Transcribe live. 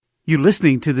You're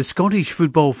listening to the Scottish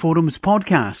Football Forums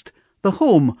podcast, the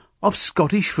home of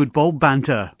Scottish football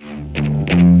banter.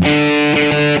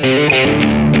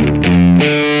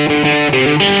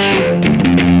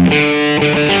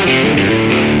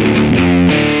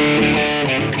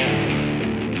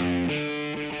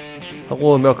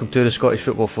 Hello and welcome to the Scottish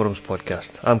Football Forums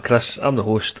podcast. I'm Chris, I'm the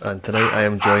host, and tonight I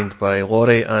am joined by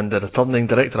Laurie and the returning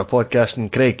director of podcasting,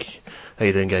 Craig. How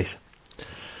you doing, guys?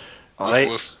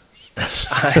 Alright.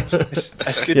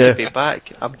 It's good to be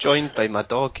back. I'm joined by my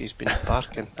dog. He's been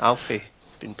barking. Alfie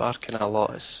been barking a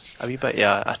lot. It's a wee bit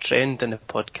of a trend in the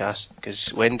podcast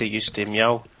because Wendy used to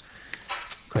meow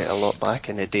quite a lot back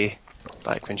in the day,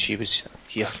 back when she was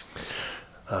here.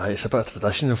 It's a bit of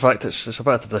tradition. In fact, it's a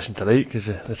bit of tradition tonight because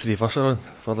the three of us are on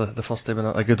for the first time in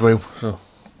a good while. So,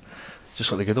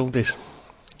 just like the good old days.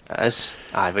 It is.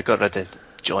 We got rid of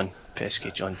John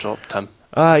Pesky. John dropped him.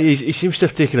 He seems to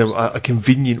have taken a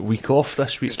convenient week off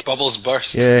this week. His bubbles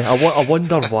burst. Yeah, I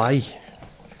wonder why.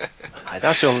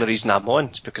 That's the only reason I'm on,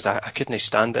 it's because I couldn't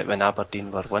stand it when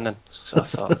Aberdeen were winning. So I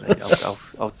thought, right,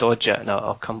 I'll dodge it and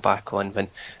I'll come back on when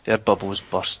their bubbles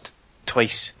burst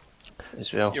twice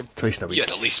as well. Twice in a week. You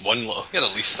had at least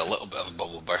a little bit of a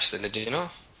bubble bursting, did you know?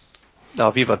 No,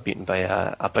 we were beaten by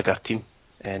a bigger team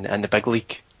in the big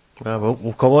league.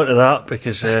 We'll come on to that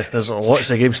because there's lots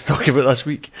of games to talk about this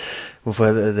week. We've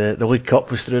had the League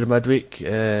Cup was through the midweek,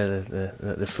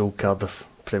 the full Cardiff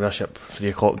Premiership 3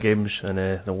 o'clock games, and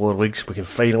the lower leagues. We can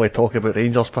finally talk about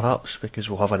Rangers perhaps because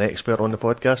we'll have an expert on the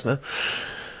podcast now.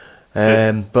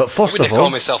 But first of all, I wouldn't call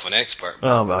myself an expert.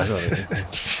 I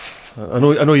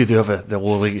know you do have the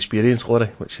lower league experience, Laurie,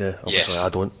 which obviously yes. I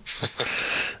don't.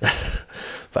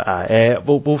 But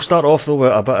we'll start off though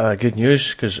with a bit of good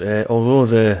news because although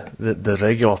the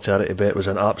regular charity bet was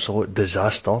an absolute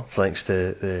disaster thanks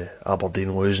to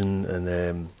Aberdeen losing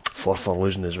and Forfar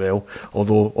losing as well,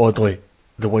 although oddly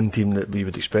the one team that we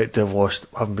would expect to have lost,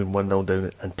 having been 1-0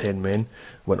 down and 10 men,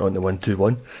 went on to win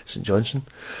 2-1, St Johnstone.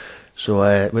 So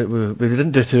we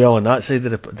didn't do too well on that side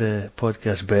of the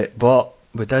podcast bet, but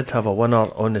we did have a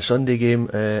winner on the Sunday game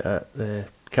at the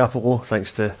Capello,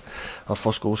 thanks to our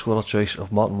first goal scorer choice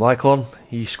of Martin Waghorn.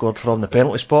 He scored from the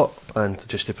penalty spot, and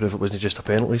just to prove it wasn't just a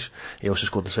penalties, he also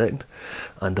scored the second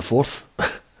and the fourth.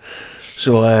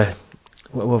 So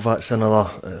that's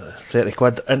another 30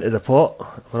 quid into the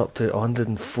pot. We're up to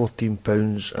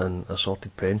 £114 and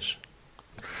assorted pence.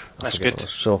 That's good.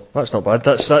 So that's not bad.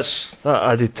 That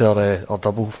added to our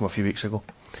double from a few weeks ago.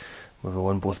 We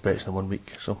won both bets in 1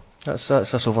 week. So that's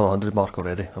over the 100 mark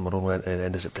already, and we're only at the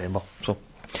end of September. So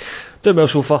doing well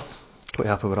so far. Quite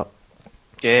happy with that.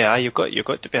 Yeah, you've got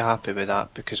to be happy with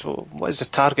that because what is the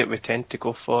target we tend to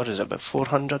go for? Is it about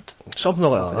 400? Something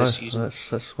like that. This season.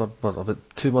 We're about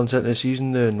 2 months into the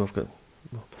season now, and we've got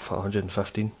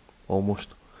 115 almost.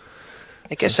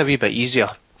 It gets a wee bit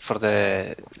easier for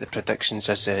the predictions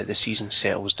as the season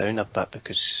settles down a bit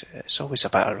because it's always a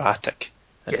bit erratic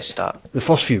at the start. The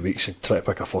first few weeks, and try to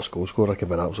pick a first goal scorer can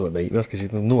be an absolute nightmare because you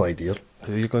have no idea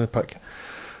who you're going to pick.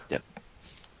 Yep.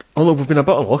 Although we've been a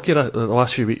bit unlucky the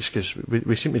last few weeks because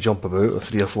we seem to jump about with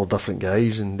 3 or 4 different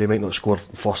guys, and they might not score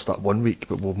first that 1 week,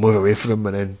 but we'll move away from them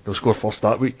and then they'll score first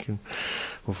that week, and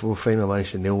we'll finally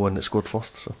manage to nail one that scored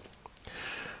first. So.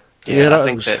 Yeah, I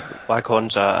think that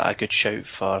Waghorn's a good shout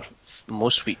for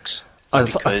most weeks.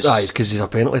 Because he's a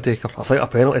penalty taker. I think a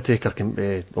penalty taker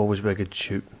can always be a good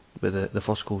shoot with the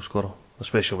first goal scorer,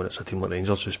 especially when it's a team like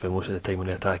Rangers who spend most of the time on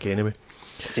the attack anyway.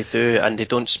 They do, and they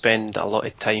don't spend a lot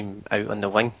of time out on the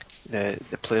wing. The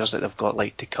players that they've got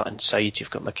like to cut inside. You've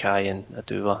got Mackay and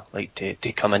Adua like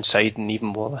to come inside, and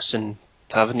even Wallace and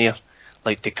Tavernier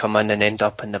like to come in and end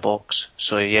up in the box.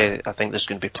 So yeah, I think there's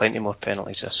going to be plenty more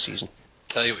penalties this season.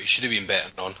 Tell you what you should have been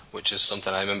betting on, which is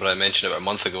something I remember I mentioned about a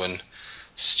month ago and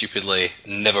stupidly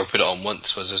never put it on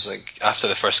once, was like after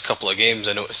the first couple of games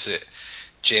I noticed that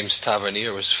James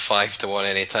Tavernier was 5-1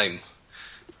 any time.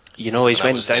 You know, he's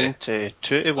went down to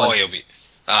 2-1. Oh, he'll be.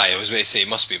 I was going to say he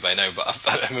must be by now, but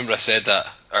I remember I said that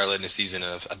early in the season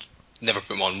and I'd never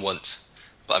put him on once.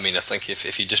 But I mean, I think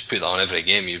if you just put that on every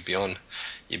game, you'd be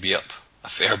up a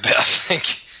fair bit, I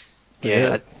think.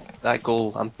 Yeah, that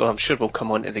goal, I'm sure we'll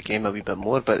come on to the game a wee bit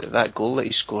more, but that goal that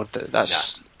he scored,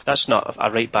 that's not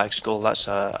a right back's goal, that's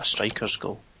a striker's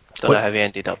goal. Don't know how he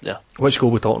ended up there. Which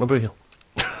goal are we talking about here?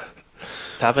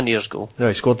 Tavernier's goal. Yeah,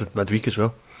 he scored it midweek as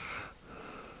well.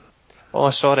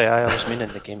 Oh, sorry, I was meaning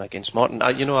the game against Morton.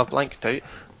 I blanked out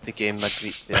the game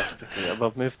midweek there because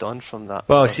we've moved on from that.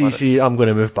 Well, see, I'm going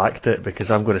to move back to it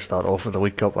because I'm going to start off with the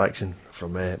League Cup action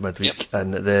from midweek. Yep.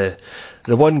 And the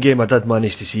one game I did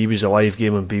manage to see was a live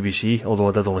game on BBC, although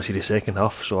I did only see the second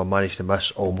half, so I managed to miss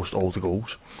almost all the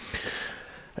goals.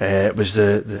 It was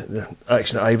the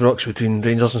action at Ibrox between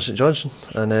Rangers and St Johnstone,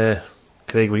 and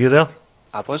Craig, were you there?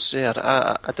 I was there.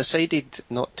 I decided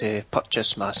not to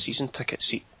purchase my season ticket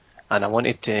seat, and I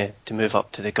wanted to move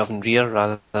up to the Govan rear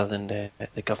rather than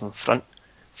the Govan front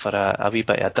for a wee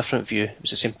bit of a different view. It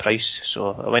was the same price,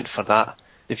 so I went for that.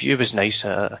 The view was nice.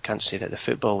 I can't say that the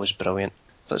football was brilliant.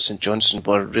 I thought St Johnstone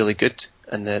were really good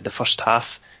in the first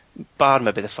half, bar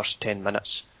maybe the first 10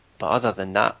 minutes. But other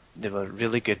than that, they were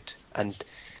really good. And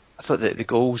I thought that the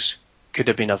goals could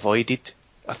have been avoided.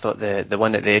 I thought the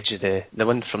one at the edge of the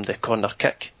one from the corner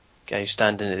kick, guy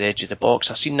standing at the edge of the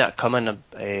box, I seen that coming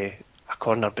a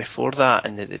corner before that,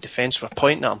 and the defence were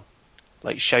pointing at him,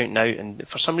 like shouting out, and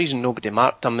for some reason nobody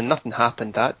marked him, and nothing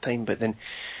happened that time. But then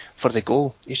for the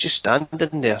goal, he's just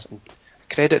standing there. And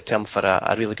credit to him for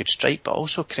a really good strike, but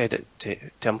also credit to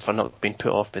him for not being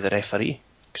put off by the referee,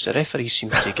 because the referee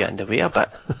seemed to get in the way a bit.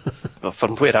 But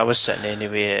from where I was sitting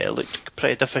anyway, it looked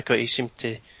pretty difficult. He seemed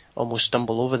to almost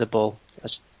stumble over the ball. I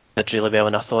did really well,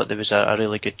 and I thought there was a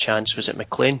really good chance. Was it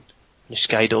McLean? He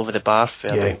skied over the bar for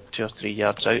about 2 or 3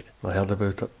 yards out. I heard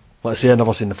about it. Like I say, I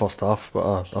never seen the first half,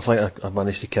 but I think I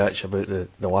managed to catch about the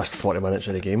last 40 minutes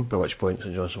of the game, by which point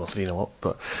St Johnstone were 3-0 up.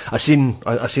 But I seen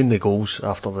the goals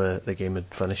after the game had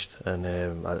finished, and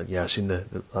I seen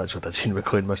actually I'd seen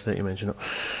McLean miss it. You mentioned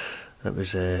it.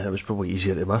 It was probably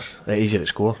easier to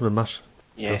score than miss.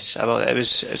 Yes, well, it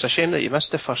was a shame that you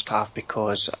missed the first half,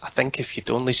 because I think if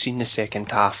you'd only seen the second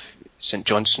half, St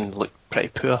Johnstone looked pretty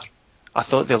poor. I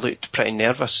thought they looked pretty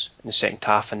nervous in the second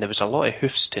half, and there was a lot of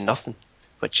hoofs to nothing,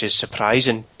 which is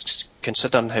surprising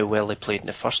considering how well they played in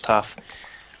the first half.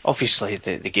 Obviously,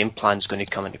 the game plan's going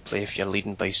to come into play if you're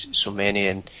leading by so many,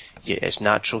 and it's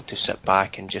natural to sit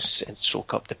back and just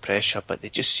soak up the pressure, but they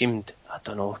just seemed, I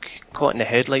don't know, caught in the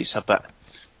headlights a bit.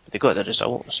 They got the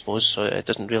result, I suppose, so it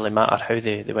doesn't really matter how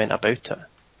they went about it.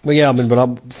 Well, yeah, I mean,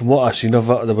 from what I've seen of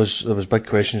it, there was big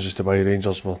questions as to why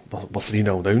Rangers were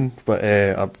 3-0 down. But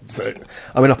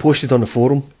I posted on the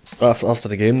forum after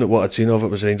the game that what I'd seen of it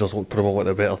was Rangers looked probably like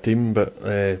the better team, but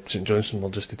St Johnstone were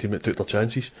just the team that took their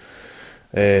chances.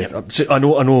 Yep. I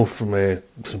know from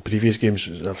some previous games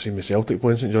I've seen the Celtic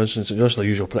playing St Johnstone. St Johnstone are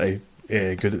usually pretty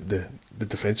good at the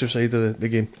defensive side of the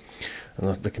game,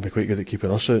 and they can be quite good at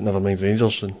keeping us out. Never mind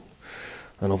Rangers, and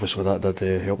obviously that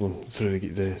did help them through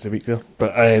the week there.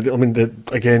 But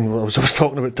again, I was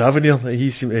talking about Tavernier.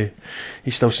 He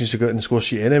still seems to go in the score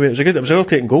sheet anyway. It was a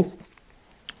well-taken goal,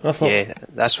 I thought. Yeah,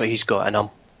 that's what he's got in him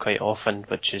quite often,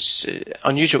 which is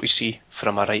unusual to see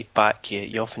from a right back.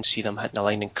 You often see them hitting the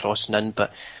line and crossing in,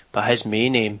 but his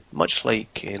main aim, much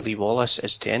like Lee Wallace,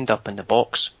 is to end up in the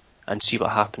box and see what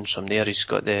happens from there. He's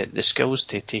got the skills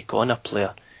to take on a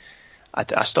player.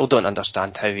 I still don't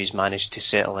understand how he's managed to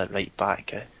settle at right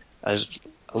back. As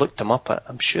I looked him up,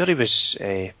 I'm sure he was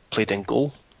played in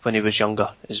goal when he was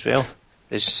younger as well.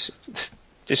 There's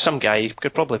some guy, he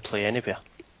could probably play anywhere.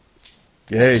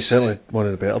 Yeah, he's certainly one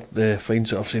of the better finds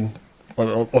that I've seen.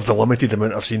 Of the limited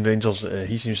amount I've seen Rangers,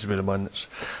 he seems to be the man that's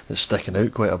sticking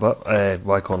out quite a bit.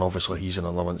 Wycombe, obviously, he's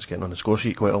another one that's getting on the score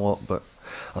sheet quite a lot. But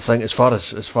I think as far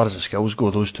as the skills go,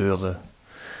 those two are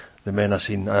the men I've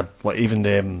seen. I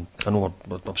know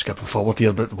I'm skipping forward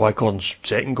here, but Wycombe's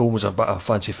second goal was a bit of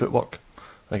fancy footwork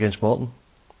against Morton.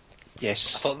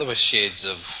 Yes. I thought there was shades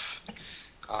of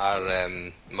our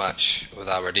match with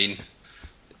Aberdeen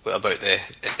about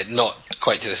not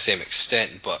quite to the same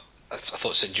extent, but I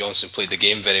thought St Johnstone played the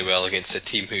game very well against a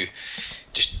team who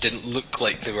just didn't look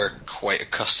like they were quite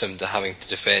accustomed to having to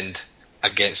defend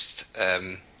against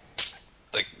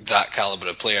like that calibre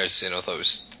of players. I thought it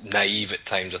was naive at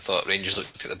times. I thought Rangers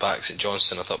looked at the back. St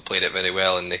Johnstone, I thought, played it very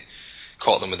well, and they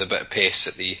caught them with a bit of pace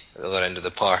at the other end of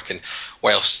the park. And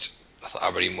whilst I thought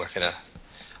Aberdeen were kind of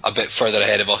a bit further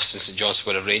ahead of us and St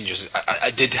Johnstone were of Rangers,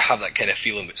 I did have that kind of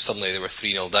feeling, but suddenly they were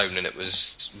 3-0 down, and it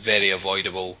was very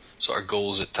avoidable sort of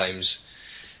goals at times.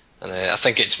 And I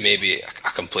think it's maybe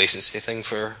a complacency thing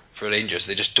for Rangers.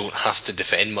 They just don't have to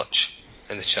defend much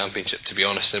in the Championship, to be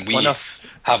honest, and we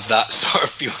have that sort of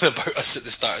feeling about us at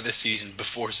the start of this season,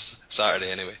 before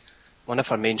Saturday anyway. One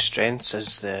of our main strengths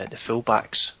is the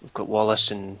full-backs. We've got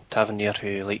Wallace and Tavernier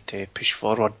who like to push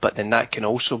forward, but then that can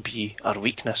also be our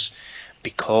weakness,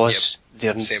 because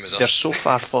they're so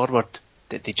far forward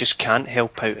that they just can't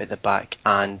help out at the back.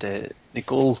 And the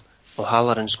goal,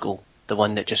 O'Halloran's goal, the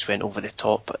one that just went over the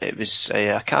top, it was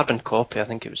a carbon copy. I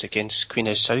think it was against Queen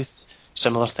of South.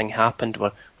 Similar thing happened.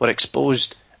 We're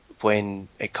exposed when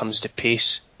it comes to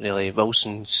pace, really.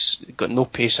 Wilson's got no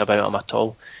pace about him at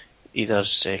all.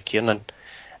 Either's Kiernan.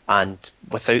 And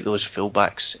without those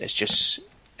fullbacks,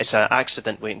 it's an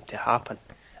accident waiting to happen.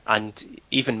 And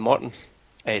even Morton,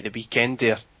 the weekend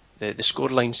there, the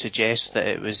scoreline suggests that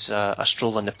it was a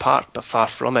stroll in the park, but far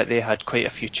from it. They had quite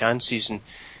a few chances, and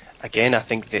again, I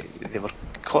think they were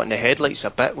caught in the headlights a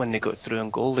bit when they got through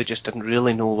on goal. They just didn't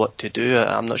really know what to do.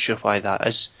 I'm not sure why that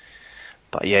is.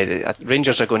 But yeah, the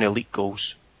Rangers are going to leak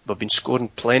goals. We've been scoring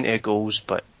plenty of goals,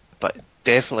 but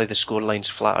definitely the scoreline's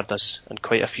flattered us on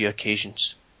quite a few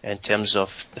occasions in terms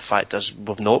of the fact that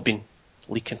we've not been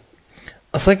leaking.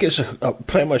 I think it's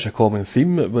pretty much a common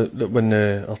theme that when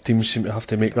our teams seem to have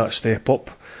to make that step up,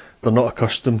 they're not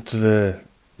accustomed to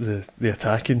the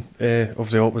attacking of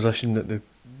the opposition that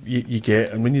you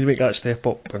get, and when you make that step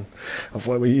up, and of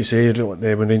what you say,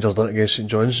 when Rangers done it against St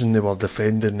Johnstone, they were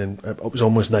defending, and it was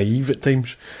almost naive at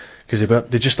times because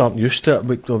they just aren't used to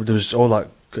it. There was all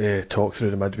that talk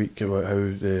through the midweek about how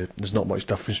there's not much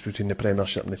difference between the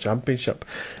Premiership and the Championship.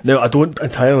 Now, I don't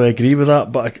entirely agree with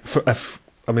that, but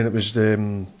it was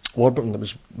Warburton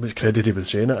that was credited with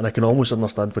saying it, and I can almost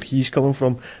understand where he's coming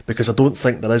from, because I don't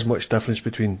think there is much difference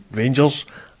between Rangers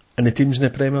and the teams in the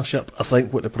Premiership. I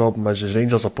think what the problem is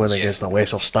Rangers are playing against a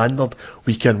lesser standard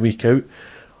week in, week out,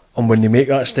 and when they make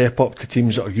that step up to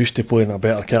teams that are used to playing a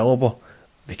better calibre,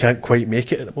 they can't quite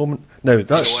make it at the moment. Now,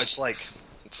 that's... You know what it's like?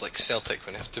 It's like Celtic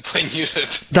when they have to play in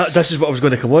Europe. This is what I was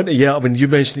going to come on to. Yeah, I mean, you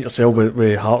mentioned it yourself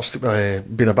with Hearts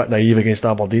being a bit naive against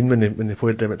Aberdeen when they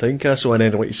played them at Tynecastle, and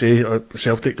then, like you say,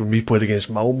 Celtic, when we played against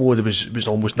Malmo, it was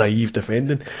almost naive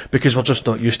defending, because we're just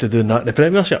not used to doing that in the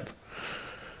Premiership.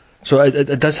 So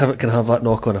it can have that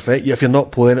knock-on effect. If you're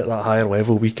not playing at that higher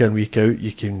level week in, week out,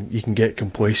 you can get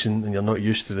complacent, and you're not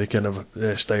used to the kind of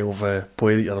style of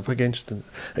play that you're up against, and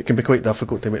it can be quite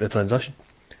difficult to make the transition.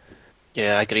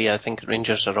 Yeah, I agree. I think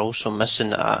Rangers are also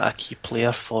missing a key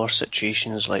player for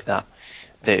situations like that.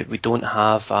 That we don't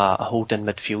have a holding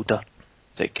midfielder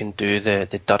that can do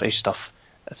the dirty stuff.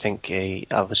 I think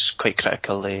I was quite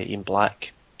critical of Ian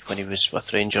Black when he was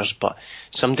with Rangers, but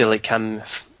somebody like him,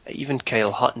 even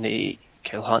Kyle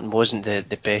Hutton wasn't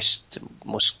the best,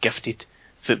 most gifted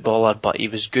footballer, but he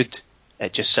was good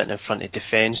at just sitting in front of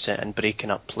defence and breaking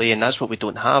up play, and that's what we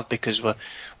don't have, because we're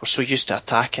so used to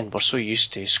attacking, we're so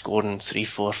used to scoring 3,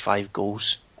 4, 5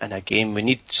 goals in a game. We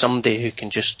need somebody who can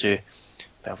just do,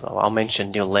 well, I'll mention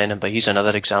Neil Lennon, but he's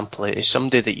another example. It's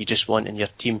somebody that you just want in your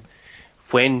team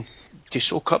when to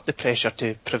soak up the pressure,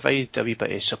 to provide a wee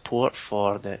bit of support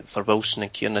for Wilson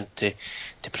and Kiernan, to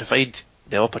provide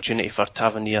the opportunity for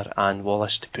Tavernier and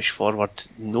Wallace to push forward,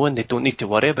 knowing they don't need to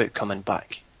worry about coming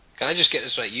back. Can I just get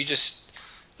this right? You just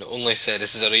not only said,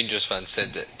 this is a Rangers fan, said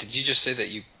that, did you just say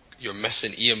that you're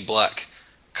missing Ian Black,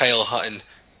 Kyle Hutton,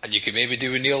 and you could maybe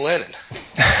do with Neil Lennon?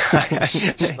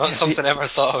 It's not something I ever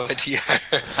thought of it here.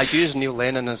 I use Neil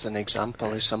Lennon as an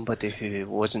example as somebody who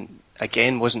wasn't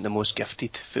the most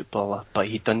gifted footballer, but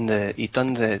he done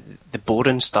the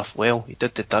boring stuff well. He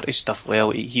did the dirty stuff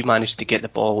well. He managed to get the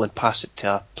ball and pass it to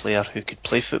a player who could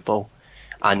play football,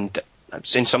 and I'm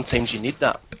saying sometimes you need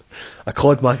that. A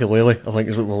Claude Makelele, I think,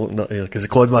 is what we're looking at here, because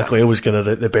Claude Makelele was kind of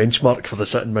the benchmark for the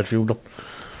sitting midfielder.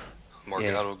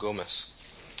 Morgado Gomez.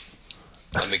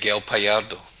 And Miguel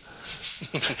Pallardo.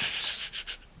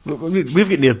 We've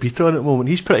got Nair Bito on at the moment.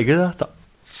 He's pretty good at it.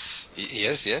 He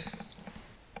is, yeah.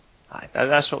 Aye,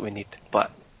 that's what we need.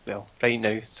 But, well, right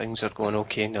now things are going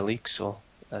okay in the league, so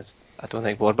I don't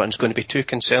think Warburton's going to be too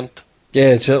concerned.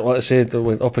 Yeah, like I said,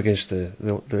 went up against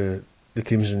the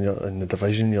teams in the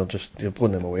division. You're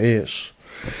blowing them away. It's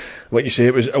what you say.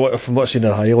 It was, from what I've seen in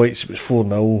the highlights, it was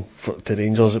 4-0 to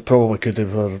Rangers. It probably could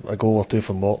have been a goal or two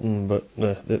from Morton, but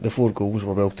the 4 goals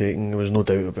were well taken. There was no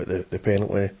doubt about the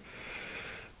penalty.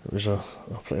 It was a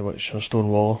pretty much a stone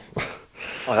wall.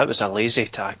 Oh, that was a lazy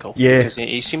tackle. Yeah, because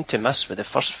he seemed to miss with the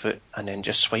first foot and then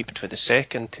just swiped with the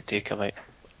second to take him out.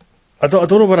 I don't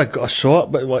know where I saw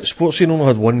it, but Sportscene only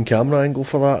had one camera angle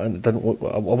for that, and it didn't look.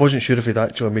 I wasn't sure if he'd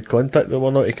actually made contact with him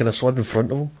or not. He kind of slid in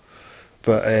front of him,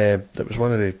 but it was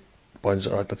one of the ones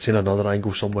that I'd seen another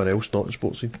angle somewhere else, not in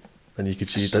Sportscene, and you could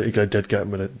see that he did get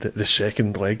him with the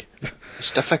second leg.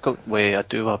 It's difficult with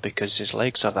Adua because his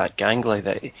legs are that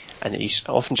gangly and he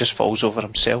often just falls over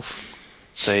himself,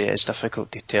 so it's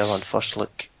difficult to tell on first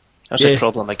look. That's a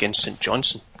problem against St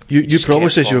Johnstone. You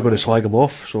promised us you were going to slag him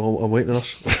off, so I'm waiting on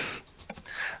us.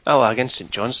 Oh, against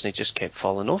St Johnstone, he just kept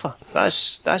falling over.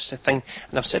 That's the thing.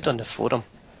 And I've said on the forum,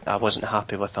 I wasn't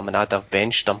happy with him and I'd have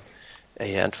benched him.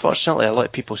 Unfortunately, a lot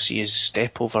of people see his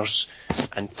stepovers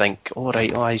and think,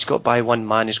 he's got by one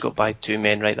man, he's got by 2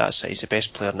 men, right, that's it, he's the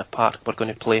best player in the park, we're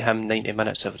going to play him 90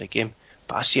 minutes every game.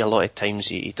 But I see a lot of times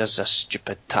he does this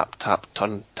stupid tap,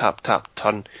 turn,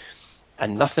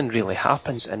 and nothing really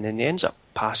happens, and then he ends up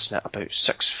passing it about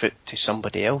 6 foot to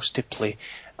somebody else to play,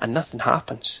 and nothing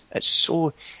happens. He's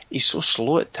so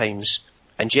slow at times,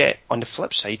 And yet, on the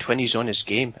flip side, when he's on his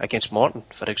game, against Morton,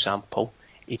 for example,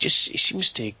 he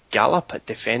seems to gallop at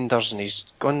defenders, and he's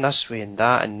gone this way and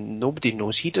that, and nobody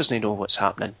knows. He doesn't know what's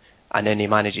happening, and then he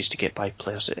manages to get by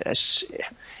players.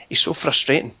 He's so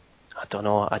frustrating. I don't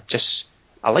know. I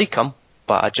like him,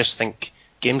 but I just think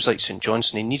games like St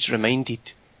Johnstone, he needs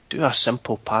reminded. Do a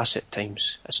simple pass at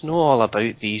times. It's not all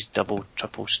about these double,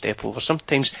 triple step over.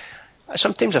 Sometimes a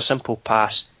simple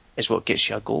pass is what gets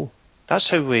you a goal. That's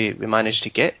how we managed to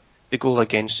get the goal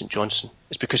against St Johnstone.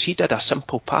 It's because he did a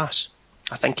simple pass.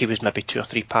 I think he was maybe 2 or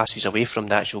 3 passes away from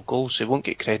the actual goal, so he won't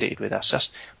get credited with the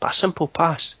assist. But a simple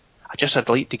pass. I'd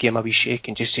like to give him a wee shake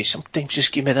and just say, sometimes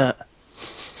just give me that.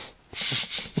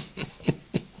 That's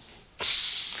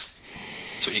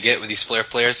what you get with these flair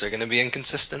players. They're going to be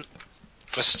inconsistent.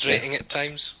 Frustrating at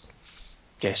times.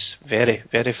 Yes, very,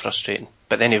 very frustrating.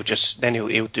 But then he'll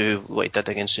do what he did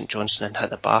against St Johnstone and hit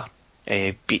the bar.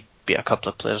 Beat a couple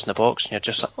of players in the box, and you're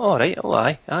just like,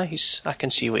 aye, I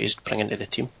can see what he's bringing to the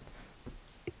team.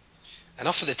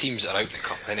 Enough of the teams that are out in the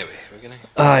cup anyway. We're gonna.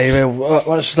 Aye,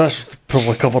 well, that's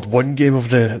probably covered one game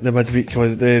of the midweek.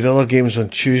 The other games on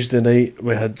Tuesday night,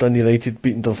 we had Dundee United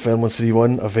beating Dunfermline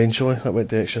 3-1. Eventually, that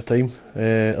went to extra time.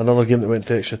 Another game that went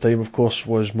to extra time, of course,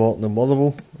 was Morton and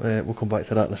Motherwell. We'll come back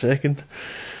to that in a second.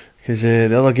 Because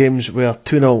the other games were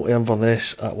 2-0 to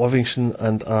Inverness at Livingston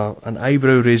and an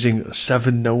eyebrow-raising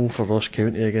 7-0 for Ross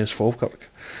County against Falkirk.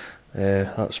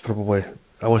 That's probably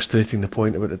illustrating the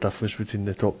point about the difference between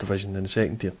the top division and the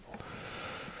second tier.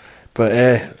 But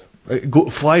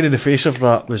flying in the face of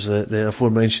that was the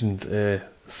aforementioned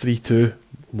 3-2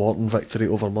 Morton victory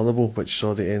over Motherwell, which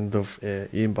saw the end of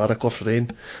Ian Barraclough's reign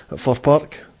at Fir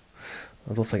Park.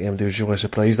 I don't think anybody was really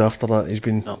surprised after that. He's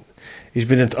been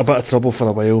in a bit of trouble for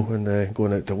a while, and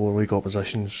going out to lower league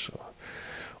oppositions,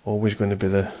 always going to be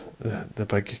the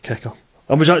big kicker.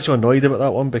 I was actually annoyed about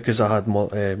that one because I had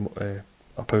a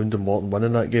pound in Morton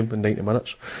winning that game in 90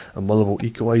 minutes, and Motherwell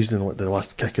equalised in the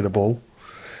last kick of the ball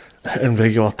in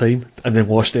regular time, and then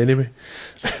lost anyway.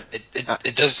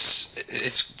 It does.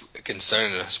 It's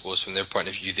concerning, I suppose, from their point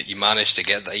of view, that you managed to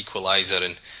get the equaliser,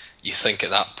 and you think at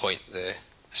that point,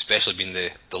 especially being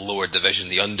the lower division,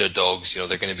 the underdogs,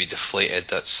 they're going to be deflated.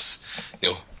 That's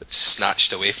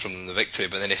snatched away from them the victory,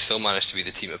 but then they still managed to be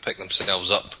the team to pick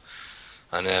themselves up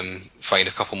and find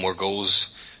a couple more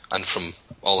goals. And from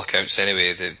all accounts,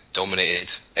 anyway, they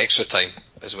dominated extra time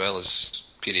as well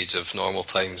as periods of normal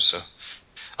time. So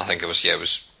I think it was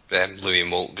Louis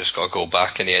Moult just got to go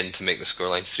back in the end to make the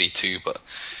scoreline 3-2, but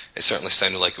it certainly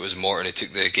sounded like it was Morton who took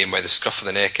the game by the scruff of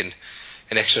the neck in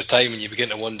extra time, and you begin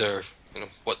to wonder,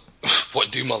 what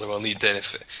do Motherwell need then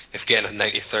if getting a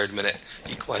 93rd minute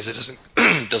equaliser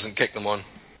doesn't kick them on.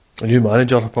 A new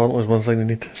manager apparently is one thing they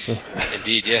need. So.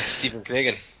 Indeed, yeah, Stephen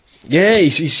Craigan. Yeah, he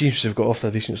seems to have got off to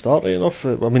a decent start, right enough.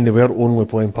 I mean, they were only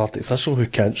playing Partick Thistle, who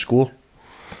can't score.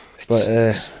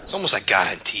 It's almost a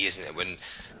guarantee, isn't it? When,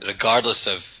 regardless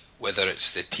of whether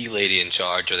it's the tea lady in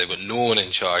charge or they've got no one in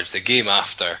charge, the game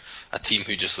after, a team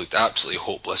who just looked absolutely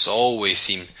hopeless always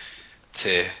seemed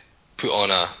to put on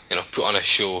a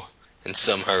show and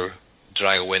somehow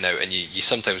drag a win out. And you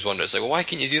sometimes wonder, it's like, well, why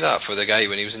can't you do that for the guy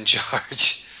when he was in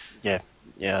charge? Yeah,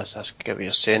 I get what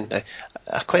you're saying.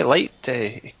 I quite liked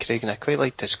Craig, and I quite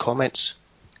liked his comments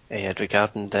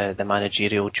regarding the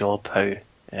managerial job, how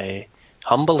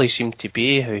humble he seemed to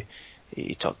be, how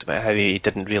he talked about how he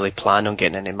didn't really plan on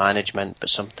getting any management, but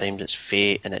sometimes it's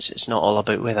fate, and it's not all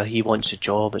about whether he wants a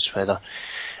job, it's whether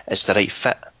it's the right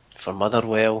fit for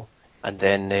Motherwell. And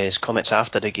then his comments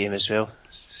after the game as well,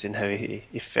 seeing how he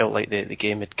felt like the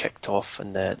game had kicked off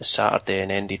on the Saturday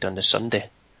and ended on the Sunday.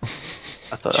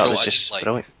 I thought that was just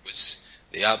brilliant. Was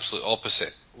the absolute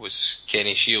opposite was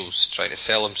Kenny Shields trying to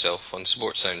sell himself on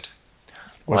Sportsound.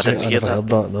 Well, I didn't hear that. Heard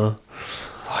that, no.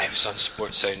 He was on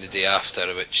Sportsound the day after,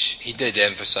 which he did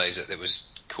emphasise that it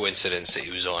was coincidence that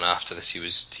he was on after this.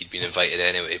 He'd been invited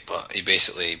anyway, but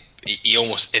he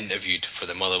almost interviewed for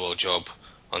the Motherwell job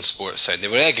on Sportsound. They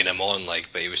were egging him on,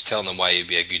 but he was telling them why he'd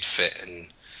be a good fit and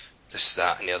this,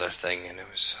 that, and the other thing. And it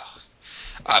was,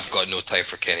 I've got no time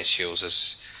for Kenny Shields,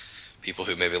 as people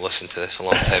who maybe listened to this a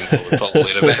long time ago would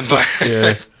probably remember.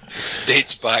 Yeah.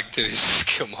 Dates back to his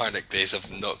Kilmarnock days. I've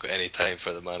not got any time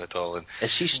for the man at all. And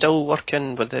is he still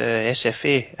working with the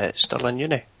SFA at Stirling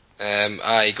Uni?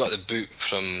 He got the boot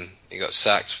he got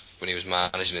sacked when he was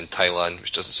managing in Thailand,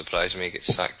 which doesn't surprise me. He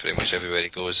gets sacked pretty much everywhere he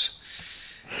goes.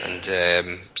 And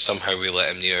somehow we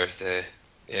let him near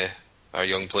our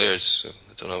young players. So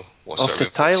I don't know what off sort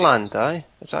of to Thailand, aye?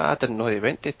 I didn't know he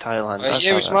went to Thailand.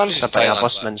 He was managing Thailand. A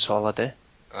busman's holiday.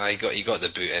 He got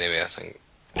the boot anyway, I think.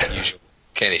 Usual.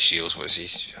 Kenny Shields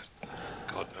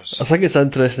God knows. I think it's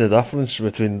interesting the difference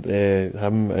between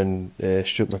him and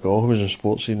Stuart McCall, who was in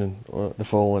Sports Scene the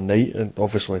following night, and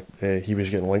obviously he was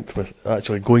getting linked with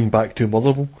actually going back to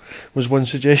Motherwell was one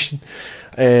suggestion,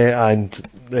 and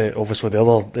obviously the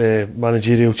other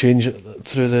managerial change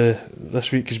through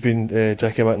this week has been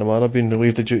Jackie McNamara being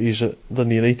relieved of duties at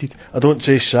Dundee United. I don't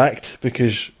say sacked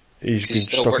because he's been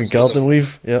stuck in garden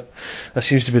leave. Yeah, that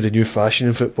seems to be the new fashion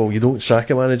in football. You don't sack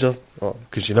a manager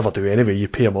because you never do anyway. You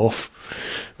pay him off,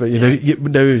 but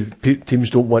now teams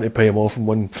don't want to pay him off in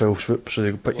one fell swoop, so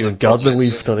they put you on garden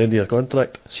leave till the end of your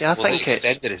contract. See, I think they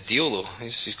extended his deal though.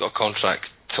 He's got a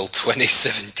contract till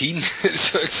 2017.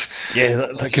 So it's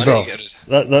that could be.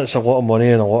 That's a lot of money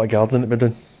and a lot of gardening to be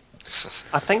done.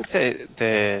 I think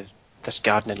that this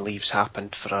gardening leave's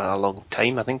happened for a long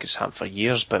time. I think it's happened for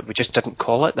years, but we just didn't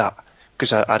call it that.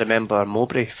 Because I remember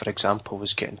Mowbray, for example,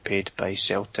 was getting paid by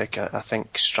Celtic. I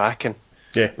think Strachan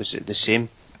was the same.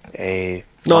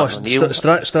 No,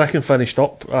 Strachan finished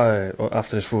up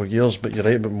after his 4 years, but you're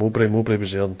right about Mowbray. Mowbray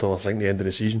was there until I think the end of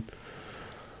the season.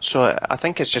 So I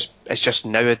think it's just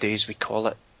nowadays we call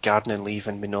it gardening leave,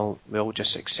 and we all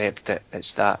just accept that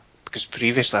it's that. Because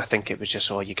previously I think it was just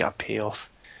you get a payoff.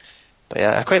 But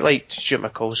yeah, I quite liked Stuart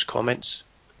McCall's comments.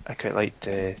 I quite liked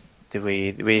the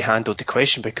way he handled the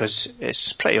question, because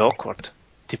it's pretty awkward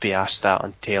to be asked that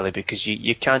on telly, because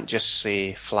you can't just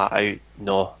say flat out,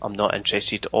 no, I'm not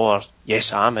interested, or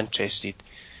yes, I am interested.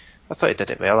 I thought he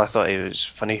did it well. I thought it was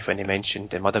funny when he mentioned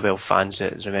the Motherwell fans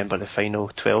that remember the final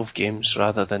 12 games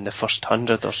rather than the first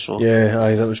 100 or so.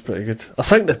 Yeah, that was pretty good. I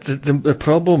think that the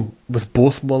problem with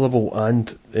both Motherwell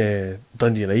and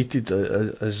Dundee United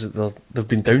is that they've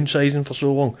been downsizing for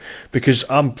so long, because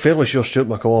I'm fairly sure Stuart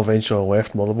McCall eventually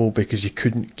left Motherwell because he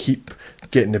couldn't keep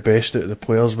getting the best out of the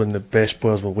players when the best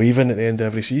players were leaving at the end of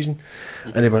every season.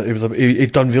 And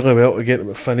he'd done really well to get them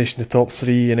to finish in the top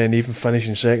three, and then even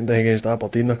finishing second against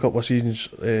Aberdeen a couple of seasons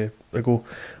ago.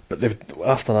 But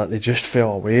after that they just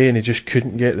fell away, and he just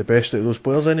couldn't get the best out of those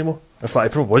players anymore. In fact,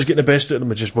 he probably was getting the best out of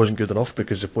them, it just wasn't good enough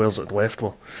because the players that left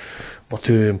were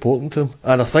too important to him.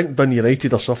 And I think Dundee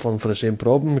United are suffering for the same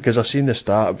problem, because I've seen the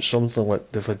stat, it was something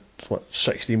like they've had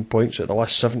 16 points out of the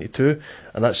last 72,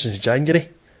 and that's since January.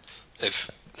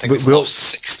 They've lost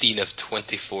 16 of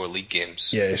 24 league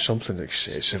games. Yeah, something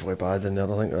excessively bad in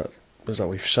there. I think that was that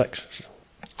we've 6.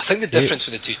 I think the difference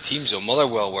with the two teams, though,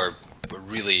 Motherwell were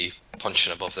really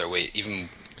punching above their weight, even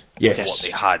with what they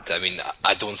had. I mean,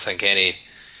 I don't think any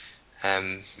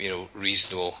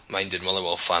reasonable-minded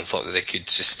Motherwell fan thought that they could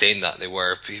sustain that.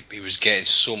 He was getting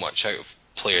so much out of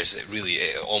players that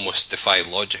it almost defied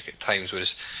logic at times.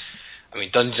 Whereas, I mean,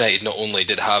 Dundee United not only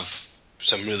did have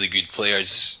some really good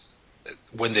players,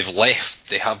 when they've left,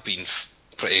 they have been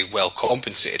pretty well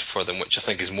compensated for them, which I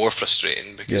think is more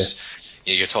frustrating, because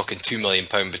you're talking £2 million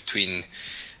between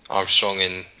Armstrong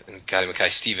and Gary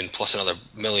Mackay-Steven, plus another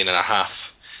 £1.5 million.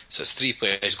 So it's 3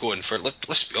 players going for,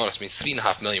 let's be honest, I mean,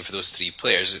 £3.5 million for those 3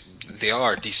 players. They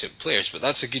are decent players, but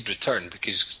that's a good return,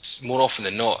 because more often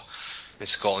than not in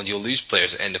Scotland you'll lose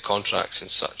players at end of contracts and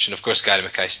such. And of course Gary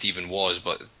Mackay-Steven was,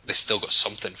 but they still got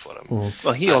something for him.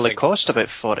 Well, he only cost about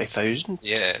 40,000.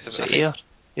 Yeah,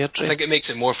 I think it makes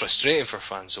it more frustrating for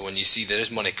fans. So when you see there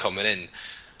is money coming in,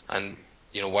 and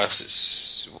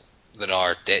whilst there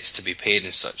are debts to be paid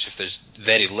and such, if there's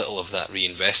very little of that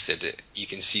reinvested, you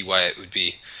can see why it would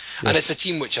be. And it's a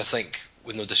team which I think,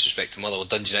 with no disrespect to Motherwell,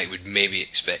 Dundee United would maybe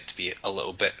expect to be a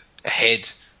little bit ahead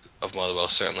of Motherwell,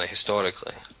 certainly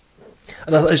historically.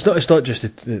 And it's not just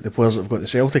the players that have got to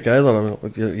Celtic either. I mean,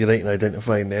 you're right in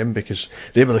identifying them, because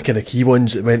they were the kind of key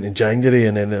ones that went in January,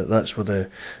 and then that's where the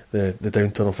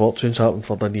downturn of fortunes happened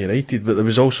for Dundee United. But there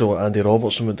was also Andy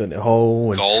Robertson went down to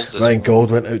Hull, and Ryan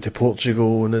Gauld went out to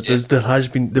Portugal, and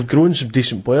they've grown some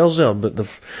decent players there, but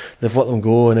they've let them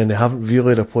go, and then they haven't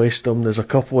really replaced them. There's a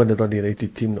couple in the Dundee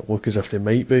United team that look as if they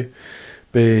might be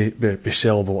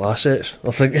sellable assets.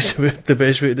 I think it's the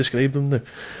best way to describe them now.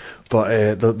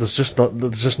 But there's just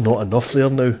not enough there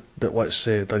now that lets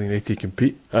Dundee United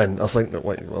compete. And I think that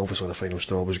obviously the final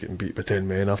straw was getting beat by 10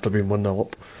 men after being 1-0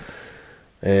 up.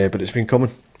 But it's been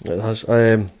coming. It has.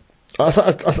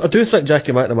 I do think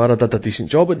Jackie McNamara did a decent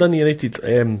job at Dundee United.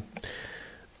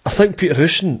 I think Peter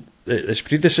Houston, his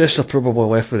predecessor, probably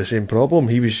left with the same problem.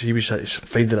 He was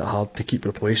finding it hard to keep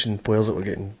replacing players that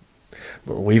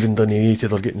were leaving Dundee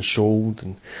United or getting sold,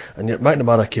 and yet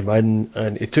McNamara came in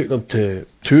and he took them to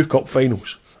 2 cup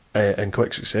finals in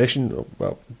quick succession.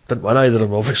 Well, didn't win either of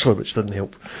them obviously, which didn't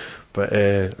help, but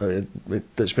it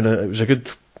was a good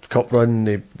cup run.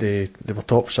 They were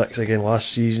top 6 again last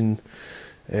season.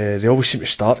 They always seem to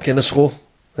start kind of slow,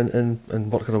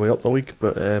 and working their way up the league.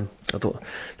 But I don't.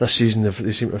 This season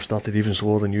they seem to have started even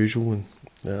slower than usual, and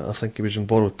I think he was in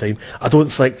borrowed time. I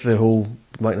don't think the whole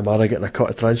McNamara getting a cut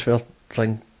of transfer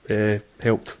thing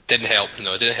helped. Didn't help.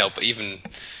 No, it didn't help. But even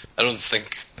I don't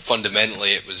think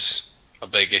fundamentally it was a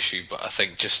big issue. But I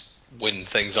think just when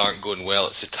things aren't going well,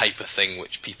 it's the type of thing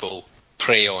which people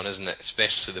prey on, isn't it?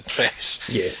 Especially the press.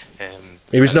 Yeah.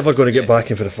 He was never going to get back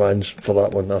in for the fans for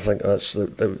that one. I think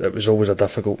it was always a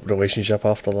difficult relationship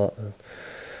after that.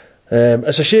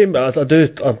 It's a shame. I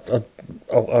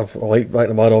like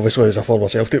McNamara obviously as a former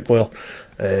Celtic player,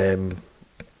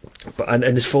 but and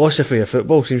his philosophy of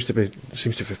football seems to be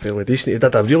fairly decent. He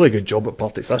did a really good job at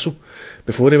Partick Thistle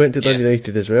before he went to Dundee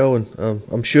United as well, and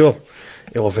I'm sure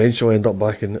he'll eventually end up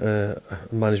back in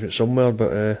management somewhere.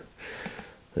 But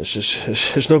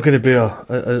it's not going to be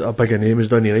a bigger name as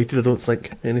Dundee United, I don't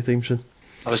think, anytime soon.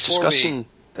 I was discussing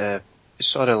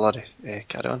sorry Larry,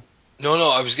 carry on.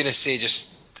 No, I was going to say,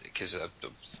 just because I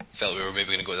felt we were maybe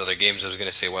going to go to other games, I was going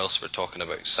to say whilst we're talking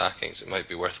about sackings, it might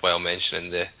be worthwhile mentioning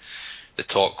the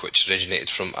talk which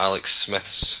originated from Alex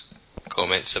Smith's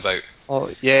comments about. Oh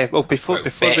yeah, well before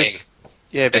we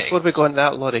go on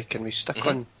that, Laurie, can we stick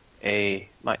on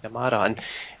McNamara? And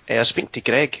I was speaking to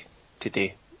Greg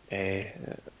today,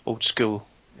 old school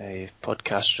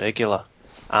podcast regular,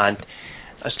 and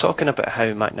I was talking about how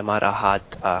McNamara had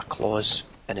a clause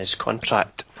in his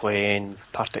contract when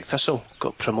Partick Thistle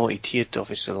got promoted. He had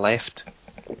obviously left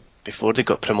before they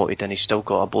got promoted, and he still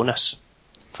got a bonus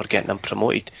for getting them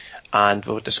promoted. And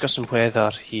we were discussing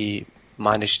whether he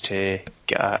managed to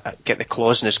get the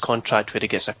clause in his contract where he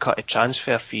gets a cut of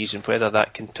transfer fees, and whether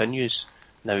that continues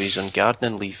now he's on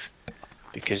gardening leave,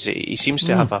 because he seems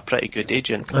to have a pretty good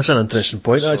agent. That's an interesting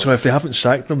point, actually. If they haven't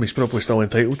sacked him, he's probably still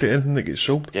entitled to anything that gets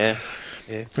sold. Yeah.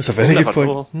 That's a very good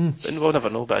point. We'll never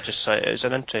know, but I just it was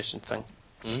an interesting thing.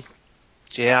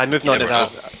 Yeah, I'm moving on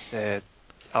to that.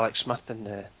 Alex Smith and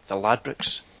the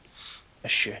Ladbrokes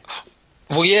issue.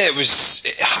 Well, yeah, it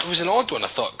was an odd one, I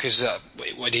thought, because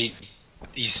when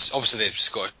he's obviously the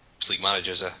Scottish League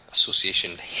Managers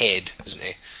Association head, isn't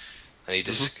he? And he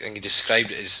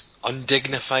described it as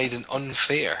undignified and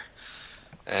unfair.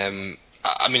 I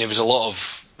mean, it was a lot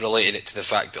of relating it to the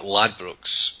fact that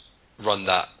Ladbrokes run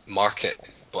that market,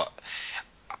 but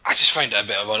I just find it a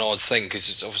bit of an odd thing, because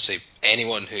it's obviously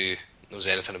anyone who knows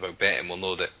anything about betting will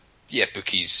know that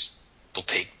bookies will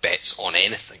take bets on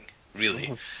anything,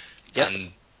 really. Yep.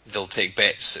 And they'll take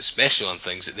bets especially on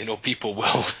things that they know people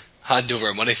will hand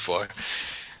over money for.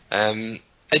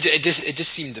 It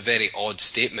just seemed a very odd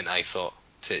statement, I thought,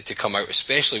 to come out,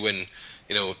 especially when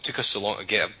it took us so long to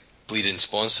get a bleeding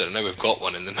sponsor, and now we've got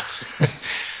one in them.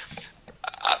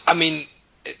 I mean,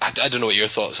 I don't know what your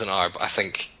thoughts on are, but I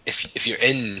think if you're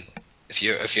in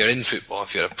football,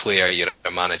 if you're a player, you're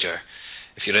a manager,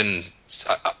 if you're in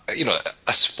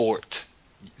a sport,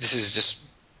 this is just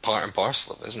part and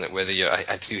parcel of it, isn't it? Whether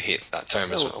I do hate that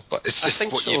term as well, but it's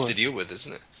just what you have to deal with,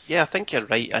 isn't it? Yeah, I think you're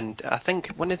right, and I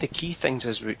think one of the key things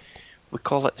is we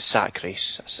call it the sack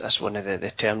race. That's one of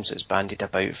the terms that's bandied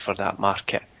about for that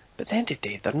market. But at the end of the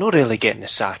day, they're not really getting the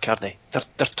sack, are they?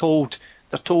 They're told.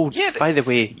 By the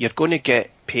way, you're going to get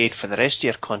paid for the rest of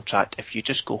your contract if you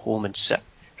just go home and sit.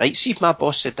 Right? See, if my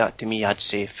boss said that to me, I'd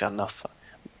say fair enough.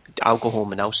 I'll go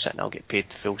home and I'll sit and I'll get paid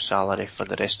the full salary for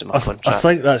the rest of my contract. I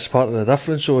think that's part of the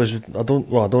difference. So is I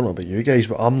don't know about you guys,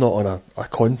 but I'm not on a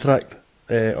contract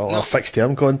or a fixed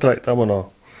term contract. I'm on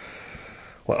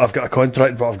I've got a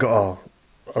contract, but I've got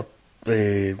a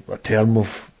term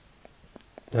of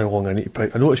how long I need to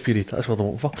pay a notice period. That's what I'm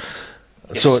looking for.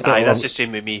 Yes, so that's the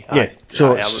same with me. Yeah.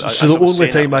 So the only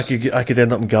time I could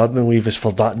end up in gardening leave is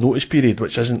for that notice period,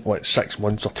 which isn't like 6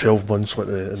 months or 12 months, like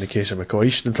in the case of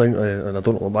McCoist and thing. And I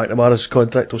don't know what McNamara's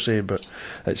contract will say, but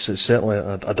it's certainly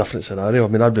a different scenario. I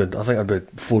mean, I think I'd be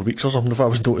 4 weeks or something if I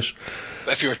was noticed.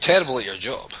 But if you were terrible at your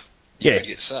job, you would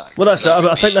get sacked. Well, that's it.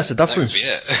 I think that's the difference.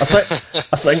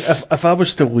 I think if I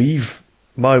was to leave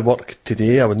my work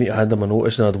today, I would need to hand them a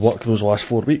notice and I'd work those last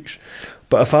 4 weeks.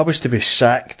 But if I was to be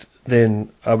sacked, then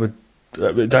it would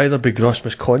either be gross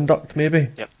misconduct, maybe.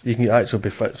 Yep. You can actually be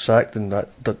sacked, and that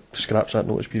scraps that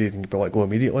notice period and you'd be let go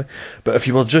immediately. But if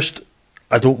you were just,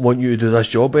 I don't want you to do this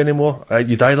job anymore,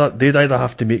 they'd either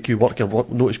have to make you work your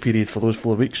notice period for those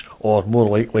 4 weeks, or more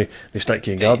likely they stick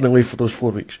you in gardening leave for those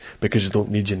 4 weeks because they don't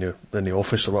need you in the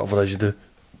office or whatever it is you do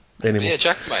anymore. Yeah,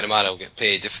 Jack McNamara will get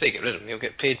paid, if they get rid of him, he'll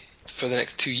get paid for the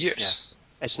next 2 years. Yeah.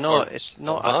 It's not a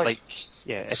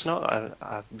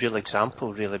real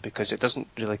example, really, because it doesn't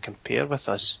really compare with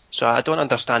us. So I don't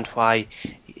understand why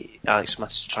Alex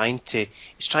Smith's trying to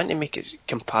make it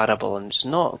comparable, and it's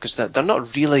not, because they're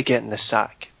not really getting the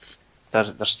sack.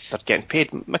 they're getting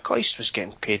paid. McCoist was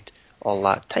getting paid all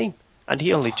that time, and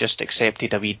he only just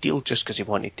accepted a wee deal just because he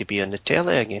wanted to be on the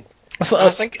telly again. I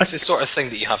think it's the sort of thing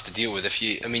that you have to deal with. I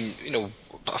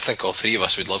think all three of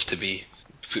us would love to be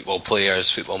football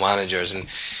players, football managers, and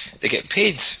they get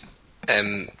paid,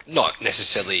 not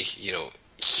necessarily,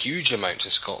 huge amounts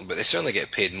in Scotland, but they certainly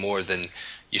get paid more than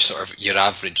your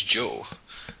average Joe.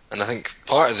 And I think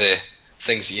part of the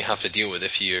things that you have to deal with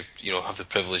if you have the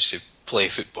privilege to play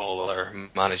football or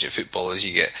manage at football is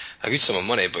you get a good sum of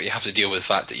money, but you have to deal with the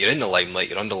fact that you're in the limelight,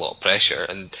 you're under a lot of pressure,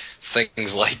 and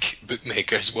things like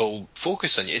bookmakers will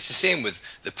focus on you. It's the same with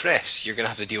the press. You're going to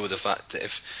have to deal with the fact that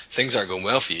if things aren't going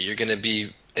well for you, you're going to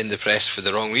be in the press for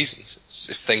the wrong reasons.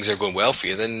 If things are going well for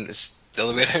you, then it's the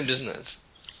other way around, isn't it?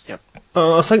 Yep.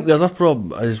 I think the other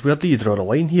problem is, where do you draw the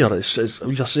line here? You're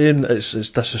saying it's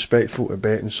disrespectful to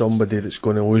bet on somebody that's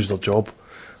going to lose their job,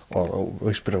 or at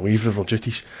least be relieved of their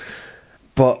duties.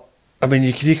 But, I mean,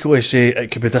 you could equally say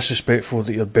it could be disrespectful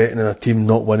that you're betting on a team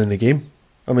not winning the game.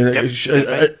 I mean, is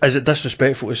it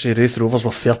disrespectful to say Raith Rovers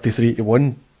were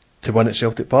 33-1 to win at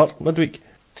Celtic Park midweek?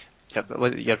 Yeah,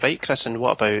 but you're right, Chris. And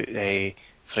what about,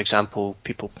 for example,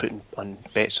 people putting on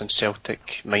bets on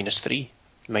Celtic -3,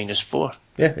 -4?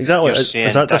 Yeah, exactly. You're saying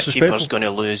is that that disrespectful? keeper's going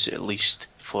to lose at least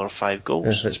 4 or 5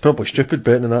 goals. Yeah, it's probably stupid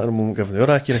betting on that at the moment, given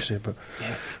their accuracy, but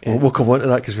we'll come on to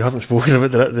that because we haven't spoken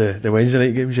about the Wednesday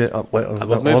night games yet.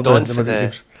 We've moved on for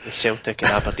the Celtic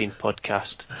and Aberdeen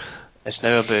podcast. It's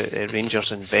now about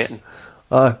Rangers and betting.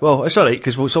 Well, it's alright,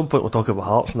 because at some point we'll talk about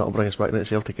Hearts and that'll bring us back to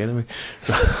Celtic anyway.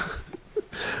 So,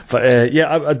 but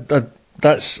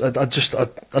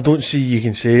I don't see you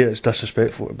can say it's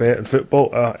disrespectful to bet in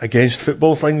football against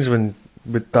football things when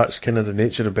that's kind of the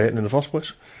nature of betting in the first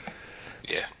place.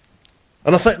 Yeah.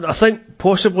 And I think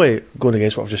possibly going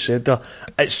against what I've just said there,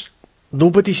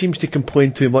 nobody seems to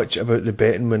complain too much about the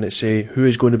betting when it's say who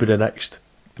is going to be the next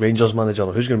Rangers manager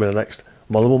or who's going to be the next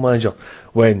Motherwell manager,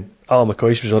 when Alan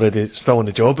McCoist was already still on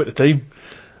the job at the time.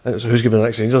 And so who's going to be the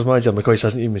next Rangers manager? McCoist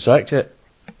hasn't even been sacked yet.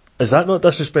 Is that not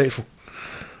disrespectful?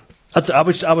 I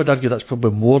would argue that's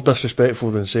probably more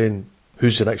disrespectful than saying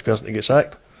who's the next person to get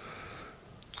sacked.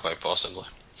 Quite possibly.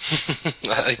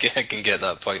 I can get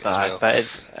that point as well. But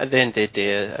at the end of the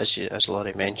day, as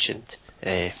Laurie mentioned,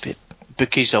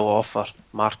 bookies will offer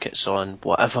markets on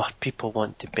whatever people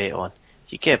want to bet on.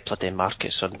 You get bloody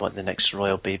markets on what the next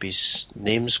royal baby's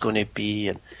name's going to be,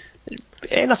 and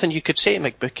anything you could say to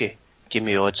McBookie. Give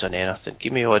me odds on anything.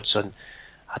 Give me odds on,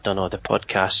 I don't know, the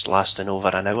podcast lasting over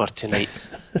an hour tonight.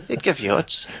 They'd give you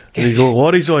odds. There you go,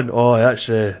 Laurie's on. Oh, that's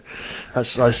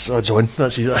John.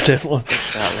 That's definitely.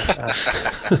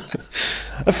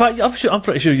 In fact, I'm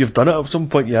pretty sure you've done it. At some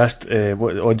point you asked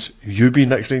what odds you be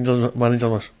next Rangers manager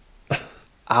was.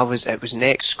 It was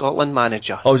next Scotland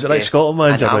manager. Oh, was it next Scotland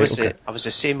manager? And Right, I was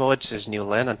the same odds as Neil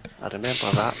Lennon. I remember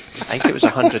that. I think it was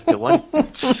 100-1.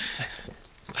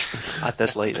 I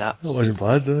did like that. That wasn't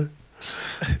bad, though.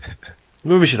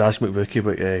 Maybe we should ask McBookie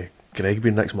about Greg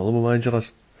being next Motherwell manager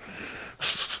is.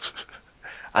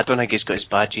 I don't think he's got his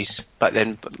badges, but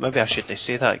maybe I shouldn't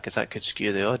say that because that could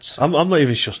skew the odds. I'm not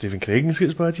even sure Stephen Craigan's got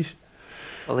his badges.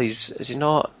 Well, is he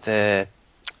not the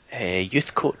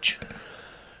youth coach?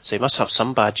 So he must have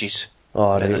some badges.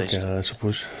 Oh, right, okay, I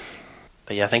suppose.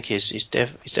 But yeah, I think he's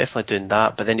definitely doing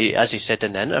that. But then, as he said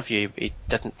in the interview, he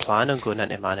didn't plan on going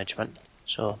into management.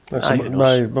 So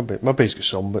maybe he's got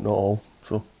some, but not all.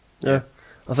 So yeah.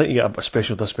 I think you get a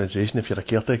special dispensation if you're a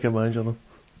caretaker manager, though.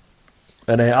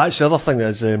 And actually, the other thing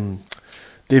is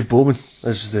Dave Bowman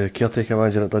is the caretaker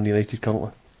manager at Dundee United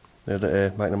currently. That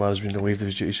McNamara's been relieved of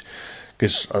his duties,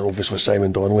 because obviously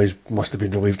Simon Donnelly must have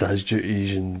been relieved of his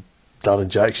duties, and Darren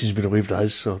Jackson's been relieved of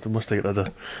his, so they must have got rid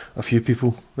of a few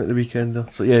people at the weekend there.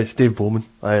 So yeah, it's Dave Bowman.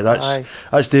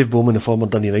 That's Dave Bowman, the former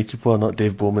Dundee United player, not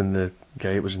Dave Bowman, the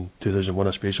guy that was in 2001: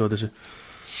 A Space Odyssey.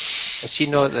 Is he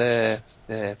not the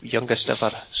youngest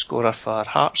ever scorer for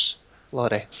Hearts,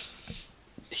 Laurie?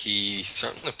 He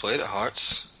certainly played at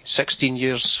Hearts. 16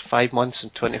 years, 5 months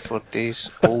and 24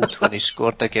 days old when he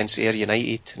scored against Ayr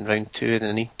United in round 2 in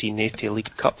the 1980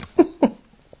 League Cup,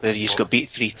 where he's got beat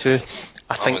 3-2.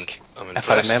 I think, if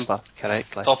I remember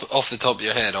correctly. Off the top of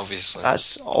your head, obviously.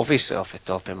 That's obviously off the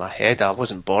top of my head. I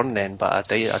wasn't born then, but I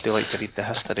do like to read the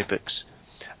history books.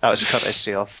 That was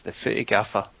courtesy of the Footy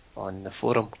Gaffer on the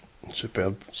forum.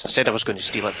 Superb. So I said I was going to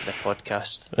steal it for the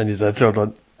podcast. And you did, well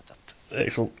done.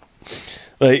 Excellent.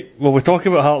 Right, well, we're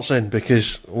talking about Hearts then,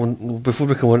 because before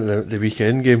we come on to the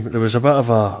weekend game, there was a bit of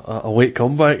a late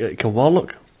comeback at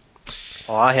Kilmarnock.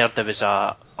 Oh, I heard there was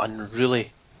a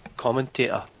unruly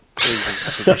commentator who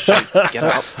just shout, get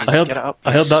it up,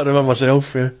 I heard that rumor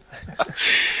myself, yeah.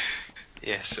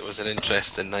 Yes, it was an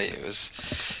interesting night. It was,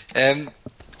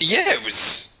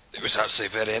 it was actually a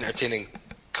very entertaining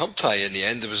cup tie in the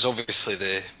end. There was obviously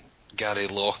the Gary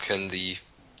Locke and the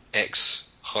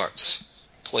ex-Hearts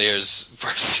players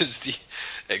versus the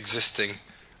existing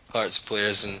Hearts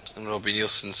players and Robbie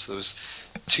Nielsen. So there was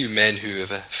two men who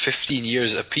have 15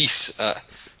 years apiece at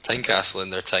Tynecastle in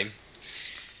their time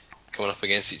coming up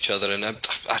against each other, and I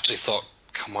actually thought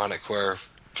Kilmarnock were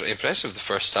pretty impressive the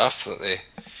first half. That they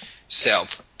set up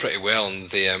pretty well, and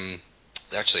they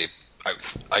actually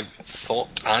outfought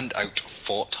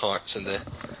Hearts in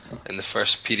the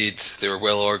first period. They were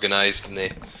well organised and they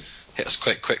hit us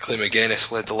quite quickly.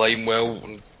 McGuinness led the line well,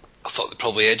 and I thought they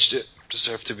probably edged it,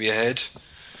 deserved to be ahead.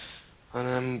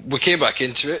 And we came back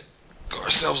into it, got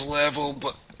ourselves level,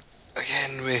 but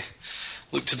again we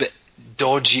looked a bit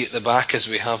dodgy at the back as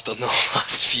we have done the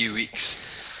last few weeks.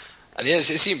 And yeah, it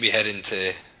seemed to be heading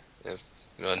to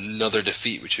another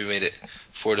defeat, which we made it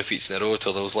 4 defeats in a row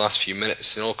till those last few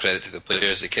minutes. And all credit to the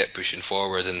players, they kept pushing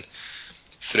forward and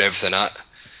threw everything at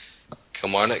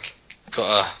Kilmarnock.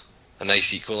 Got a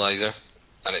nice equaliser,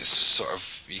 and it's sort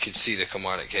of, you could see the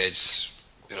Kilmarnock heads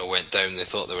went down. They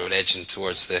thought they were edging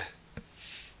towards the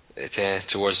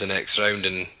next round,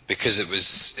 and because it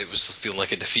was feeling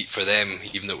like a defeat for them,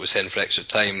 even though it was heading for extra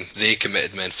time, they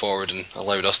committed men forward and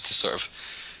allowed us to sort of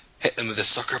hit them with a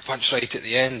sucker punch right at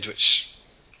the end, which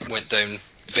went down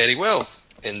very well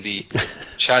in the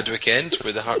Chadwick end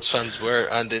where the Hearts fans were,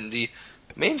 and in the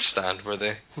main stand where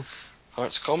the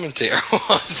Hearts commentator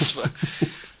was. But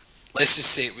let's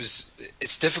just say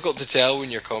it's difficult to tell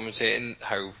when you're commentating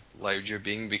how loud you're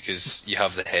being, because you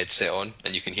have the headset on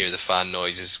and you can hear the fan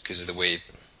noises because of the way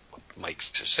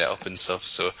mics are set up and stuff.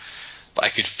 So, but I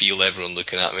could feel everyone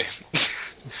looking at me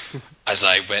as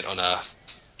I went on a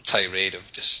tirade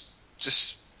of just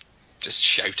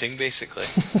shouting, basically.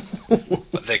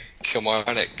 But the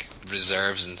Kilmarnock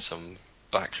reserves and some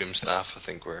backroom staff, I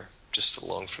think, were just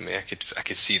along for me. I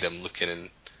could see them looking and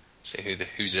saying,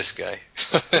 "Who's this guy?"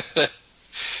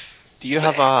 Do you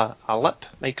have a lip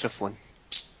microphone?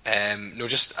 No,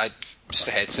 just a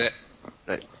headset.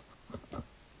 Right.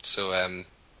 So,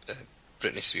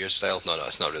 Britney Spears style. No,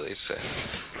 it's not really. It's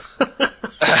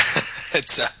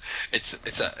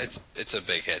a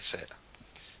big headset.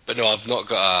 But no, I've not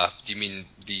got do you mean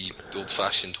the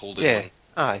old-fashioned holding one?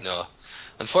 Aye. No,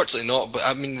 unfortunately not. But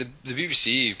I mean, the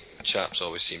BBC chaps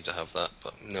always seem to have that.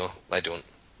 But no, I don't.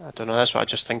 I don't know. That's what I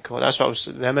just think of. That's what was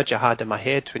the image I had in my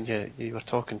head when you were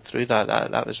talking through that.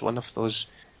 That was one of those.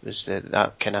 Was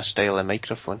that kind of style of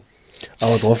microphone?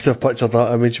 I would love to have pictured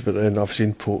that image, but then I've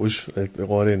seen photos of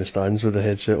Laurie in the stands with the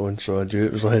headset on, so I knew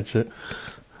it was a headset.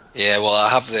 Yeah, well, I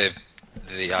have the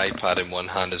iPad in one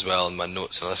hand as well, and my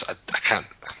notes. And I can't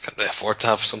really afford to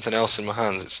have something else in my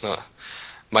hands. It's not.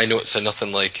 My notes are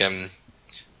nothing like Derek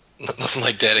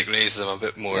Ray's. I'm a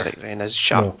bit more. Derek Ray and his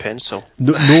sharp pencil.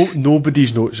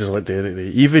 Nobody's notes are like Derek Ray.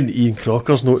 Even Ian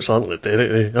Crocker's notes aren't like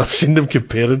Derek Ray. I've seen them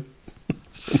comparing.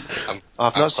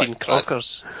 I've not seen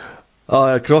Crocker's.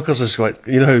 Crocker's is quite.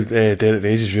 You know how Derek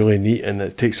Ray's is really neat, and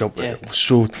it takes up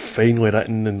so finely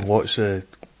written and lots of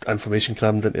information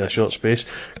crammed into a short space.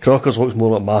 Crocker's looks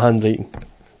more like my handwriting.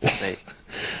 Right.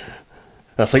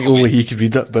 I think only he could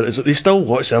read it, but there's still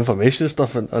lots of information and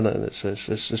stuff in it, and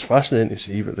it's fascinating to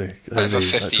see what they. I have a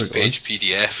 15-page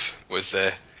PDF with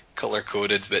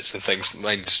colour-coded bits and things.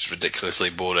 Mine's ridiculously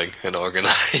boring and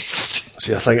organised.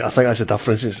 See, I think that's the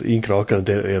difference. It's Ian Crocker and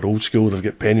Derek Ray are old school. They've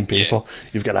got pen and paper. Yeah.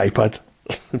 You've got an iPad,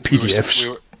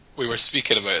 PDFs. We were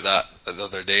speaking about that the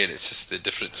other day, and it's just the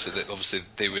difference that obviously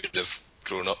they would have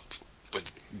grown up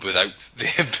without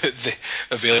the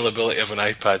availability of an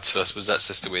iPad, so I suppose that's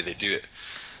just the way they do it.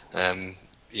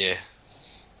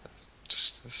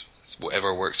 Just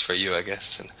whatever works for you, I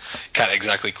guess, and can't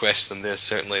exactly question them. They're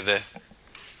certainly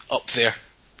up there.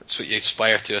 That's what you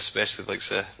aspire to, especially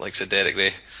like Derek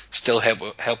Ray. Still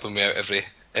helping me out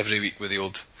every week with the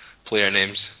old player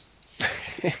names.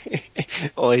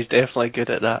 Oh, he's definitely good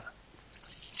at that.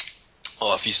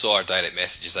 Oh, if you saw our direct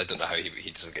messages, I don't know how he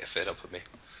doesn't get fed up with me.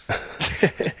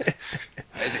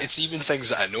 It's even things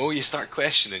that I know you start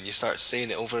questioning, you start saying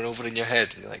it over and over in your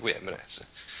head, and you're like, wait a minute. So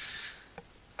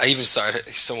I even started.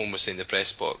 Someone was saying in the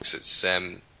press box,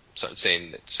 started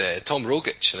saying it's Tom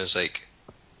Rogic, and I was like,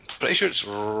 I'm pretty sure it's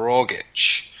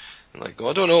Rogic. I'm like,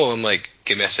 I don't know. I'm like,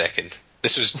 give me a second.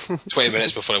 This was 20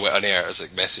 minutes before I went on air. I was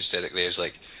like, messaged Derek Ray. I was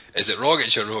like, is it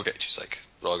Rogic or Rogic? He's like,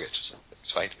 Rogic. I was like,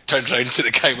 it's fine. Turned around to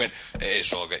the guy and went, it is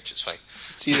Rogic. It's fine.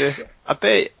 See, I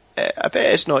bet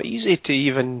it's not easy to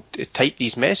even type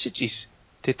these messages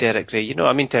to Derek Ray. You know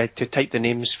what I mean? To type the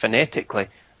names phonetically.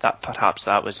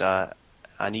 That was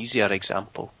an easier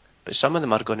example. but some of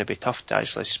them are going to be tough to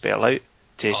actually spell out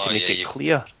to make it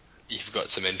clear. You've got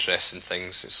some interesting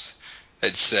things.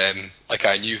 It's like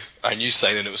our new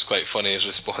signing. It was quite funny his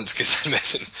response because I'm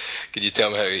messing. Can you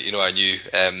tell me how our new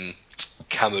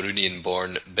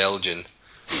Cameroonian-born Belgian? And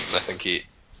I think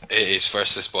his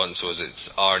first response was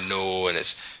it's Arnaud and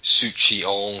it's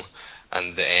Souchion,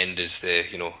 and the end is the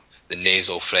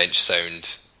nasal French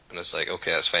sound. And it's like,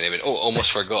 okay, that's fine. I mean,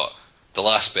 almost forgot the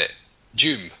last bit.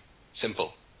 Jume,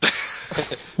 simple.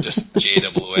 Just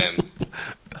JWM,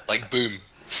 like boom.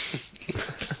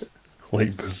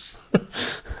 Like boom.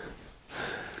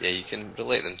 Yeah, you can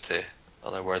relate them to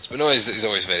other words, but no, he's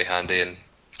always very handy, and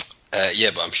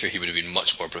but I'm sure he would have been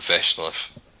much more professional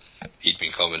if he'd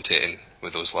been commentating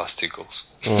with those last 2 goals.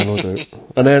 Oh, no doubt.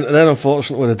 And then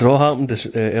unfortunately the draw happened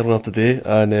earlier today,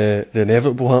 and the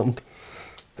inevitable happened.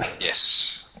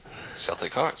 Yes,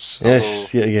 Celtic Hearts.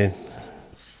 Yes, yet again.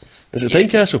 Is it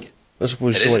Tynecastle? I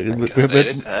suppose. It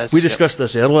is We discussed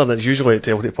this earlier, and it's usually at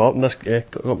Celtic Park in this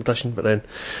competition, but then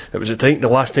it was at the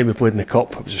last time we played in the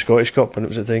Cup, it was the Scottish Cup, and it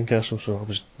was at Tynecastle, so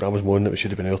I was moaning that we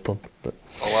should have been our turn. But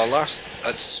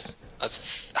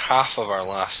that's half of our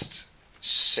last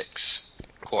 6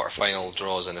 quarter-final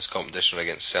draws in this competition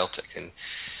against Celtic, and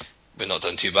we've not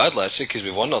done too badly actually, because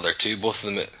we've won other 2, both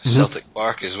of them at Celtic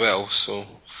Park as well, so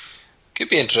could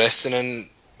be interesting. And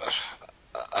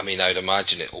I mean, I'd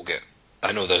imagine it will get.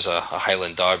 I know there's a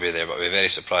Highland derby there, but I'd be very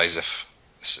surprised if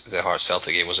the Hearts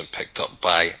Celtic game wasn't picked up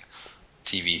by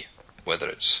TV, whether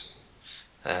it's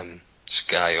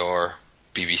Sky or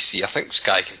BBC. I think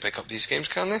Sky can pick up these games,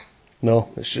 can they? no,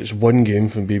 it's one game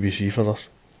from BBC for us.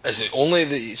 Is it only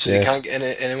you can't get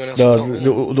anyone else?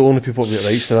 No, the only people that get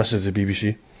rights to this is the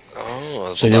BBC.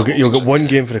 Oh, so you'll get one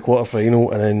game for the quarter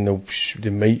final, and then they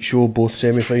might show both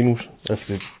semi-finals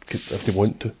if they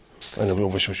want to, and they'll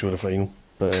obviously show the final.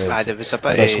 But there was a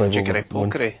bit of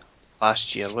jiggery-pokery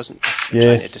last year, wasn't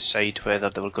there? Trying to decide whether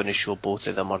they were going to show both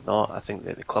of them or not. I think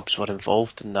that the clubs were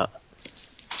involved in that.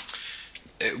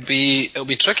 It'll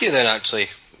be tricky then, actually,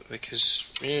 because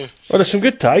well, there's some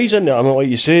good ties in there. I mean, like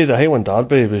you say, the Highland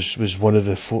Derby was one of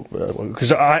the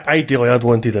because ideally I'd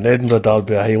wanted an Edinburgh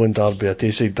Derby, a Highland Derby, a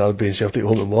Tayside Derby, and Celtic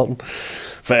Home and Morton,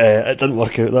 but it didn't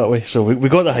work out that way. So we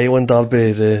got the Highland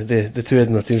Derby. The 2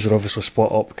 Edinburgh teams were obviously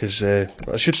split up because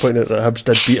I should point out that Hibs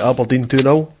did beat Aberdeen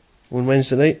 2-0 on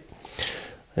Wednesday night.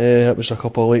 It was a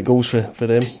couple of late goals for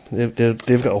them.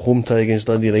 They've got a home tie against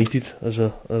Dundee United as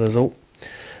a result,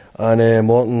 and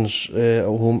Morton's at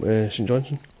home to St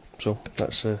Johnstone. So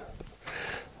that's the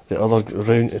other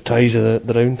round ties of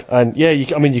the round. And yeah,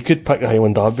 you could pick the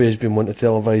Highland Derby as being one to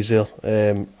televise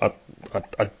there.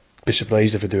 I'd be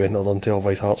surprised if we do anything on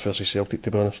televised Hearts versus Celtic,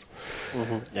 to be honest.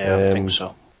 Yeah, I think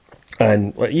so.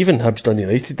 And even Hibs Dundee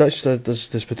United,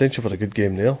 there's potential for a good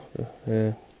game there,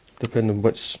 depending on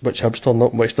which Hibs turn up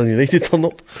and which Dundee United turn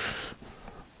up.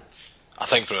 I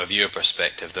think from a viewer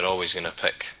perspective, they're always going to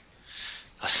pick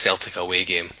a Celtic away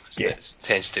game. Yeah. It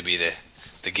tends to be the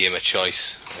game of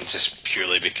choice, and just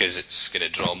purely because it's going to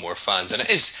draw more fans, and it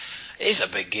is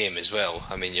a big game as well.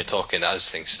 I mean, you're talking, as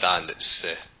things stand, it's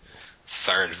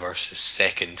 3rd versus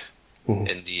 2nd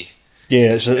in the.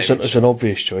 Yeah, it's an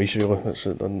obvious choice, really.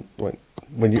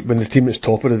 When the team that's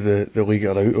top of the league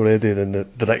are out already, then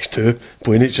the next 2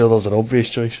 playing each other is an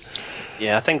obvious choice.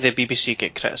 Yeah, I think the BBC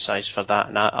get criticised for that,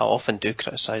 and I often do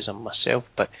criticise them myself.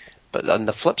 But on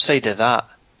the flip side of that,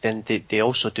 then they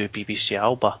also do BBC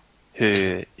Alba,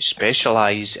 who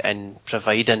specialise in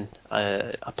providing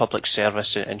a public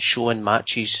service and showing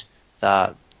matches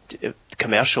that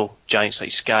commercial giants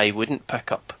like Sky wouldn't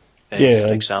pick up. For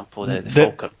example, the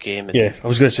Falkirk game. I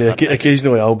was going to say,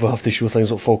 occasionally Alba have to show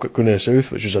things like Falkirk going to the South,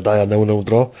 which was a dire 0-0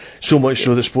 draw. So much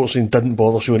so that Sportsline didn't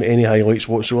bother showing any highlights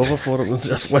whatsoever for it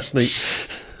last night.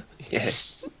 Yeah.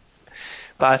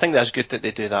 But I think that's good that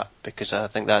they do that, because I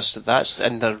think that's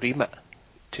in their remit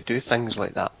to do things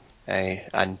like that.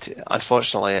 And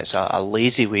unfortunately, it's a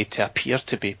lazy way to appear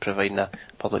to be providing a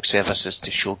public services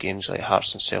to show games like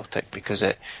Hearts and Celtic, because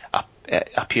it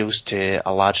appeals to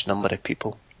a large number of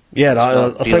people. Yeah,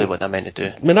 I think what they're meant to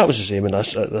do. I mean, that was the same in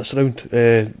this round.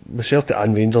 With Celtic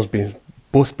and Rangers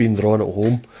both being drawn at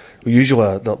home,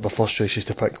 usually the first choice is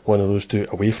to pick one of those 2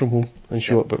 away from home and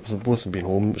show it, but with both being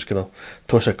home, it's going to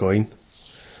toss a coin,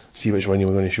 see which one you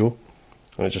were going to show.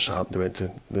 And it just happened to went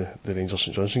to the Rangers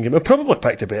St Johnstone game. I probably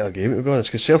picked a better game, to be honest,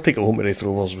 because Celtic at home to Raith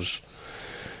Rovers was.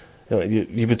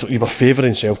 You were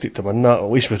favouring Celtic to win that.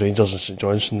 At least with Rangers and St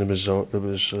Johnstone, there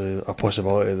was a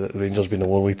possibility that Rangers being the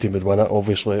lower league team would win it,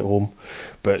 obviously at home.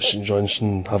 But St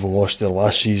Johnstone, having lost their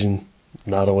last season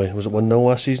narrowly, was it 1-0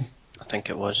 last season? I think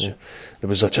it was. Yeah. there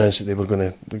was a chance that they were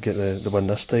going to get the win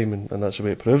this time, and that's the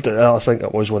way it proved. I think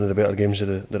it was one of the better games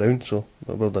of the round, so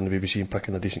well done the BBC in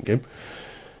picking a decent game.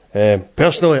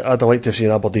 Personally, I'd like to have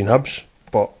seen Aberdeen Hibs,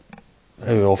 but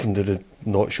how often did they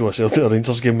not show a Celtic or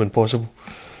Rangers game when possible?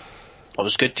 It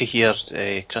was good to hear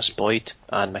Chris Boyd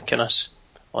and McInnes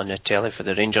on the telly for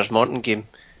the Rangers Morton game,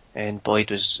 and Boyd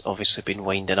was obviously been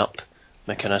winding up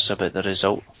McInnes about the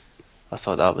result. I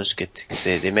thought that was good, because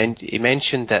he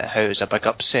mentioned that how it was a big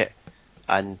upset,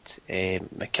 and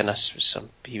McInnes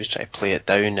was trying to play it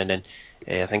down, and then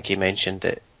I think he mentioned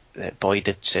that Boyd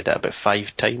had said it about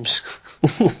 5 times.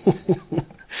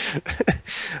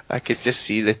 I could just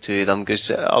see the two of them, because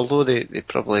although they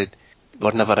probably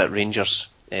were never at Rangers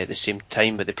at the same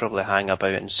time, but they probably hang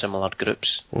about in similar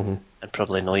groups and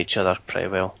probably know each other pretty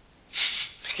well.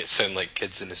 Make it sound like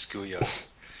kids in the schoolyard.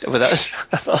 Well,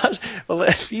 well,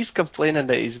 if he's complaining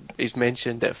that he's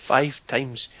mentioned it 5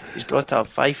 times, he's brought it up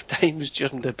 5 times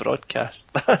during the broadcast.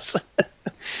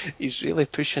 He's really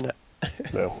pushing it.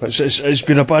 Well, it's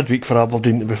been a bad week for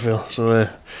Aberdeen, to be fair, so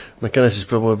McInnes has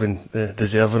probably been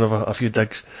deserving of a few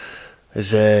digs.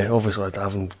 Is obviously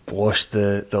having lost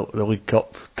the League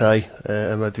Cup tie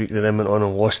in midweek, they then went on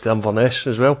and lost to Inverness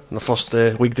as well in the first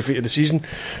league defeat of the season,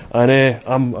 and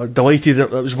I'm delighted. It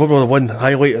was probably the one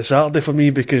highlight of Saturday for me,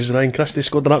 because Ryan Christie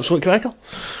scored an absolute cracker.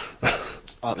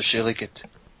 That was really good.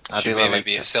 Should maybe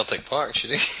be at Celtic Park,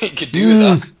 should he? He could do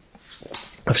that.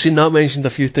 I've seen that mentioned a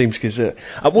few times, because it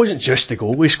wasn't just the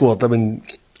goal he scored. I mean,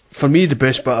 for me, the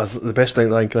best thing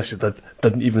Ryan Christie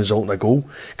didn't even result in a goal,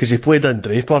 because he played in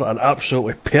Draper, an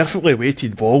absolutely perfectly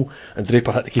weighted ball, and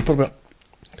Draper hit the keeper with it.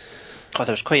 Oh,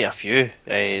 there was quite a few.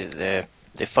 The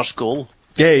first goal.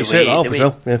 Yeah, he set it up as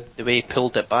well. Yeah. The way he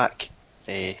pulled it back,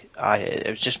 it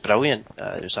was just brilliant.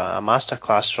 It was a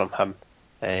masterclass from him,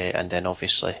 and then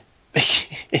obviously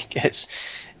he gets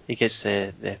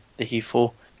the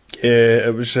heave-ho. Yeah,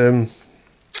 it was. It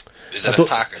was an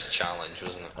attacker's challenge,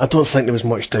 wasn't it? I don't think there was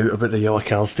much doubt about the yellow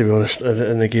cards, to be honest,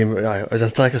 in the game. It was an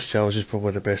attacker's challenge is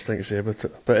probably the best thing to say about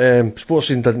it. But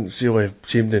Sportscene didn't really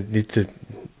seem to need to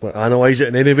analyse it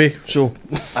in any way. So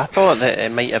I thought that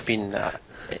it might have been.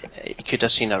 You could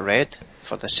have seen a red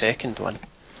for the second one,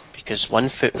 because one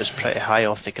foot was pretty high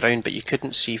off the ground, but you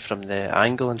couldn't see from the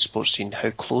angle in Sportscene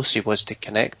how close he was to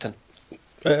connecting.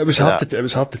 It was hard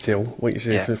to tell, like you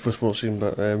say, yeah. for Sportscene,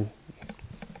 but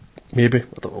maybe,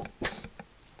 I don't know.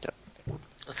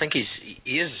 I think he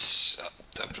is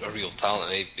a real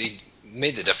talent. He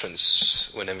made the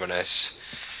difference when Inverness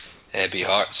beat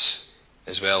Hearts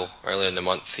as well earlier in the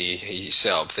month. He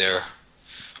set up their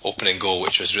opening goal,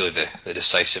 which was really the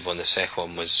decisive one. The second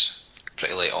one was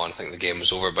pretty late on. I think the game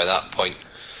was over by that point.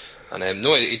 And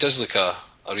no, he does look a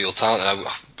real talent.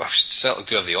 I Celtic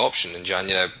do have the option in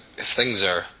January. If things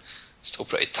are still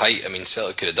pretty tight, I mean,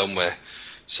 Celtic could have done with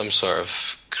some sort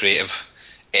of creative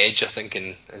edge, I think,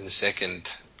 in the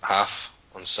second half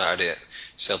on Saturday at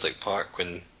Celtic Park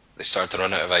when they started to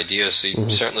run out of ideas. So he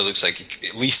certainly looks like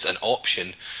at least an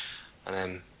option.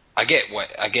 And I get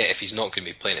if he's not going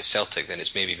to be playing at Celtic, then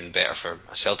it's maybe even better from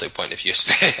a Celtic point of view,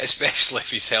 especially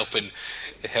if he's helping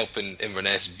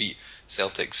Inverness beat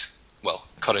Celtic's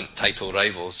current title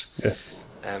rivals. Yeah.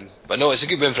 But no, it's a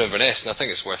good win for Inverness, and I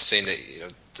think it's worth saying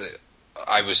that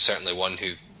I was certainly one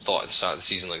who thought at the start of the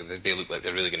season they look like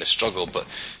they're really going to struggle. But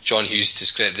John Hughes, to his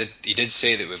credit, he did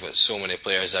say that we've got so many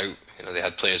players out. They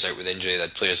had players out with injury, they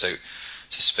had players out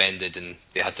suspended, and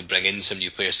they had to bring in some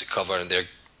new players to cover. And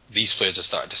these players are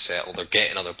starting to settle. They're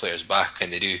getting other players back,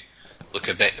 and they do look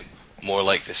a bit more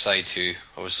like the side who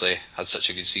obviously had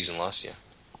such a good season last year.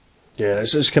 Yeah,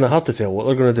 it's kind of hard to tell what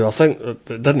they're going to do. I think it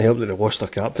didn't help that they lost their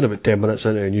captain about 10 minutes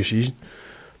into a new season.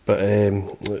 But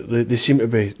they seem to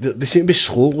be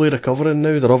slowly recovering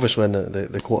now. They're obviously in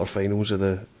the quarter-finals of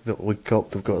the League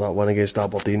Cup. They've got that win against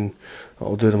Aberdeen.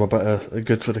 That'll do them a bit of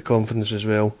good for the confidence as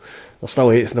well. They're still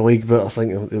 8th in the league, but I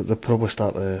think they'll probably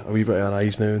start a wee bit of a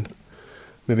rise now and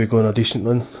maybe go on a decent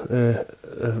run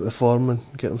of form and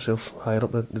get themselves higher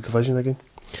up the division again.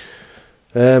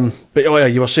 But yeah,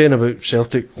 you were saying about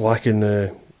Celtic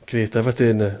lacking creativity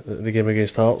in the game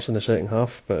against Hearts in the second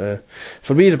half, but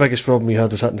for me the biggest problem we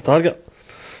had was hitting the target.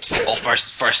 Oh,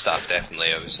 first half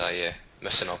definitely. I was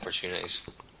missing opportunities.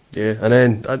 Yeah, and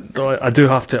then I do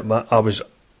have to admit I was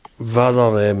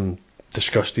rather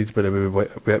disgusted by the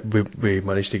way we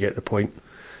managed to get the point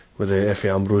with the Effie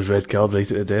Ambrose red card right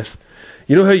at the death.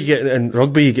 You know how you get in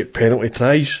rugby, you get penalty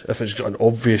tries if it's got an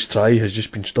obvious try has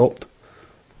just been stopped.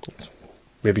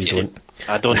 Maybe you don't.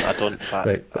 I don't. But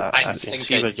Right. I can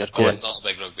see where you're going. I'm not a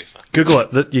big rugby fan. Google it.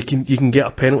 That you can get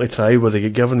a penalty try where they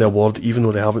get given the award even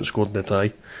though they haven't scored in the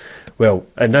try. Well,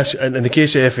 in the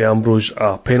case of Effie Ambrose,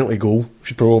 a penalty goal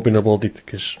should probably have been awarded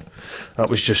because that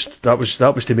was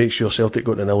to make sure Celtic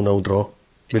got a 0-0 draw.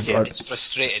 It's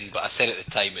frustrating, but I said at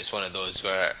the time it's one of those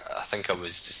where I think I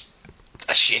was just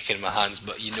shaking my hands.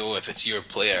 But you know, if it's your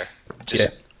player,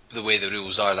 just the way the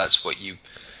rules are, that's what you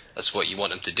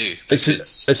want them to do.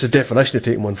 It's a definition of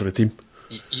taking one for the team.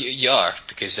 You are,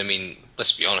 because I mean,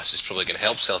 let's be honest, it's probably going to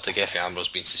help Celtic. Effie Ambrose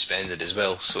being suspended as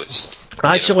well, so it's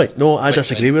actually no, I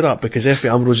disagree with that because Effie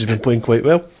Ambrose has been playing quite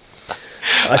well.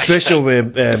 Especially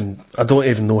with I don't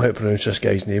even know how to pronounce this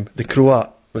guy's name. The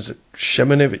Croat, was it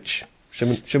Shimonovic?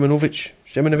 Something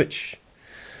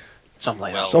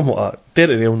like that. Something like that.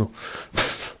 Derek Rail, no.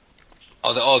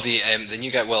 The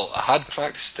new guy. Well, I had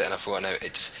practiced it and I forgot now.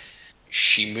 It's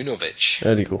Shimunovic.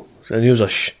 There you go. And he was a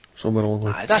somewhere along the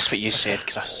way. Aye, that's what you said,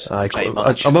 Chris. Aye, pretty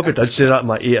much. I maybe did say that in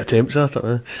my 8 attempts at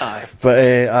it. Aye.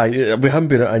 But we haven't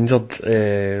been injured.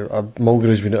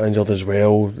 Mulgrew's been injured as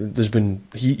well. There's been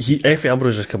Effie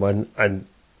Ambrose has come in, and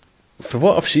for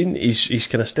what I've seen, he's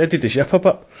kind of steadied the ship a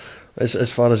bit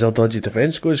as far as our dodgy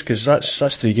defence goes, because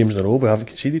that's 3 games in a row we haven't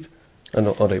conceded. And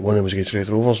alright, one of them was against Red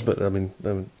Rovers, but I mean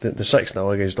the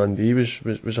 6-0 against Dundee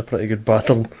was a pretty good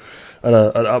battering, and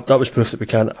that was proof that we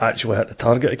can't actually hit the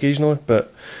target occasionally.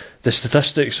 But the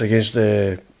statistics against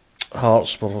the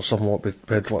Hearts were something like we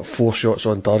had 4 shots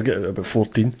on target out of about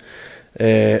 14.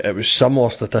 It was similar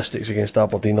statistics against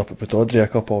Aberdeen up at Pittodrie a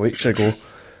couple of weeks ago.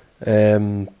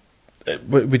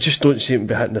 We just don't seem to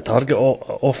be hitting the target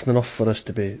often enough for us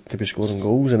to be scoring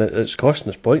goals, and it's costing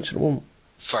us points at the moment.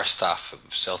 First half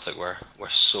of Celtic were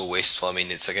so wasteful. I mean,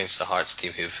 it's against the Hearts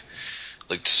team who've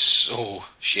looked so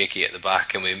shaky at the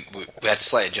back, and we had a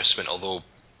slight adjustment, although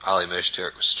Ali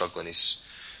Moustourik was struggling. He's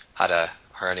had a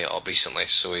hernia up recently,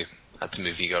 so we had to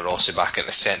move Igor Rossi back at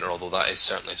the centre, although that is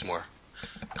certainly his more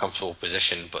comfortable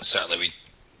position. But certainly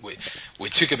we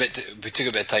took a bit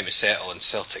of time to settle, and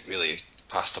Celtic really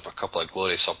passed up a couple of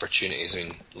glorious opportunities. I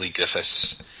mean, Lee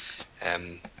Griffiths,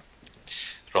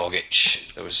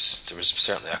 Rogic, there was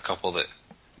certainly a couple that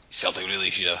Celtic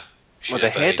really should have. The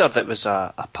header that was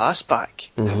a pass back.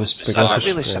 It was bizarre. That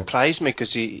really surprised me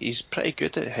because he's pretty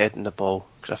good at heading the ball,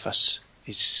 Griffiths.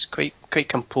 He's quite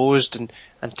composed, and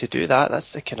to do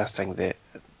that's the kind of thing that,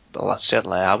 well,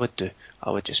 certainly I would do. I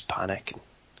would just panic.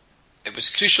 It was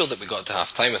crucial that we got to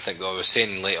half time. I think, though, I was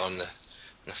saying late on in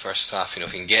the first half,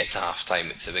 if you can get to half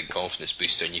time, it's a big confidence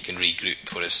booster, and you can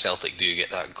regroup. Or if Celtic do get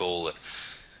that goal,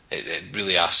 it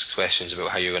really asks questions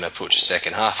about how you're going to approach the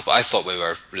second half. But I thought we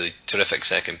were a really terrific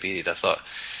second period. I thought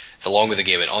the longer the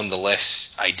game went on, the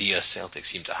less ideas Celtic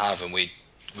seemed to have, and we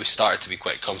started to be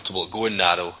quite comfortable going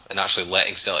narrow and actually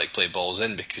letting Celtic play balls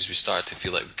in, because we started to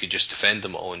feel like we could just defend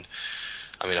them all. And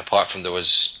I mean, apart from there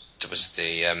was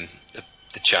the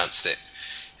chance that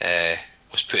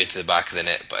was put into the back of the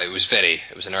net, but it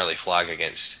was an early flag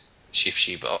against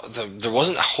Shifshi. But there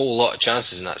wasn't a whole lot of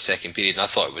chances in that second period, and I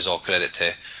thought it was all credit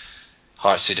to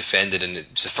Hearts who defended, and it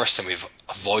was the first time we've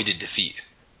avoided defeat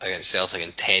against Celtic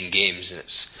in 10 games, and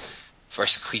it's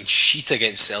first clean sheet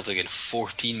against Celtic in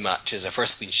 14 matches, our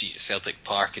first clean sheet at Celtic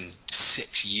Park in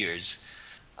 6 years.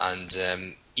 And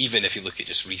even if you look at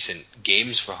just recent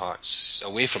games for Hearts,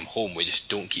 away from home we just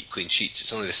don't keep clean sheets.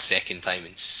 It's only the second time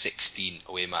in 16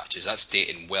 away matches. That's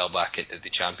dating well back into the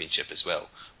Championship as well.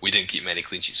 We didn't keep many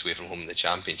clean sheets away from home in the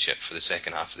Championship for the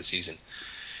second half of the season.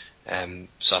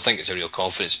 So I think it's a real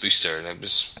confidence booster, and I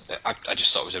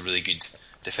just thought it was a really good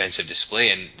defensive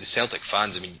display. And the Celtic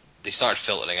fans, I mean, they started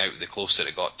filtering out the closer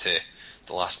it got to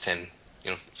the last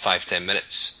 5-10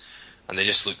 minutes, and they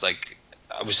just looked like,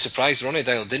 I was surprised Ronnie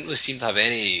Dial didn't really seem to have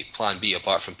any plan B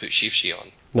apart from put Shifshi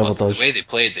on. Never but does. The way they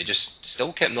played, they just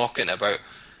still kept knocking about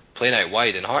playing out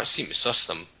wide, and Hearts seemed to suss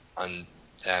them. And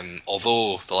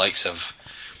although the likes of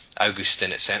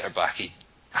Augustin at centre back, he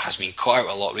has been caught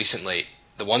out a lot recently,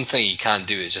 the one thing he can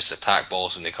do is just attack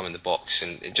balls when they come in the box,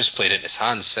 and it just played it in his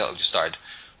hands. Celtic just started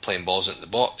playing balls into the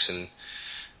box, and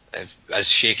as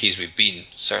shaky as we've been,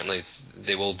 certainly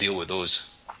they will deal with those.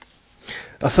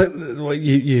 I think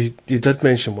you did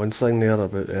mention one thing there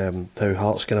about how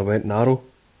Hearts kind of went narrow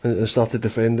and started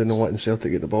defending and letting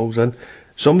Celtic get the balls in.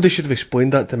 Somebody should have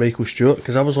explained that to Michael Stewart,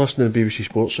 because I was listening to BBC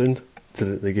Sports Sound to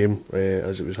the game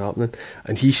as it was happening,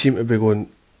 and he seemed to be going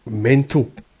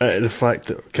mental at the fact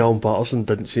that Callum Patterson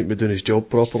didn't seem to be doing his job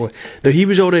properly. Now, he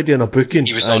was already on a booking.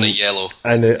 He was on a yellow.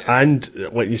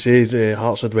 And like you say, the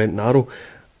Hearts had went narrow,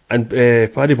 and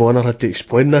Paddy Bonner had to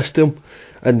explain this to him.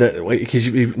 And because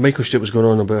Michael Stewart was going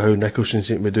on about how Nicholson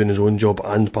seemed to be doing his own job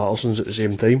and Patterson's at the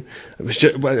same time. It was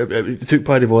just, it took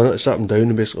Paddy Bonner to sit him down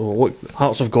and basically, look,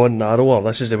 Hearts have gone narrower,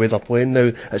 this is the way they're playing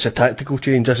now, it's a tactical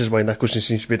change, this is why Nicholson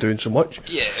seems to be doing so much.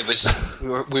 Yeah, it was.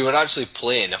 We were actually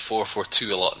playing a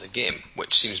 4-4-2 a lot of the game,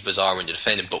 which seems bizarre when you're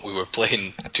defending, but we were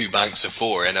playing 2 banks of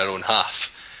 4 in our own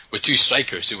half, with 2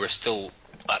 strikers who were still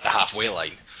at the halfway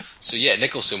line. So yeah,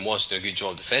 Nicholson was doing a good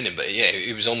job defending, but yeah,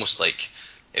 it was almost like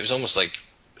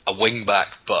a wing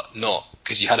back, but not,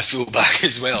 because you had a full back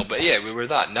as well. But yeah, we were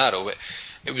that narrow.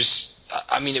 It was.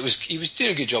 I mean, he was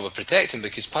doing a good job of protecting,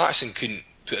 because Patterson couldn't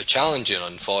put a challenge in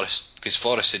on Forrest, because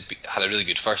Forrest had a really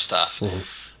good first half,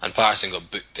 and Patterson got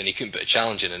booked and he couldn't put a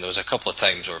challenge in, and there was a couple of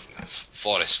times where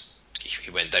Forrest, he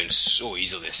went down so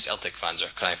easily, the Celtic fans are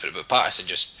crying for it, but Patterson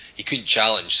he couldn't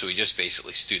challenge, so he just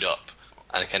basically stood up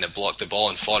and kind of blocked the ball,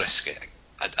 and Forrest,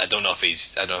 I don't know if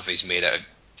he's made out of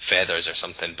feathers or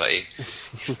something, but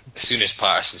as soon as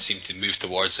Patterson seemed to move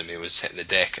towards him, he was hitting the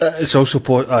deck. It's also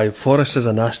Forrest has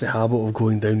a nasty habit of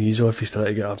going down easy if he's trying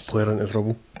to get a player into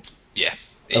trouble. Yeah,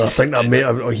 and I think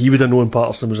that he would have known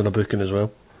Patterson was in a booking as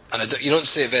well. And you don't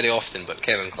say it very often, but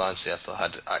Kevin Clancy, I thought,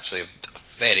 had actually a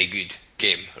very good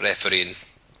game refereeing,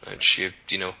 and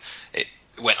it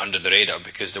went under the radar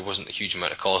because there wasn't a huge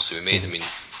amount of calls to be made. I mean,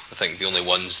 I think the only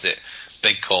ones that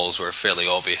big calls were fairly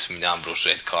obvious. I mean, Ambrose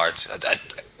red card. I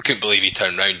couldn't believe he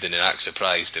turned round and act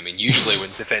surprised. I mean, usually when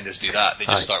defenders do that, they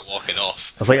just start walking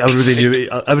off. I think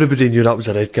everybody knew that was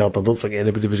a red card. I don't think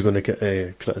anybody was going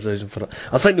to criticise him for it.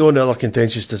 I think the only other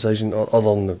contentious decision,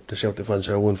 other than the Celtic fans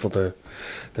howling for the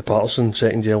Patterson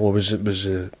second yellow, was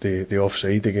the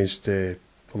offside against.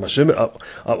 I'm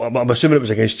assuming it was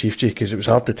against Chiefchy, because it was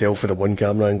hard to tell for the one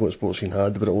camera angle that Sportscene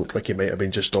had, but it looked like he might have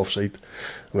been just offside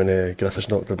when Griffiths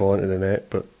knocked the ball into the net.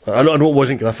 But I know it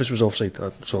wasn't Griffiths was offside,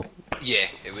 so yeah,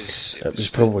 it was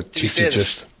probably Chiefchy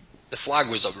just. The flag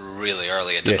was up really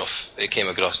early. I don't know if it came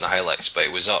across in the highlights, but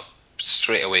it was up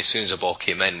straight away as soon as the ball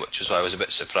came in, which is why I was a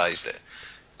bit surprised that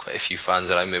quite a few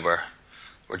fans around me were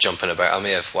jumping about. I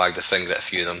may have wagged a finger at a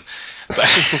few of them, but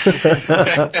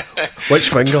which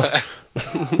finger?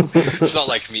 It's not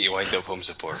like me to wind up home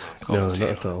support, man. No, not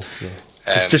at all. No.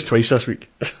 It's just twice this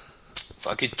week.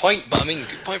 A good point, but I mean,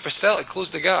 good point for Celtic. Close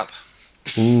the gap.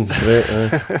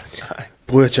 Great.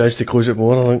 Blew a chance to close it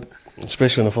more, I think,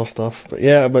 especially in the first half. But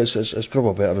yeah, it's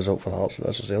probably a better result for Hearts than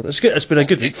this result. It's good. It's been a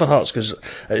good week for Hearts, because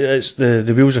it's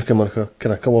the wheels have kind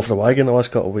of come off the wagon the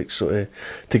last couple of weeks. So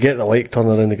to get the like turn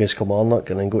around against Kilmarnock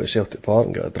and then go to Celtic Park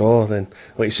and get a draw, then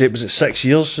like you say, was it 6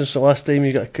 years since the last time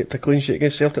you got a clean sheet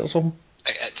against Celtic or something?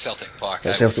 At Celtic Park,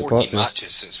 at Celtic 14 Park,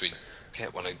 matches since we get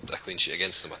a clean sheet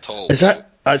against them at all. Is that?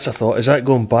 That's a thought. Is that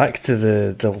going back to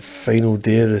the final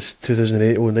day of this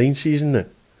 2008-09 season then?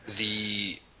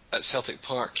 At Celtic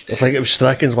Park, I think it was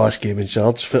Strachan's last game in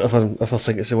charge. If I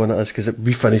think it's the one it is, because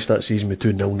we finished that season with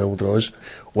 2 0-0 draws,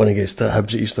 one against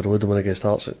Hibs at Easter Road and one against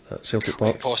Hearts at Celtic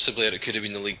Park. Possibly, or it could have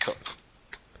been the League Cup,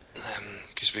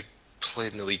 because we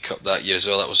played in the League Cup that year as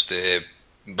well. That was the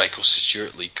Michael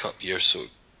Stewart League Cup year, so it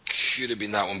could have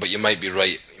been that one. But you might be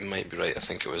right. I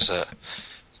think it was that.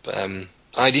 But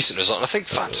decent result. And I think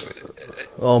fans.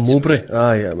 Mowbray.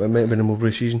 It might have been a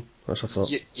Mowbray season. That's what I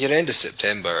thought. You're end of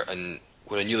September, and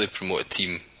we're a newly promoted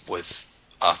team with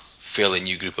a fairly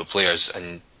new group of players,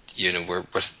 and we're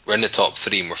in the top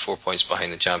 3 and we're 4 points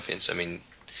behind the champions. I mean,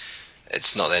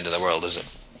 it's not the end of the world, is it?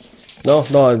 No,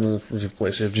 like I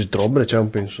say, just drawn by the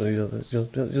champions, so you're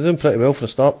doing pretty well for a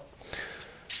start.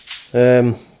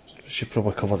 Should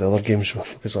probably cover the other games,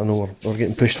 because I know we're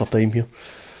getting pushed for time here.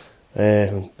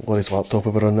 Laurie's laptop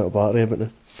will be running out of battery a bit now.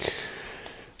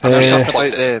 Talk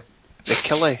about the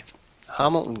Kelly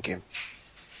Hamilton game.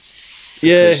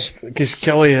 Yeah, because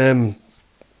Kelly.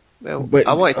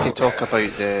 I wanted to talk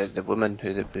about the woman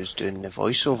who was doing the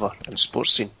voiceover in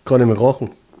Sportscene. Connie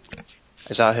McLaughlin.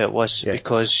 Is that who it was? Yeah.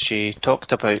 Because she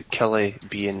talked about Kelly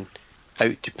being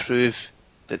out to prove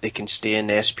that they can stay in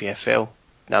the SPFL.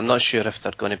 Now, I'm not sure if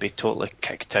they're going to be totally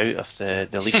kicked out of the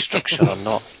league structure or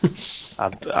not.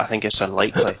 I think it's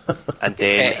unlikely. And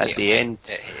then at the end,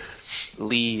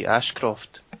 Lee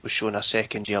Ashcroft was shown a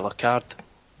second yellow card.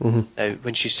 Mm-hmm. Now,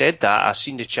 when she said that, I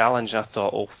seen the challenge and I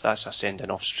thought, that's a sending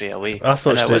off straight away. I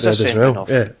thought it was a sending off.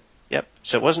 Yeah. Yep.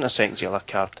 So it wasn't a second yellow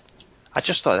card. I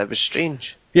just thought that was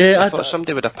strange. Yeah, I thought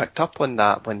somebody would have picked up on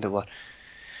that when they were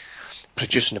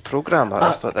producing the programme.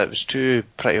 I thought that was 2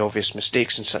 pretty obvious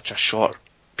mistakes in such a short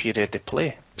period of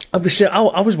play. I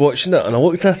was watching it and I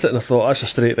looked at it and I thought, that's a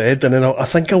straight red, and then I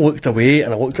think I looked away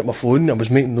and I looked at my phone and I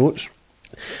was making notes,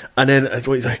 and then I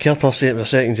heard her say it was a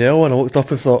second yellow, and I looked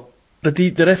up and thought,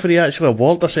 did the referee actually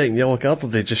award a second yellow card, or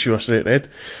did they just show a straight red?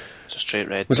 was a straight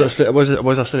red. Was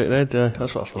it a straight red? Yeah,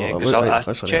 that's what I thought. Yeah, It because looked I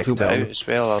that's funny. I checked feel it better out now. as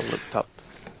well. I looked up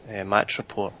match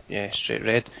report. Yeah, straight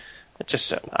red. It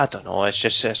just, I don't know.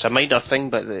 It's a minor thing,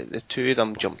 but the two of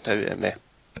them jumped out at me.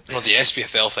 Well, the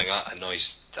SPFL thing that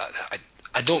annoys.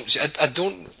 I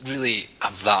don't really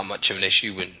have that much of an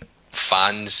issue when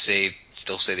fans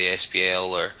still say the SPL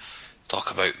or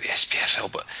talk about the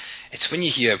SPFL, but it's when you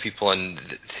hear people you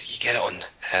get it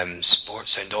on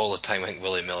Sports Sound all the time. I think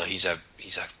Willie Miller, he's a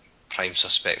prime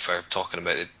suspect for talking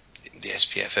about the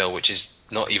SPFL, which is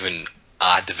not even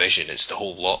a division, it's the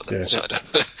whole lot of them. Yeah. Sort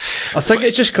of. I think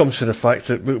it just comes from the fact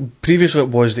that previously it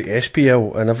was the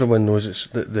SPL, and everyone knows it's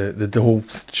the whole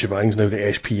shebang's now the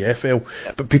SPFL,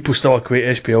 but people still equate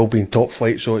SPL being top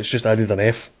flight, so it's just added an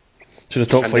F. So the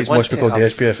top And flights they want must be to called the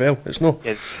have- SPFL. It's no.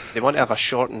 Yeah, they want to have a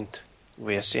shortened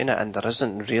way of saying it, and there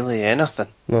isn't really anything.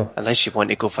 No. Unless you want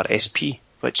to go for SP,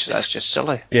 which that's just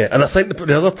silly. Yeah, and I think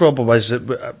the other problem is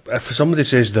that if somebody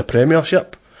says the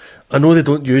Premiership, I know they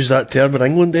don't use that term in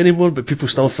England anymore, but people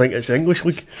still think it's the English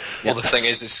league. Well, the thing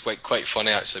is, it's quite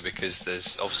funny actually, because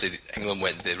there's obviously England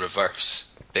went the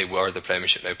reverse. They were the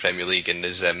Premiership, now Premier League, and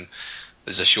there's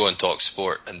a show on Talk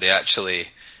Sport, and they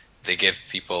give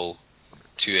people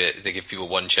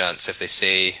one chance. If they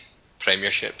say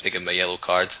Premiership, they give them a yellow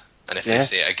card, and if they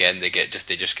say it again, they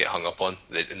just get hung up on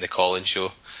in the call-in show,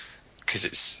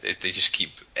 because they just keep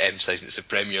emphasising it's a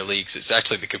Premier League, so it's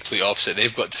actually the complete opposite.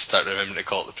 They've got to start remembering to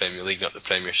call it the Premier League, not the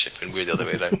Premiership, and we're the other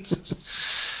way around. So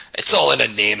it's all in a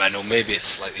name. I know maybe it's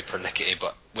slightly pernickety,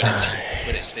 but when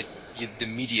it's the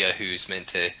media who's meant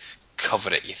to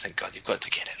cover it, you think, God, you've got to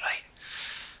get it right.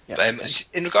 Yeah.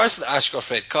 But in regards to the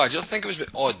Ashcroft red card, I don't think it was a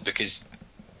bit odd, because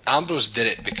Ambrose did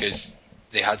it because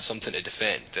they had something to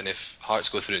defend, and if Hearts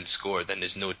go through and score, then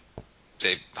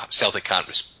Celtic can't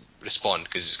respond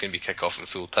because it's going to be kick-off in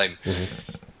full time.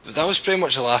 But that was pretty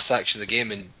much the last action of the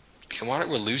game, and Kilmarnock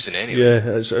were losing anyway.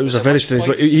 Yeah, it was a very strange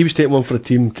one. He was taking one for a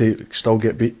team to still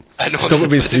get beat. I know, still got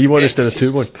beat 3-1 instead of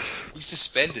 2-1. He's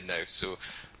suspended now, so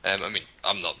I mean,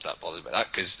 I'm not that bothered about that,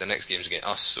 because the next game's against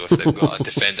us, so if they've got a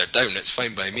defender down, it's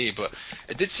fine by me. But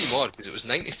it did seem odd, because it was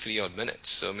 93 odd minutes,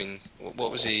 so I mean, what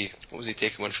was he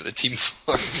taking one for the team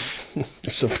for?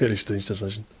 It's a very strange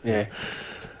decision. Yeah.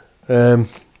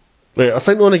 Right, I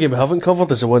think the only game we haven't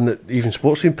covered is the one that Even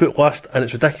Sports Team put last, and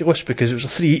it's ridiculous because it was a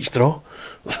 3-each draw.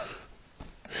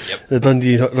 Yep. The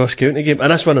Dundee Ross County game,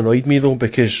 and this one annoyed me though,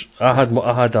 because I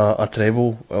had a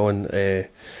treble on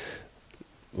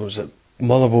what was it,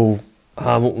 Motherwell,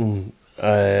 Hamilton,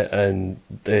 and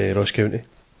Ross County,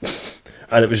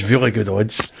 and it was really good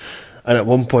odds. And at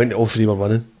one point, all three were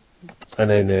winning, and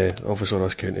then obviously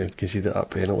Ross County conceded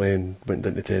that penalty and went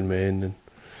down to 10 men. And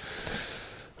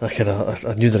I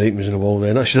knew the writing was on the wall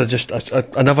then.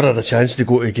 I never had a chance to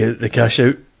go to get the cash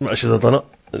out. I should have done it.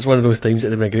 It's one of those times that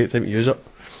would have been a great time to use it.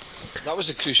 That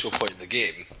was a crucial point in the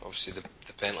game. Obviously,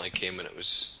 the penalty came when it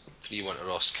was 3-1 to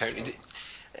Ross County.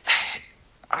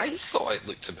 I thought it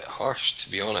looked a bit harsh,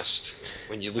 to be honest.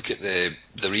 When you look at the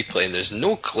replay, and there's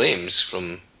no claims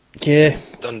from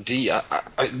Dundee.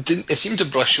 It seemed to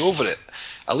brush over it.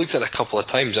 I looked at it a couple of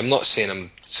times. I'm not saying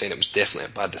it was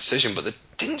definitely a bad decision, but there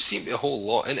didn't seem to be a whole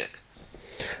lot in it.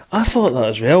 I thought that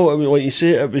as well. I mean, like you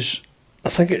say, it was. I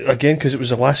think again because it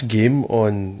was the last game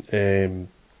on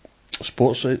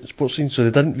sports scene, so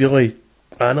they didn't really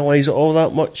analyse it all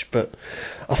that much. But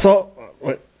I thought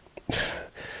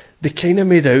they kind of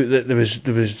made out that there was a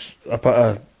bit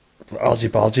of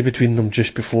argy-bargy between them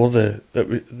just before the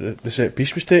set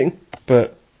piece was taken.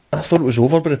 But I thought it was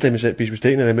over by the time the set piece was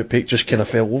taken, and then McPake just kind of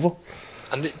fell over.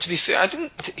 And to be fair,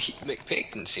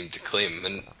 McPake didn't seem to claim,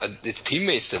 and his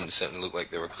teammates didn't certainly look like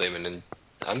they were claiming, and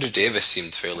Andrew Davis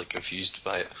seemed fairly confused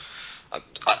by it.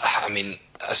 I mean,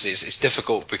 I say it's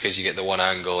difficult because you get the one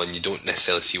angle and you don't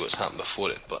necessarily see what's happened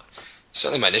before it, but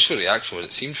certainly my initial reaction was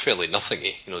it seemed fairly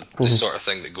nothingy, the sort of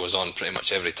thing that goes on pretty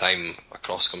much every time a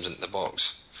cross comes into the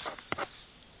box.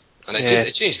 And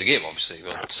it changed the game, obviously,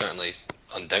 well, certainly,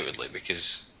 undoubtedly,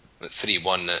 because at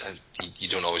 3-1, you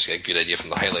don't always get a good idea from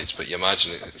the highlights, but you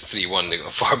imagine at 3-1 they've got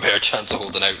a far better chance of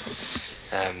holding out.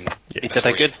 He did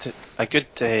a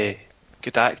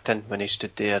good acting when he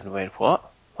stood there and went, what?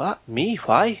 Me?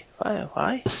 Why?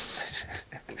 Unlike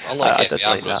Effie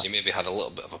Ambrose, he maybe had a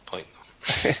little bit of a point.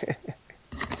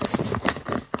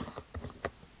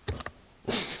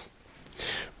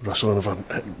 Rustling of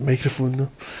a microphone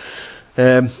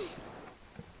though.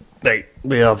 Right,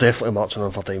 we are definitely marching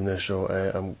on for time now,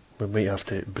 so we might have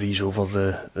to breeze over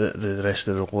the rest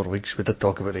of the lower weeks. We did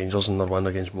talk about Rangers and their win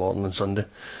against Morton on Sunday.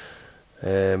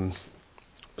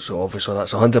 So obviously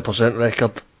that's 100%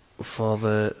 record for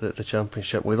the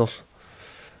Championship leaders.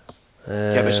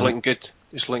 Yeah, but it's looking good.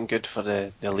 It's looking good for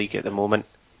the league at the moment.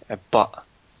 But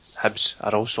Hibs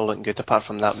are also looking good, apart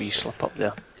from that wee slip up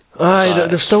there. Aye,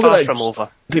 they've still far got from over.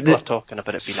 People are talking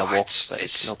about it being a walk, but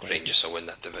it's not going. Rangers will win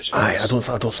that division. Aye, I don't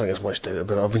think there's much doubt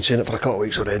about it. I've been saying it for a couple of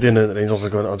weeks already, and the Rangers are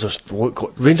going to just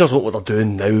look. Rangers look what they're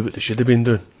doing now, what they should have been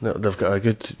doing. They've got a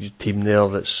good team there.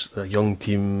 That's a young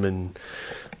team, and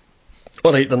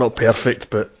all right, they're not perfect,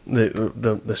 but they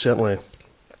certainly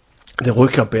they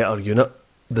look a better unit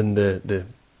than the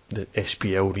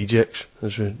SPL rejects.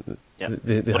 We're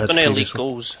going to leak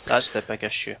goals. That's the big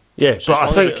issue. Yeah, so but as long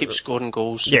I think as we keep scoring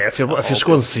goals. Yeah, if you're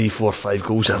scoring 3, 4, 5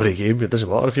 goals every game, it doesn't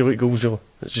matter if you leak goals. Really.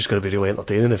 It's just going to be really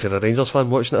entertaining if you're a Rangers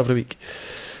fan watching it every week.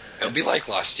 It'll be like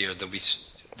last year.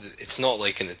 It's not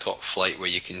like in the top flight where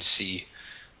you can see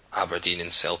Aberdeen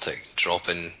and Celtic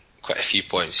dropping quite a few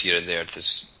points here and there.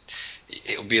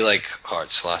 It'll be like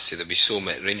Hearts last year. There'll be so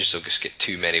many. Rangers will just get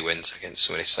too many wins against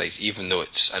so many sides. Even though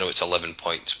I know it's 11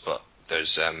 points, but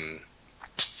there's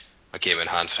a game in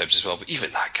hand for Hibs as well. But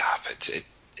even that gap,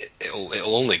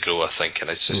 it'll only grow, I think.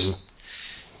 And it's just,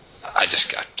 I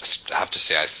have to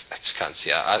say, I just can't see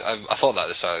it. I thought that at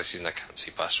the start of the season. I can't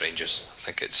see past Rangers. I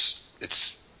think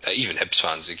it's even Hibs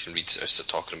fans you can read are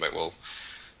still talking about, well,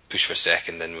 push for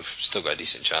second, then we've still got a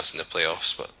decent chance in the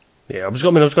playoffs. But yeah, I was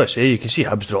going to say, you can see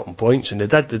Hibs dropping points, and they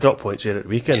dropped points there at the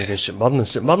weekend against St Mirren, and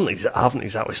St Mirren haven't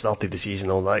exactly started the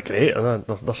season all that great, and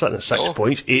they're sitting at 6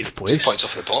 points, 8th place. 2 points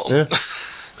off the bottom. Yeah.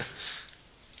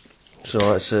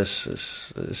 So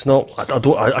it's not.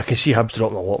 I can see Hibs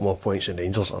dropping a lot more points than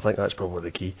Rangers. I think that's probably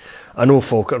the key. I know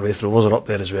Falkirk and Raith Rovers are up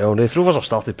there as well. And Raith Rovers have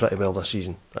started pretty well this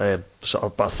season, but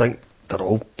I think they're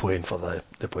all playing for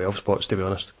the playoff spots. To be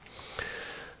honest,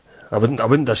 I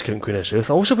wouldn't discount Queen of South.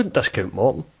 I also wouldn't discount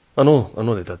Morton. I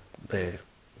know they did. They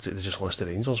just lost to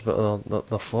Rangers, but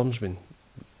their form's been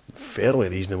fairly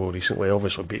reasonable recently.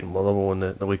 Obviously beating Motherwell in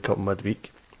the League Cup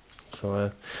midweek.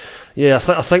 So. Yeah,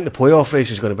 I think the playoff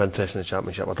race is going to be interesting in the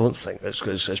Championship. I don't think it's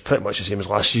pretty much the same as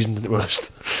last season, to be honest.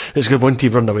 It's got one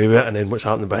team running away with it, and then what's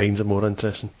happening behind is more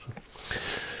interesting.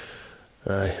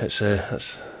 We'll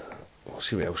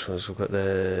see what else is. We've got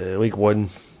the League One.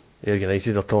 Ayr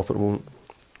United are top at the moment,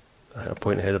 a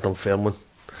point ahead of Dunfermline.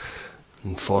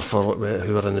 And Forfar,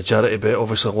 who are in the charity bet,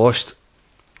 obviously lost.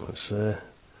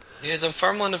 Yeah,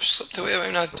 Dunfermline have slipped away. I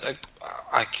mean,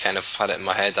 I kind of had it in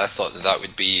my head. I thought that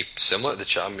would be similar to the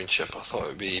Championship. I thought it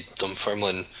would be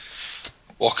Dunfermline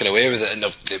walking away with it, and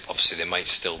obviously they might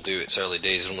still do. It's early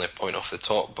days, only a point off the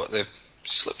top, but they've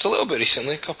slipped a little bit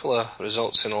recently. A couple of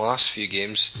results in the last few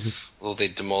games, although they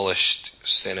demolished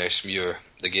Stenhousemuir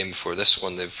the game before this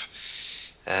one. They've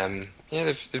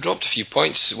dropped a few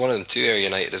points. One of them to Ayr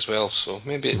United as well. So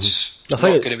maybe it's not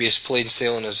going to be as plain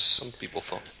sailing as some people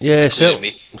thought. Yeah,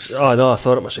 me. I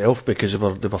thought it myself because they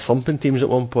were thumping teams at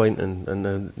one point, and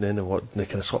then they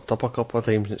kind of slipped up a couple of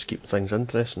times, and it's keeping things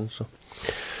interesting. So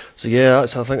yeah, I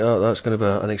think that's going to be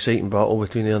an exciting battle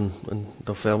between Ayr and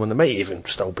Dunfermline. It might even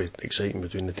still be exciting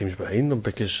between the teams behind them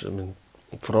because I mean,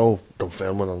 for all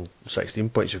Dunfermline on 16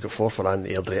 points, you've got Forfar and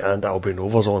Airdrie and Albion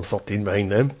Rovers on 13 behind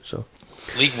them. So.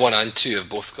 League 1 and 2 have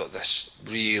both got this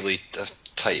really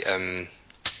tight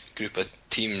group of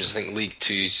teams. I think League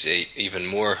 2 is even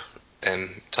more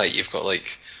tight. You've got I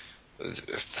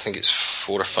think it's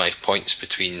 4 or 5 points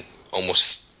between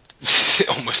almost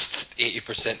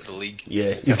 80% of the league.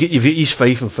 Yeah, you've got East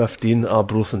Fife and 15,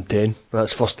 Arbroath and 10.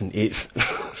 That's first and 8th.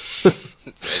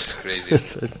 It's crazy.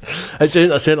 It's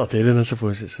entertaining, I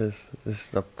suppose.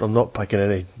 I'm not picking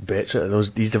any bets out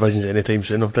of these divisions anytime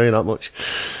soon. I'll tell you that much.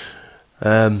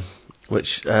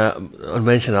 Which on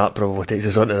mentioning that probably takes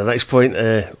us on to the next point.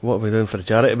 What are we doing for the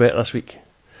charity bet this week?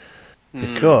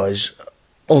 Because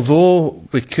although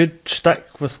we could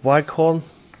stick with Waghorn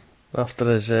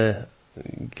after his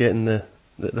getting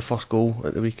the first goal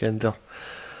at the weekend there,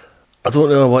 I don't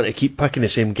really want to keep picking the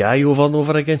same guy over and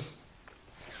over again.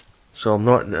 So I'm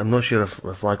not sure if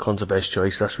Waghorn's the best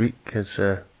choice this week because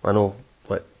I know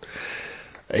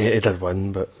he did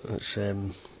win, but it's.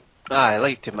 I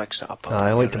like to mix it up.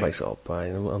 I like to mix it up.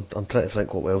 I'm trying to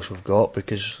think what else we've got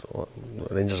because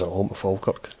Rangers are at home to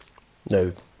Falkirk.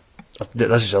 Now,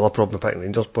 this is the other problem with picking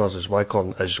Rangers players is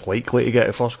Waghorn is likely to get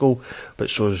a first goal, but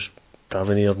so is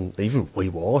Tavernier and even Lee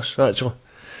Wallace actually.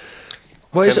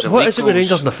 What is it with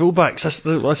Rangers and the fullbacks?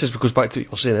 This is goes back to what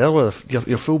you were saying earlier.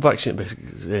 Your fullbacks seem to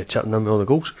be chipping in with all the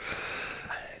goals.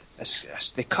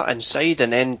 They cut inside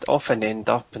and often end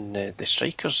up in the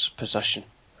striker's position,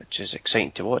 which is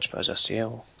exciting to watch. But as I say,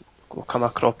 we'll come a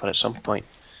cropper at some point.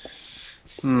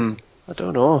 I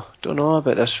don't know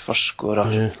about this first scorer.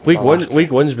 Yeah.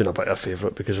 League One's been a bit of a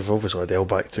favourite because we've obviously had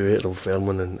Elback to it,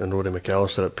 Dunfermline and Rory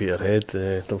McAllister at Peterhead.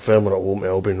 Dunfermline at home to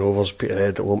Albion Rovers,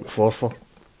 Peterhead at home to Forfar.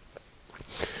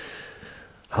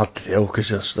 Hard to tell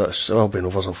because that's Albion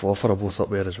Rovers and Forfar are both up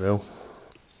there as well.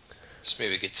 It's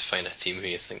maybe good to find a team who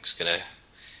you think's gonna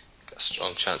got a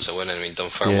strong chance of winning. I mean,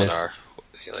 Dunfermline are,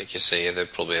 like you say, they're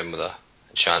probably in with a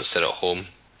chance. They're at home.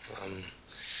 I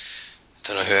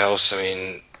don't know who else. I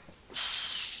mean,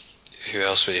 who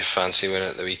else would you fancy winning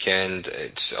at the weekend?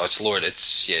 It's lowered.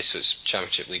 So it's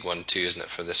Championship League 1-2, isn't it,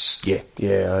 for this? Yeah,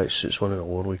 it's one of the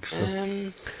lower leagues.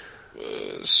 So.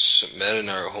 St Mirren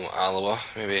are at home at Alloa.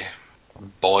 Maybe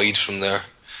Boyd from their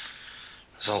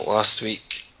result last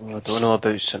week. Well, I don't know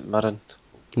about St Mirren.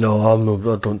 No,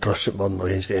 I don't trust St Mirren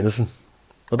against anything.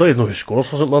 I don't even know who scores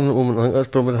for St Mirren at the moment. I think that's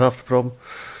probably half the problem.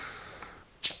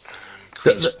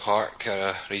 Queen's Park are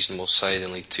a reasonable side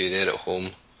in League 2. They're at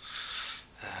home.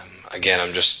 Again,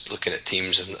 I'm just looking at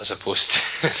teams as opposed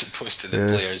to the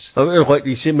players. I mean, like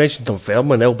you mentioned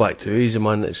Dunfermline, Elback too. He's the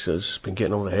man that's been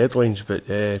getting all the headlines. But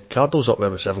Cardle's up there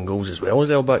with 7 goals as well as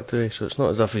Elback too. So it's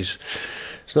not as if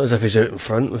he's out in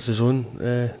front with his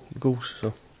own goals.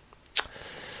 So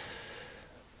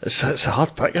it's a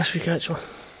hard pick this week actually.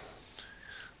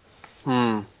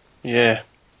 Yeah.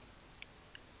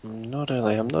 I'm not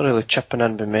really chipping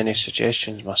in with many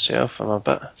suggestions myself. I'm a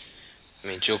bit. I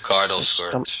mean, Joe Cardle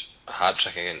scored a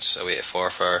hat-trick against away to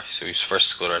Forfar, so he was first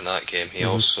scorer in that game. He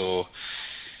also,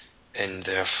 in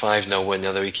their 5-0 win the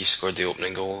other week, he scored the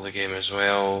opening goal of the game as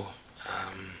well.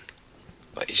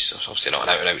 But he's obviously not an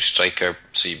out-and-out striker,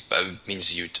 so it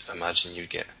means you'd imagine you'd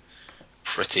get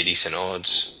pretty decent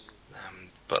odds.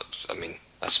 But I mean,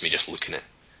 that's me just looking at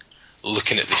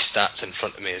the stats in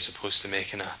front of me as opposed to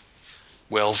making a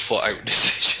well thought out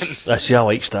decision. I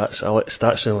like stats.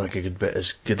 Stats sound like a good bit,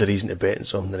 as good a reason to bet in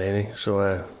something than any.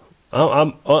 So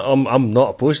I'm not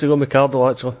opposed to going with Cardle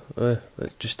actually.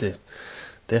 Just to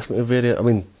definitely vary it. I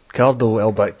mean, Cardle,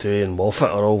 Elback 2 and Moffat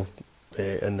are all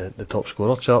in the top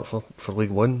scorer chart for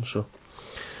League One. So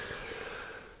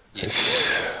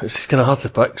it's kind of hard to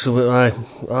pick. So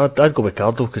I'd go with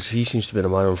Cardle because he seems to be the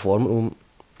man on form at the moment.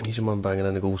 He's the man banging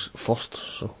in the goals first.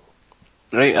 So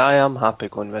right, I am happy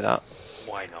going with that.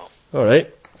 Why not? All right,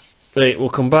 we'll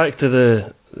come back to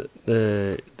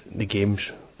the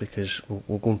games because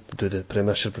we'll go and do the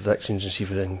Premiership predictions and see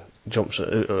if anything jumps out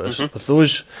at us with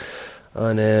those.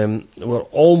 And we're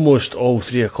almost all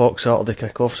 3 o'clock Saturday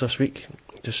kick-offs this week.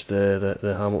 Just the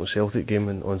Hamilton Celtic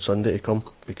game on Sunday to come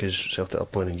because Celtic are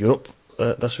playing in Europe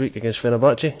this week against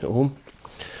Fenerbahce at home.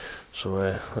 So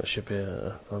that should be.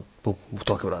 We'll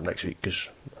talk about that next week because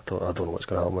I don't know what's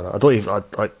going to happen with that. I don't even.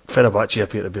 Fenerbahce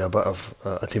appear to be a bit of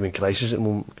a team in crisis at the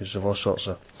moment because of all sorts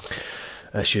of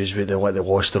issues with they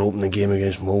lost their opening game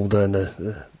against Molde in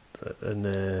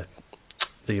the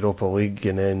Europa League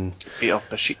and then beat off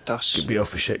Besiktas,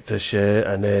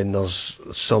 and then there's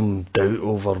some doubt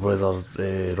over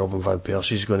whether Robin van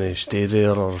Persie's going to stay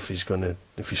there or if he's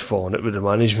falling out with the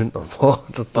management or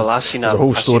what. Well, I seen a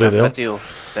video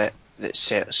that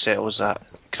settles that.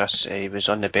 Chris, he was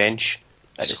on the bench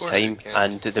at the time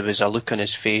and there was a look on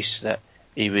his face that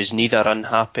he was neither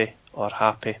unhappy or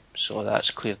happy, so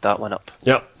that's cleared that one up.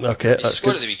 Yep, okay, he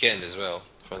scored at the weekend as well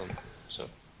for them, so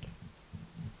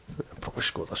probably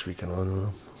scored this weekend. I don't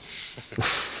know.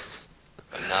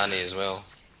 And Nani as well.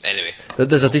 Anyway,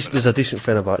 there's a decent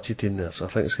Fenerbahce team there, so I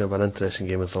think it's going to be an interesting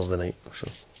game on Thursday night. So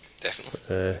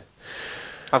definitely.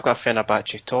 I've got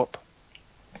Fenerbahce top.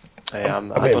 I don't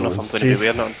know if I'm going to be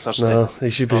wearing it on Thursday. No, you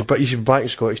should be backing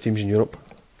Scottish teams in Europe.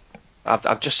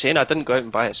 I'm just saying I didn't go out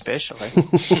and buy it specially.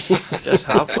 Just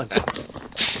have one.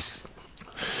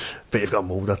 But you've got a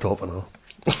Molde top and all.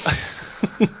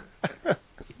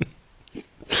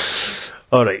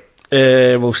 Alright,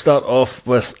 we'll start off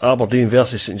with Aberdeen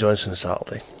versus St Johnstone on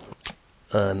Saturday.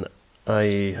 And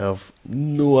I have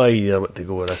no idea what to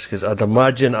go with this because I'd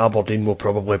imagine Aberdeen will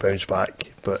probably bounce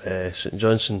back, but St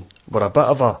Johnstone were a bit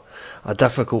of a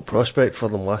difficult prospect for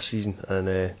them last season, and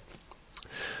they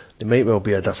might well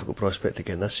be a difficult prospect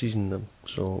again this season.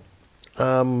 So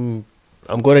I'm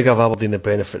going to give Aberdeen the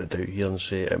benefit of the doubt here and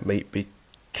say it might be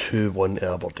 2-1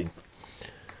 to Aberdeen.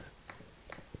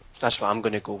 That's what I'm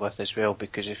going to go with as well,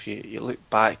 because if you look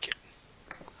back,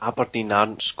 Aberdeen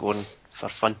aren't scoring for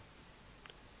fun.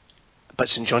 But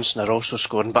St Johnstone are also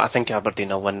scoring, but I think Aberdeen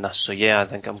will win this. So yeah, I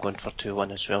think I'm going for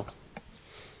 2-1 as well.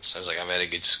 Sounds like a very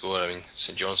good score. I mean,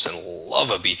 St Johnstone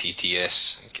love a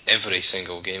BTTS. Every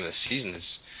single game of the season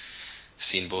has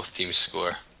seen both teams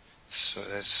score. So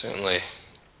that's certainly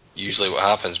usually what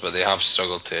happens, but they have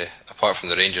struggled to, apart from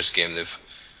the Rangers game, they've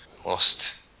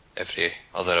lost every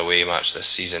other away match this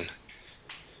season.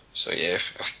 So yeah,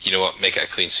 you know what, make it a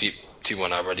clean sweep,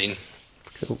 2-1 Aberdeen.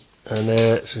 Cool.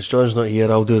 And since John's not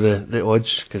here, I'll do the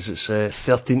odds, because it's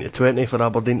 13-20 for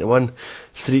Aberdeen to win,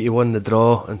 3-1 the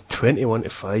draw, and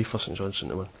 21-5 for St Johnstone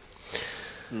to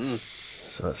win.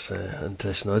 So that's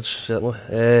interesting odds,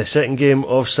 certainly. Second game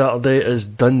of Saturday is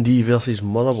Dundee versus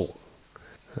Motherwell.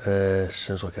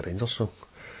 Sounds like a Rangers song.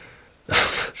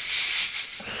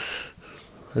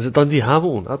 Is it Dundee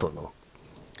Hamilton? I don't know.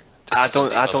 I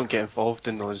don't get involved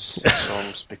in those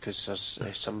songs because there's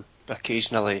some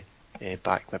occasionally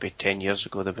back maybe 10 years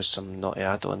ago there was some naughty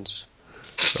add-ons.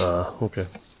 Okay.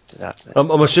 That. I'm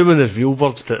assuming there's real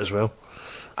words to it as well.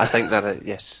 I think there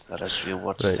is real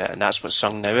words to it, and that's what's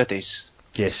sung nowadays.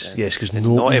 Yes, because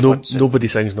nobody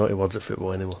sings naughty words at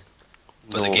football anymore.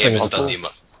 But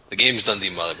the game's Dundee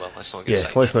Motherwell. Let's not get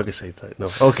sidetracked. Let's not get sidetracked. No.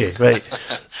 Okay, right.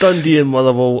 Dundee and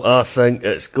Motherwell. I think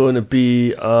it's going to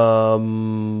be a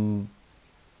home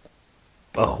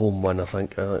win. I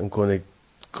think I'm going to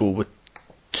go with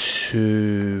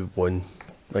 2-1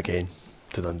 again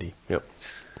to Dundee. Yep.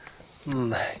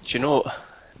 Do you know?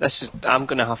 I'm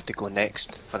going to have to go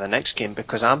next for the next game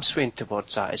because I'm swaying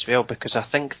towards that as well, because I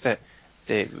think that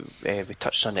we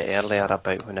touched on it earlier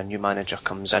about when a new manager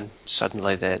comes in,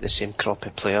 suddenly the same crop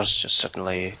of players just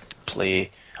suddenly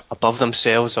play above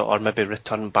themselves or maybe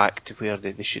return back to where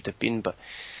they should have been. But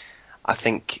I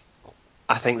think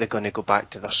they're going to go back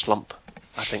to their slump.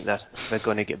 I think they're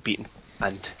going to get beaten,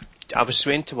 and I was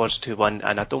swaying towards 2-1,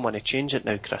 and I don't want to change it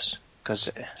now, Chris,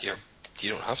 because you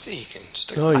don't have to. You can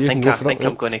stick. I think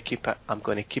I'm going to keep it. I'm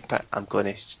going to keep it. I'm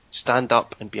going to stand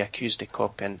up and be accused of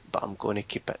copying, but I'm going to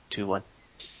keep it 2-1.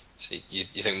 So you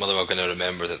think Motherwell are going to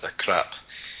remember that they're crap?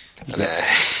 Yeah.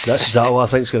 That's exactly what I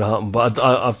think is going to happen. But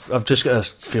I've just got a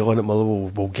feeling that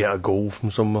Motherwell will get a goal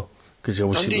from somewhere, because they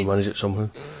always seem to manage it somehow.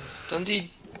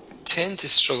 Dundee tend to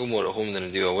struggle more at home than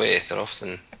they do away. They're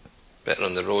often better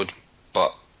on the road,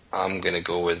 but I'm going to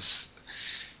go with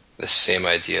the same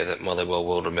idea that Motherwell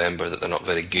will remember that they're not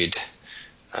very good.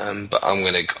 But I'm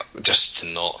going to go, just to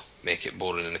not make it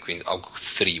boring in the Queen's, I'll go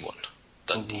 3-1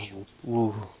 Dundee.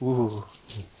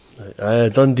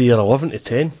 Dundee are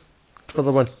 11-10 for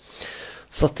the win,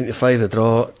 13-5 the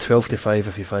draw, 12-5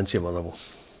 if you fancy Motherwell.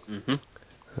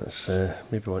 That's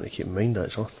maybe one to keep in mind,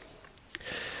 actually.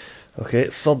 Okay,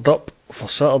 third up for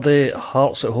Saturday,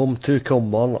 Hearts at home to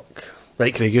Kilmarnock.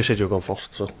 Right, Craig, you said you were going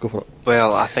first, so go for it.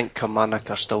 Well, I think Kilmarnock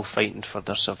are still fighting for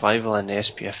their survival in the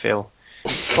SPFL,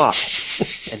 but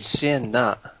in saying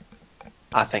that,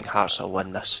 I think Hearts will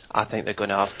win this. I think they're going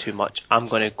to have too much. I'm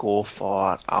going to go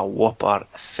for a whopper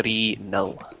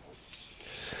 3-0.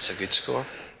 It's a good score.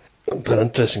 It'll be an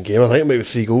interesting game. I think it might be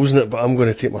 3 goals in it, but I'm going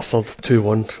to take my third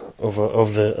 2-1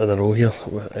 of the in a row here,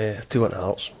 2-1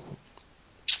 Hearts.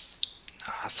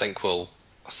 I think we'll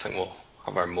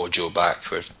have our mojo back.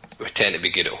 We tend to be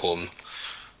good at home,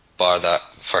 bar that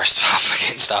first half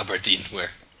against Aberdeen where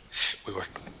we were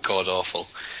god awful.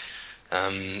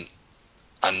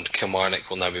 And Kilmarnock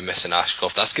will now be missing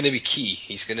Ashcroft. That's going to be key.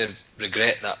 He's going to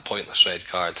regret that pointless red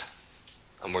card,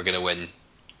 and we're going to win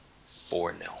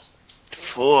 4-0.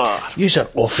 4. You're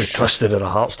awfully trusted in a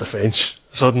Hearts defence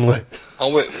suddenly.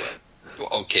 Oh wait,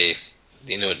 okay.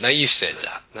 You know, now you've said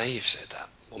that.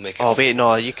 We'll make it. Oh wait,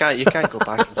 no, you can't go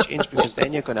back and change, because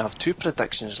then you're going to have 2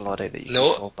 predictions, Laurie, that you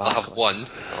can fall back on. I'll have one.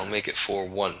 I'll make it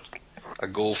 4-1. A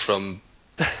goal from.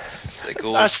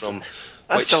 That's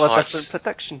still a different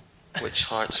prediction. Which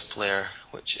Hearts player,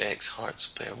 which ex-Hearts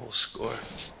player will score?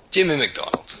 Jamie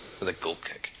McDonald with a goal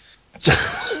kick.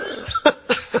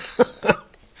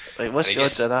 Like, what's the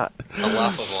odds of that? A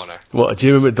laugh of honour. What,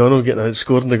 Jamie McDonald getting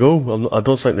outscored in the goal? I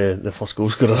don't think the first goal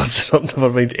scorer adds up, never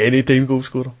mind any time goal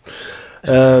scorer.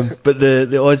 But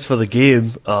the odds for the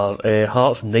game are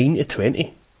Hearts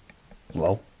 9-20.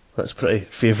 Wow, that's pretty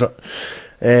favourite.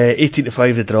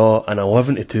 18-5 the draw, and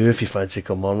 11-2 if you fancy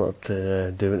Kilmarnock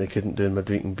to do what they couldn't do in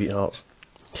midweek and beat Hearts.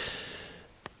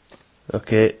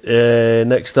 Okay,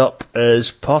 next up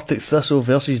is Partick Thistle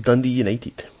versus Dundee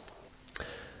United.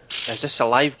 Is this a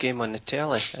live game on the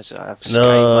telly? Have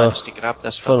Sky managed to grab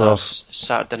this for their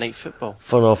Saturday night football?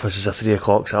 Fun off, this is a 3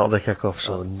 o'clock Saturday kick-off,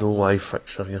 so no live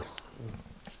fixture here.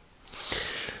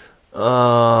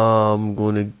 I'm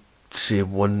going to say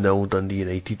 1-0 Dundee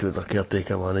United with their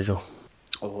caretaker manager.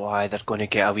 Oh, aye, they're going to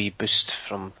get a wee boost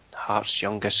from Hearts'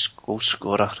 youngest goal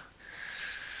scorer.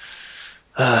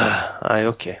 Aye,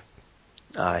 okay.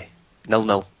 Aye,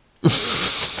 0-0.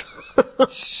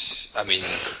 I mean,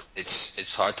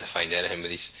 it's hard to find anything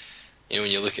with these. You know,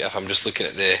 when you look at, if I'm just looking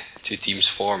at the two teams'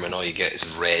 form, and all you get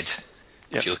is red.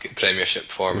 Yep. If you look at Premiership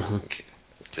form,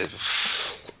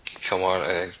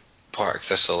 Partick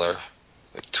Thistle are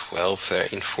like 12,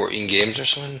 13, 14 games or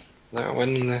something that are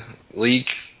winning the league.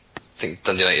 I think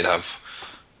Dundee United have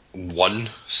won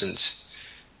since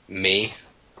May.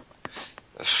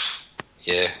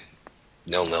 Yeah,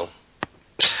 0-0.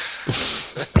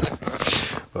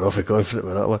 We're off the confident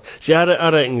with that one. See, I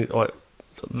reckon, like,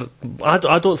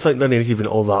 I don't think they're even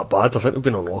all that bad. I think they've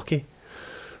been unlucky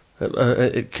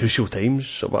at crucial times.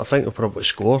 So, but I think they'll probably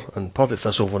score. And Partick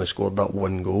Thistle have only scored that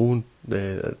one goal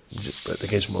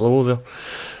against Motherwell there,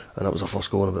 and that was the first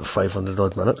goal in about 500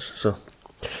 odd minutes. So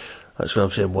that's why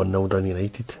I'm saying 1-0 Dundee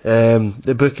United.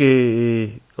 The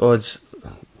bookie odds,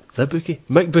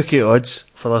 Mick bookie odds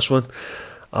for this one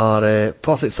are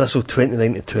Partick Thistle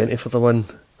 29-20 for the win,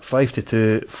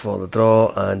 5-2 for the draw,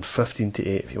 and 15-8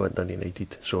 if you want Dundee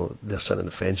United. So they're sitting on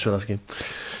the fence for this game.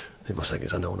 They must think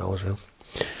it's a 0-0 as well.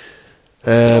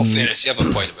 In all fairness, you have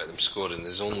a point about them scoring.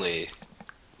 There's only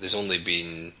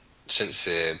been, since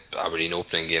the Aberdeen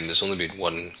opening game, there's only been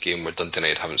one game where Dundee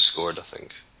United haven't scored, I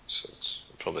think. So it's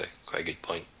probably quite a good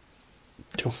point.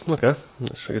 Cool. Okay,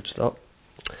 that's a good start.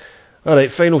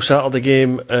 Alright, final Saturday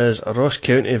game is Ross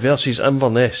County versus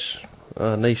Inverness.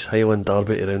 A nice Highland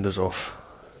derby to round us off.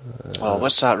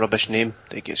 What's that rubbish name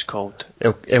that it gets called?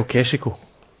 El Kessico.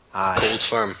 Cold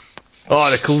Firm.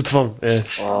 Oh, the Cold Firm, yeah.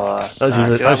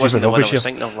 That wasn't the one I was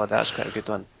thinking of. That's quite a good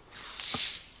one.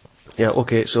 Yeah,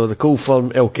 okay, so the Cold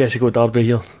Firm El Kessico derby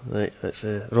here. Right, it's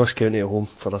Ross County at home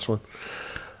for this one.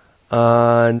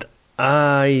 And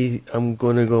I am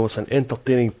going to go with an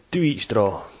entertaining 2-each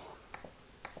draw.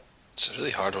 It's a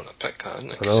really hard one to pick, that,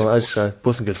 isn't it? I know, it's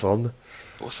both in good form though.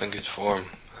 Both in good form.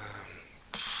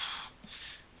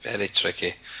 Very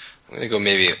tricky. I'm going to go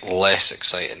maybe less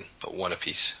exciting, but one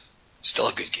apiece. Still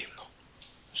a good game though.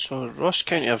 So Ross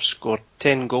County have scored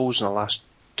 10 goals in the last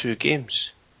 2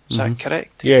 games. Is that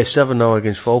correct? Yeah, 7-0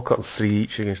 against Falkirk and 3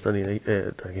 each against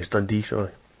Dundee.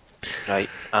 Sorry. Right,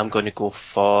 I'm going to go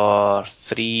for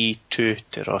 3-2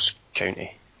 to Ross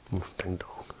County. Ding dong.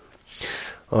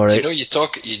 All right. Do you know,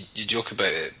 you joke about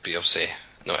it, be obviously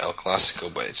not El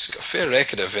Clasico, but it's got a fair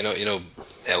record of, you know,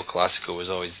 El Clasico was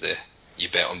always you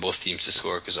bet on both teams to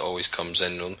score because it always comes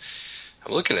in. I'm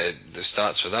looking at the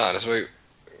stats for that, and it's about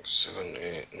 7,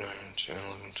 8, 9, 10,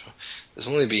 11, 12. There's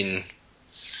only been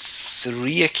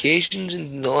 3 occasions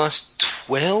in the last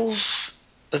 12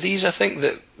 of these, I think,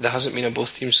 that there hasn't been a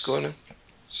both teams scoring.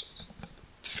 So,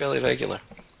 fairly regular.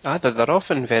 They're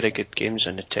often very good games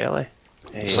on the telly.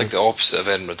 It's like the opposite of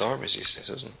Edinburgh derbies these days,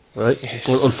 isn't it? Right.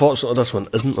 Well, unfortunately, this one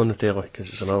isn't on the telly because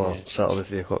it's another Saturday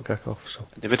 3 o'clock kick-off. So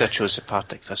they would have chosen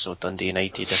Partick Thistle Dundee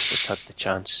United if they'd had the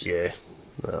chance. Yeah,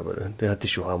 but they had to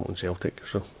show Hamilton Celtic.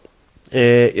 So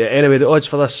anyway, the odds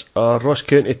for this are Ross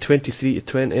County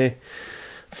 23-20,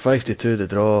 5-2 the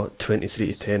draw,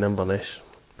 23-10 Inverness.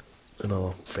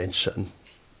 Another fence sitting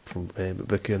from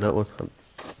Bookie on that one. I'm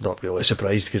not really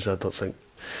surprised because I don't think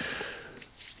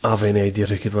I have any idea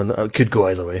who could win. It could go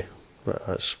either way, but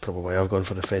that's probably why I've gone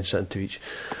for the fence sitting to each.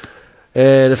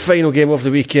 The final game of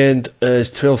the weekend is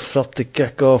 12:30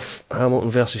 kick-off, Hamilton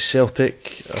versus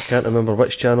Celtic. I can't remember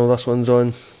which channel this one's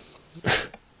on.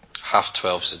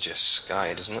 12:30 suggests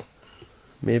Sky, doesn't it?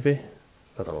 Maybe.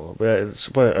 I don't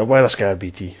know. Why the Sky or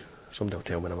BT? Somebody will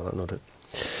tell me in a minute, no doubt.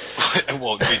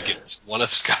 Well, good gets one of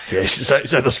Sky. Yes,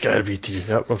 it's either Sky or BT.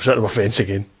 Yep, I'm sitting on my fence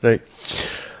again. Right.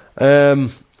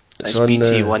 It's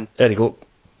BT one. There you go.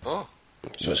 Oh.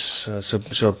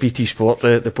 So BT Sport,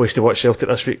 the place to watch Celtic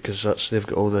this week, because they've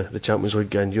got all the Champions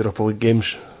League and Europa League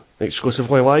games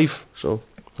exclusively live, so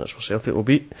that's where Celtic will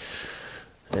be.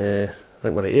 I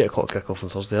think we're at 8 o'clock kick-off on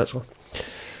Thursday, actually.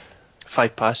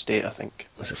 8:05, I think.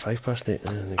 Was it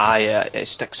 8:05? It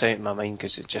sticks out in my mind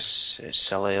because it's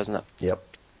silly, isn't it? Yep.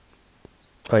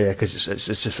 Oh yeah, because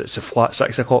it's a flat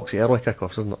 6 o'clock's the early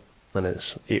kick-offs, isn't it? And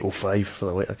it's 8:05 for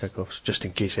the later kick-offs, just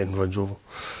in case anyone runs over.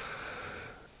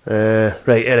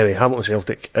 Right, anyway, Hamilton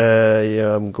Celtic.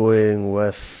 I'm going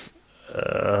with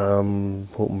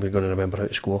hoping we're going to remember how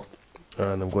to score,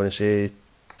 and I'm going to say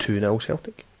 2-0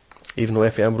 Celtic, even though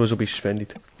Effie Ambrose will be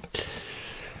suspended.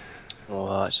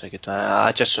 Oh, that's a good one.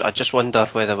 I just wonder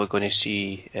whether we're going to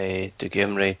see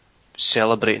Duguemre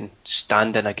celebrating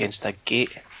standing against a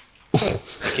gate.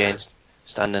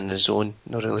 Standing in the zone,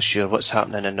 not really sure what's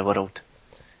happening in the world.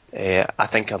 I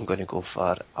think I'm going to go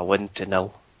for a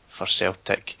 1-0 for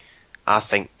Celtic. I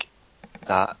think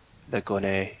that they're going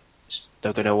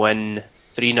to win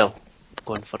 3-0.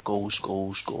 Going for goals.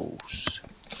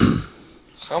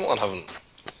 Hamilton haven't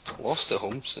lost at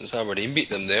home since Aberdeen beat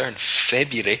them there in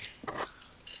February.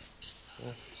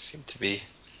 Seem to be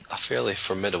a fairly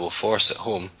formidable force at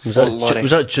home. Was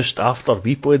that just after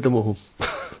we played them at home?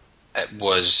 It It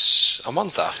was a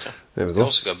month after. There we They go.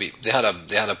 also got beat. They had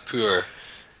a poor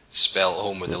spell at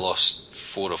home where they lost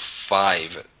 4 of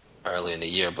 5 early in the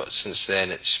year, but since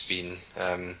then it's been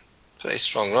pretty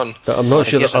strong run. But I'm not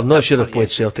Here's sure. a I'm not tip sure for they've played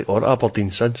you. Celtic or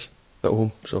Aberdeen since at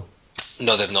home. So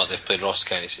No, they've not. They've played Ross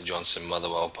County, St Johnstone,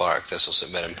 Motherwell Park, Thistle,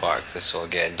 St Mirren Park, Thistle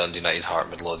again, Dundee United,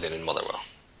 Heart, Midlothian and Motherwell.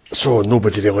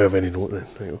 nobody really have any note then.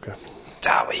 Right, okay.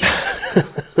 Or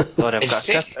I've got a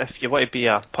Insane. tip if you want to be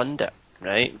a pundit,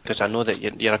 right? Because I know that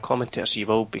you're a commentator, so you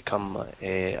will become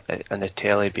in the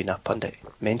telly being a pundit.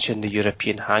 Mention the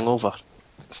European hangover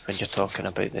when you're talking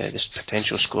about this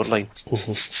potential scoreline.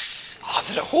 Oh,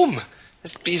 they're at home.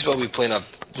 This Bees will be playing a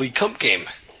League Cup game.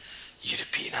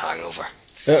 European hangover.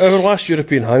 Our last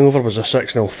European hangover was a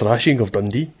 6-0 thrashing of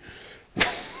Dundee.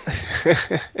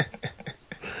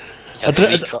 Yeah, the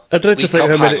League Cup, I'd read to League think Cup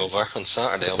how many. hangover on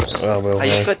Saturday almost.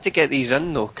 You've got to get these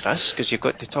in though, Chris, because you've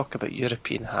got to talk about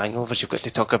European hangovers. You've got to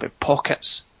talk about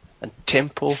pockets and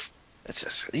tempo.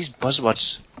 It's these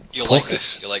buzzwords. You'll like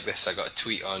this. You'll like this. I got a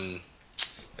tweet of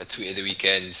the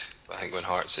weekend. I think when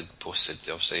Hearts had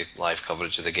posted obviously live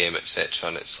coverage of the game, etc.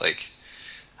 And it's like,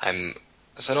 I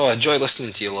said, I enjoy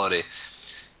listening to you, Laurie.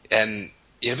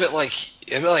 You're a bit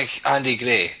like Andy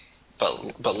Gray,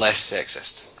 but less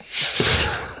sexist.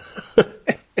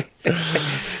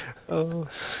 Oh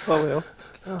well.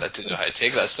 I didn't know how to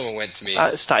take that. Someone went to me.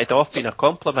 That started off being a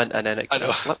compliment and then it kind I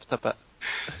know. of slipped a bit.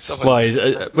 Why?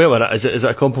 Is it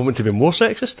a compliment to be more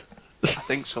sexist? I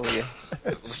think so, yeah.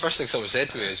 The first thing someone said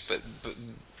to me is, but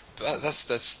that's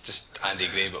just Andy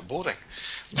Gray, but boring.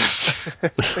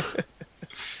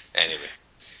 Anyway,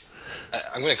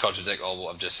 I'm going to contradict all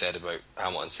what I've just said about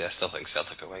Hamilton. I still think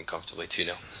Celtic will win comfortably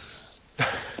 2-0.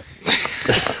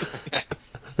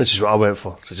 This is what I went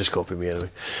for, so just copy me anyway.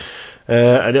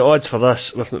 And the odds for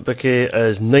this with McBicky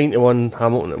is 9-1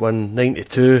 Hamilton at win,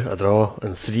 9-2 a draw,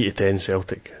 and 3-10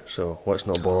 Celtic. So let's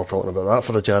not bother talking about that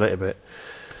for a charity bet.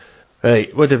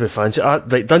 Right, what did we fancy?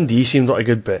 Right, Dundee seemed like a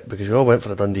good bet because we all went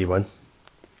for a Dundee win,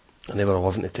 and they were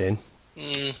 11-10.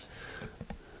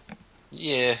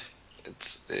 Yeah,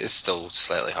 it's still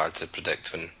slightly hard to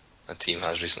predict when a team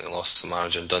has recently lost the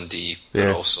manager. And Dundee,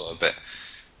 they're also a bit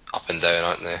up and down,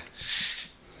 aren't they?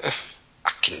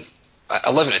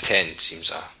 11-10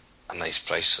 seems a nice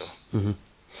price. So, Mm-hmm.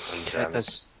 and It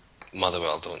does.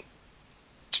 Motherwell don't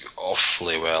do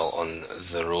awfully well on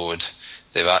the road.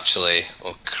 They've actually,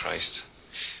 oh Christ,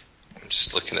 I'm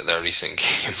just looking at their recent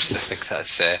games. I think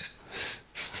that's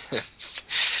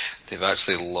they've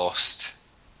actually lost.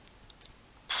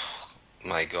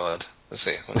 My God, let's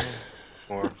see, 1,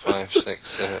 4, 5, 6,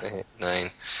 7, 8,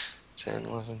 9, 10,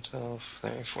 11, 12,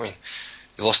 13, 14.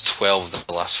 They lost 12 of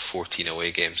the last 14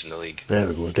 away games in the league. There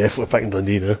we go, definitely picking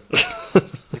Dundee now.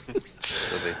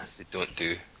 So they don't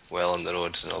do well on the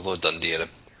road, and although Dundee are a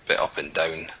bit up and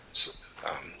down, so,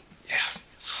 yeah.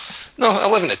 No,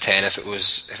 11-10. If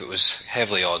it was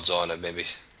heavily odds on, I'd maybe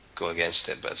go against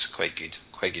it, but it's quite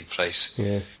good price.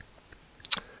 Yeah.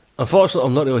 Unfortunately,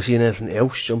 I'm not really seeing anything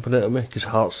else jumping out at me because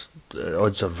Hearts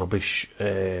odds are rubbish,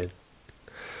 and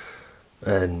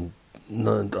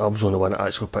no, I was the only one that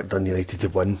actually picked Dundee United to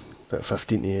win at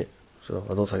 15-8, so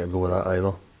I don't think I'd go with that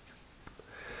either.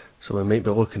 So we might be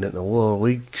looking at the lower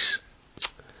leagues.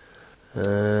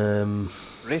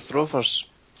 Wraith Rovers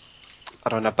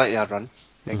are on a bit of a run,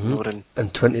 ignoring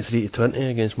And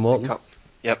 23-20 against Morton. Cup.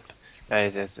 Yep.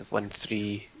 They've won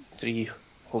three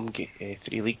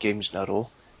league games in a row.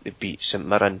 They beat St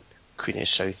Mirren, Queen of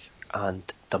South, and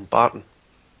Dumbarton,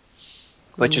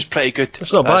 which is pretty good.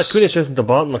 It's not bad. Queen of South and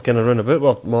Dumbarton are kind of round about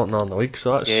where Morton are in the league,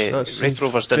 so that's Wraith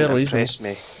Rovers didn't fairly impress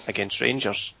me against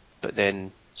Rangers, but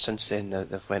then since then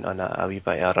they've went on a wee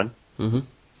bit of a run. Mm-hmm.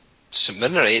 St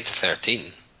Mirren are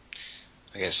 8-13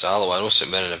 against Alloa. I know St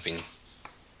Mirren have been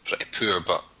pretty poor,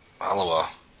 but Alloa,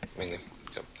 I mean, they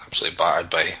got absolutely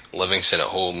battered by Livingston at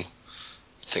home. I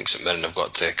think St Mirren have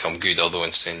got to come good, although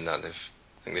in saying that I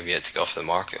think they've yet to get off the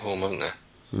mark at home, haven't they?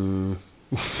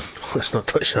 Let's not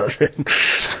touch that then.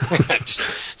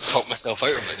 Just talk myself out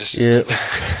of it. Yeah.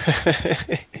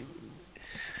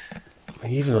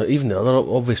 Even the other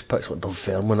obvious picks like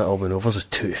Dunfermline at Albion Rovers is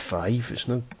 2-5. It's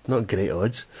not great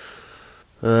odds.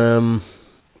 Wraith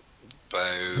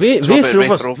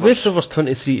Rovers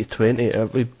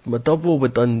 23-20. My double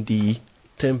with Dundee,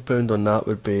 £10 on that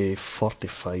would be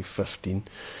 45.15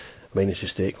 minus the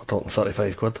stake. We're talking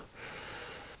 35 quid.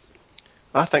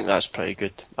 I think that's pretty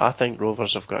good. I think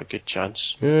Rovers have got a good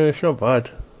chance. Yeah, it's not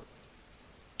bad.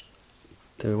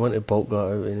 Do we want to bulk that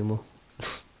out anymore?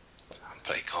 I'm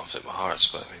pretty confident with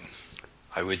Hearts, but I mean,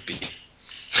 I would be.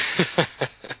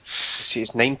 See,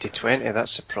 it's 9-20.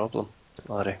 That's the problem,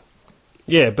 Larry.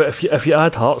 Yeah, but if you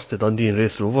add Hearts to Dundee and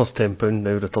Raith Rovers, £10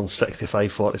 now returns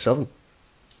 65.47.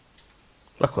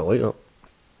 I quite like that.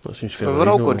 That seems fairly We were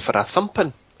all reasonable. going for a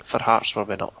thumping for Hearts, were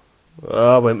we not?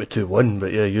 I went with 2-1,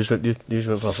 but yeah, you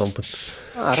went for something.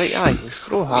 Right, aye, we'll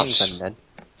throw Hearts in then.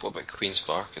 What about Queen's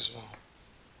Park as well?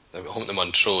 They're home to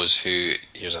Montrose, who,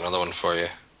 here's another one for you.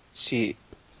 See,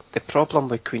 the problem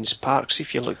with Queen's Park, see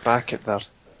if you look back at their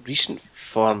recent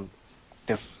form,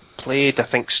 they've played, I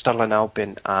think, Stirling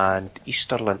Albion and East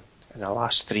Stirling in the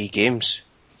last 3 games,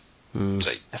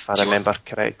 Right. if I remember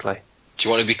correctly. Do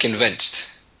you want to be convinced?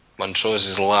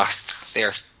 Montrose's last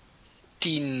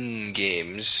 13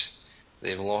 games,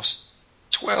 they've lost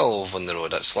 12 on the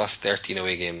road. That's the last 13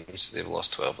 away games, they've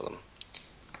lost 12 of them.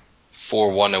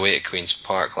 4-1 away at Queen's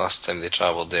Park last time they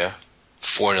travelled there.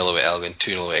 4-0 away at Elgin,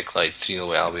 2-0 away at Clyde, 3-0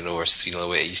 away at Albion Rovers, 3-0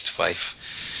 away at East Fife.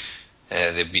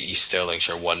 They beat East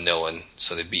Stirlingshire 1-0, and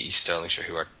so they beat East Stirlingshire,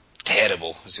 who are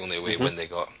terrible. It was the only away win they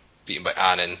got. Beaten by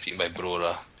Annan, beaten by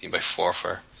Brora, beaten by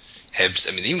Forfar,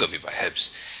 Hibs. I mean, they even got beat by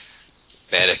Hibs.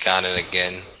 Berwick, Annan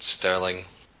again, Stirling.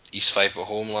 East Fife at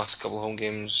home, last couple of home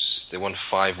games. They won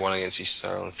 5-1 against East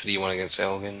Stirling, 3-1 against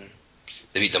Elgin.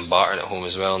 They beat Dumbarton at home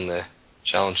as well in the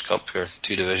Challenge Cup, who are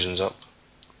 2 divisions up.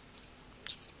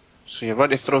 So you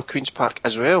want to throw Queen's Park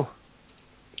as well?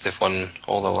 They've won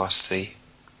all the last 3.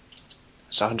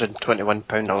 It's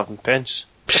 £121.11.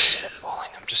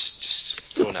 I'm just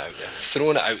throwing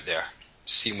it out there.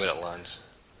 Just seeing where it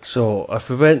lands. So if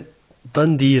we went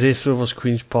Dundee, Raith Rovers,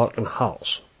 Queen's Park and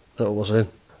Hearts, that was in.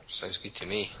 Sounds good to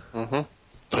me.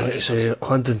 I'd say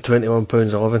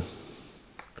 £121.11.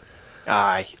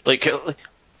 Aye. Like,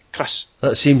 Chris,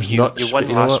 That seems nuts. you won but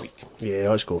you know last what? week. Yeah,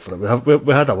 let's go for it.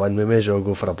 We had a win. We may as well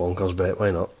go for a bonkers bet.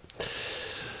 Why not?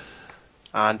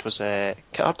 And was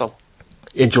Cardle.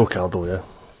 And Joe Cardle, yeah.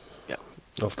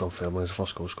 Yeah. Of Dunfermline as the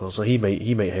first goal scorer, so he might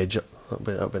hedge it.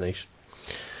 That'd be nice.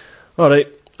 All right,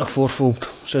 a fourfold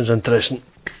sounds interesting.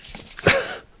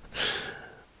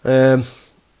 I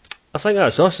think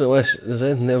that's us. Unless there's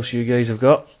anything else you guys have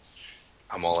got.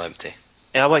 I'm all empty.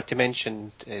 Yeah, I'd like to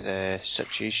mention the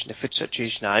food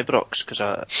situation at Ibrox, because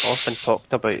I often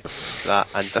talked about that,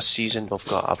 and this season we've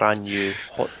got a brand new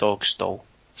hot dog stall.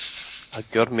 A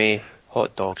gourmet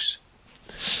hot dogs.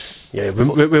 Yeah,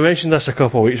 we mentioned this a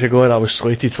couple of weeks ago, and I was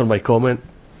slated for my comment.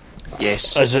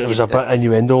 Yes. As it was a bit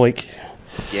innuendo, like.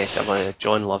 Yes,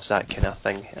 John loves that kind of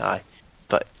thing, aye.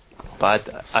 But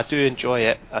I do enjoy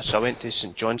it. So I went to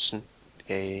St Johnstone,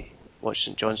 watched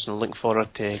St Johnstone, looking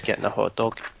forward to getting a hot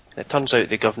dog. And it turns out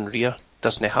the Govan rear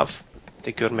doesn't have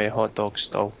the gourmet hot dog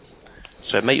stall.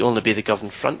 So it might only be the Govan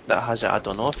front that has it. I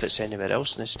don't know if it's anywhere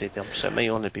else in the stadium. So it might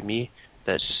only be me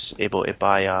that's able to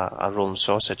buy a rolling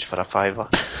sausage for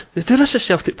 £5. They do this at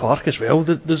Celtic Park as well.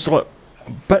 There's like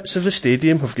bits of the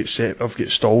stadium have got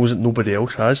stalls that nobody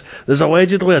else has. There's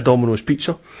allegedly a Domino's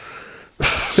pizza at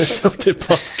Celtic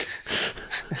Park.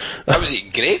 I was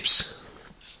eating grapes.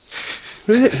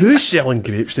 Who's selling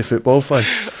grapes to football fans?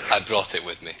 I brought it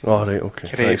with me. Oh right, okay.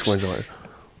 That Grapes. explains a lot.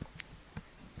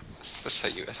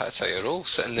 That's how you roll.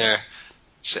 Sitting there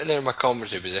in my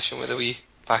commentary position with a wee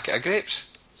packet of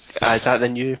grapes. Is that the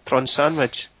new prawn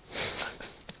sandwich?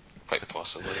 Quite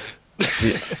possibly.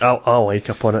 I like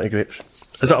a punnet of grapes.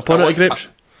 Is it a punnet of grapes?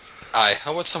 I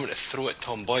want someone to throw at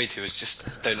Tom Boyd, who was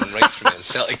just down and right from me on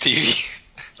Celtic TV.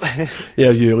 Yeah,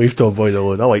 you leave Tom Boyd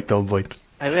alone. I like Tom Boyd.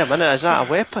 Hey, wait a minute, is that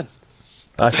a weapon?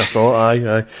 That's a thought,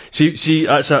 aye. See,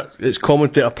 it's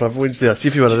commentator privilege there. See,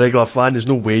 if you were a regular fan, there's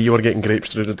no way you were getting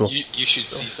grapes through the door. You should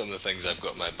see some of the things I've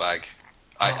got in my bag.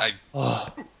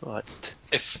 What?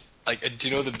 Do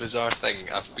you know the bizarre thing?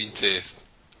 I've been to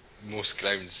most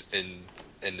grounds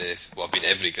I've been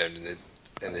every ground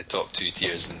in the top 2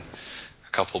 tiers and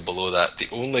a couple below that. The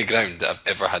only ground that I've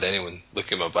ever had anyone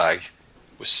look in my bag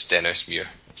was Stenhousemuir,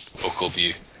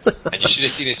 Ochilview. And you should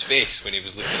have seen his face when he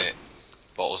was looking at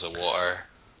bottles of water,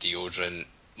 deodorant,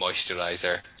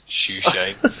 moisturiser, shoe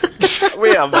shine.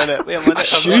 Wait a minute.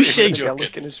 Shoe shine? You're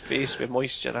looking his face with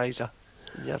moisturiser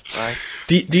in your bag.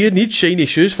 Do you need shiny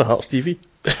shoes for Hearts TV?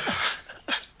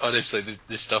 Honestly,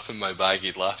 the stuff in my bag,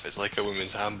 you'd laugh. It's like a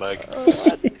woman's handbag.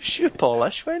 Shoe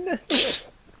polish, when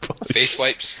Face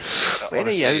wipes. when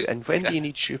are you out, and when do you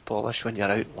need shoe polish when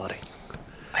you're out, Laurie?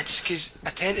 Because I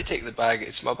tend to take the bag.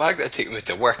 It's my bag that I take with me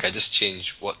to work. I just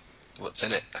change what's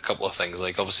in it. A couple of things,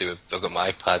 like obviously I've got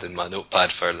my iPad and my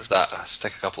notepad for that. I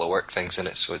stick a couple of work things in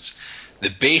it, so it's the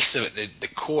base of it, the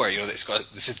core. You know, that's got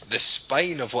the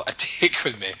spine of what I take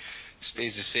with me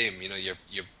stays the same. You know,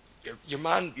 your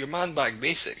man bag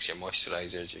basics, your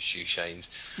moisturisers, your shoe shines,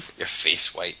 your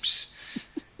face wipes.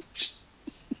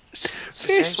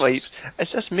 Face wipes?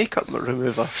 Is this makeup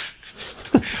remover?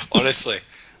 Honestly,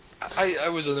 I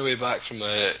was on the way back from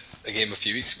a game a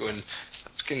few weeks ago, and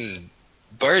fucking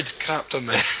bird crapped on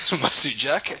my my suit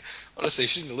jacket. Honestly, I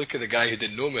shouldn't look at the guy who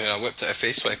didn't know me, and I whipped out a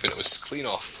face wipe, and it was clean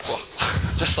off.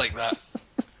 Whoa, just like that.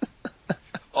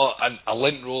 Oh, and a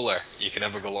lint roller. You can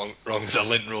never go wrong with a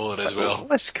lint roller as well.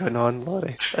 What's going on,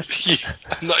 Laurie?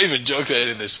 I'm not even joking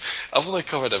any of this. I've only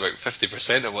covered about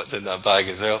 50% of what's in that bag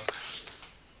as well.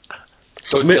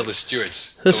 Don't tell the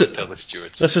stewards. Don't tell the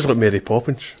stewards. This is like Mary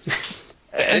Poppins.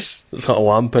 It is. There's a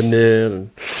lamp in there.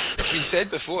 And... It's been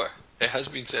said before. It has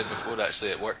been said before,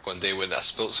 actually, at work one day when I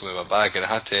spilt some in my bag and I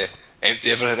had to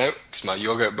empty everything out because my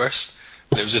yogurt burst.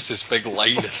 And there was just this big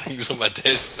line of things on my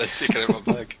desk that I'd taken out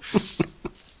my bag.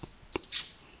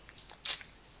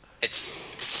 It's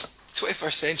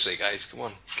 21st century, guys. Come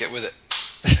on, get with it.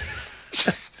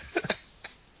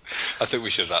 I think we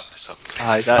should wrap this up.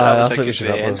 Aye, I think we should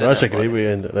wrap this up. That's a great way to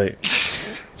end it, right?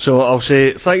 So I'll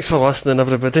say thanks for listening,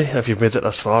 everybody. If you've made it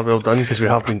this far, well done, because we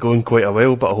have been going quite a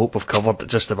while, but I hope we've covered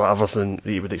just about everything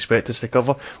that you would expect us to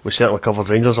cover. We certainly covered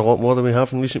Rangers a lot more than we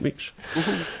have in recent weeks,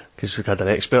 because we've had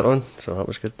an expert on, so that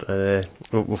was good.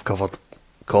 We've covered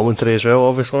commentary as well,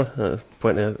 obviously.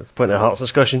 Plenty of Hearts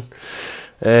discussion.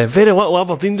 Very little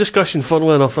Aberdeen discussion,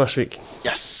 funnily enough, this week.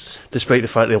 Yes. Despite the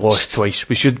fact they lost twice.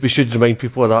 We should remind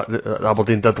people of that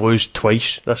Aberdeen did lose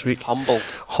twice this week. Humbled,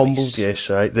 yes.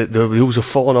 Right. The wheels have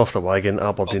fallen off the wagon.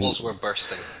 Aberdeen. Bubbles were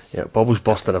bursting. Yeah, bubbles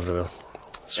bursting everywhere.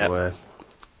 So,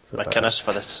 McInnes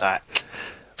for the sack.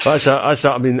 That's that.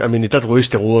 I mean, he did lose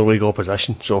to lower league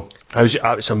opposition. So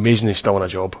it's amazing he's still in a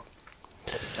job.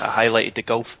 I highlighted the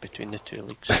gulf between the two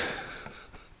leagues.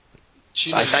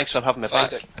 Thanks for having me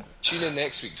back. Tune in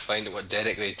next week to find out what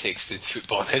Derek Ray takes to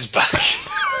football on his back.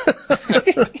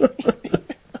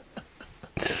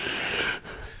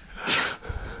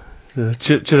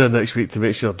 Tune in next week to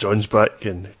make sure John's back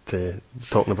and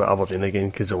talking about Aberdeen again,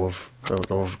 because they'll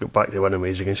have got back to winning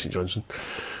ways against St Johnstone,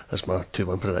 as my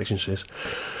 2-1 prediction says.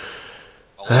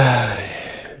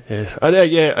 Yes. And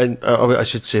I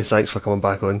should say thanks for coming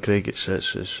back on, Craig. It's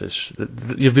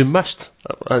you've been missed,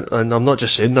 and I'm not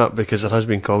just saying that because there has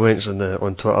been comments on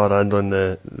Twitter and on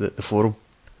the forum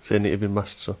saying that you've been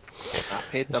missed. So I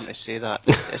paid them to say that.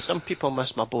 Some people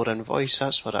miss my boring voice.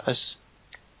 That's what it is.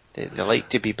 They like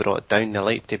to be brought down. They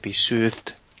like to be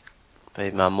soothed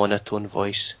by my monotone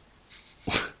voice.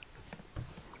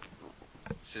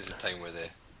 This is the time where the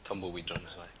tumbleweed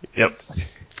runs away. Yep.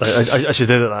 I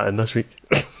should edit that in this week.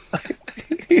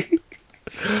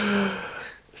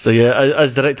 So yeah,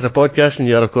 as director of podcasting,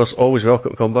 you're of course always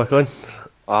welcome to come back on.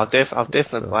 I'll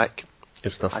definitely back.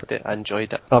 Good stuff. I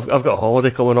enjoyed it. I've got a holiday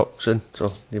coming up soon,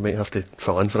 so you might have to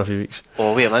fill in for a few weeks.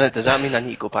 Oh wait a minute, does that mean I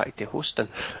need to go back to hosting?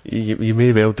 You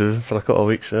may well do for a couple of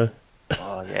weeks. Oh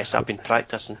yes, I've been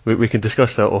practicing. We can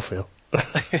discuss that off air.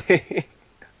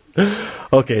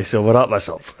 Okay, so we'll wrap this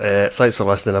up. Thanks for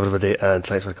listening, everybody, and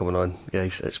thanks for coming on,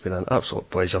 guys. It's been an absolute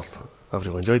pleasure. I've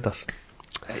really enjoyed this.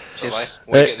 Right, cheers.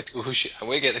 I'm going to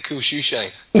get the cool shoe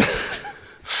shine.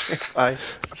 Bye.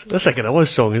 That's like an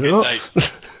Ellis song, isn't it?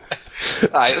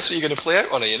 Aye, that's what you're going to play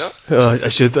out on it, you know? I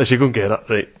should go and get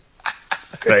it.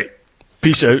 Right.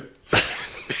 Peace out.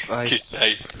 Bye. Good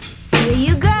night. Here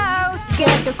you go.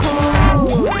 Get the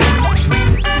cool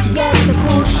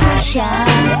shoe shine.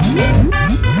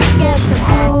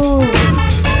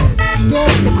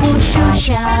 Get the cool shoe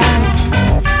shine.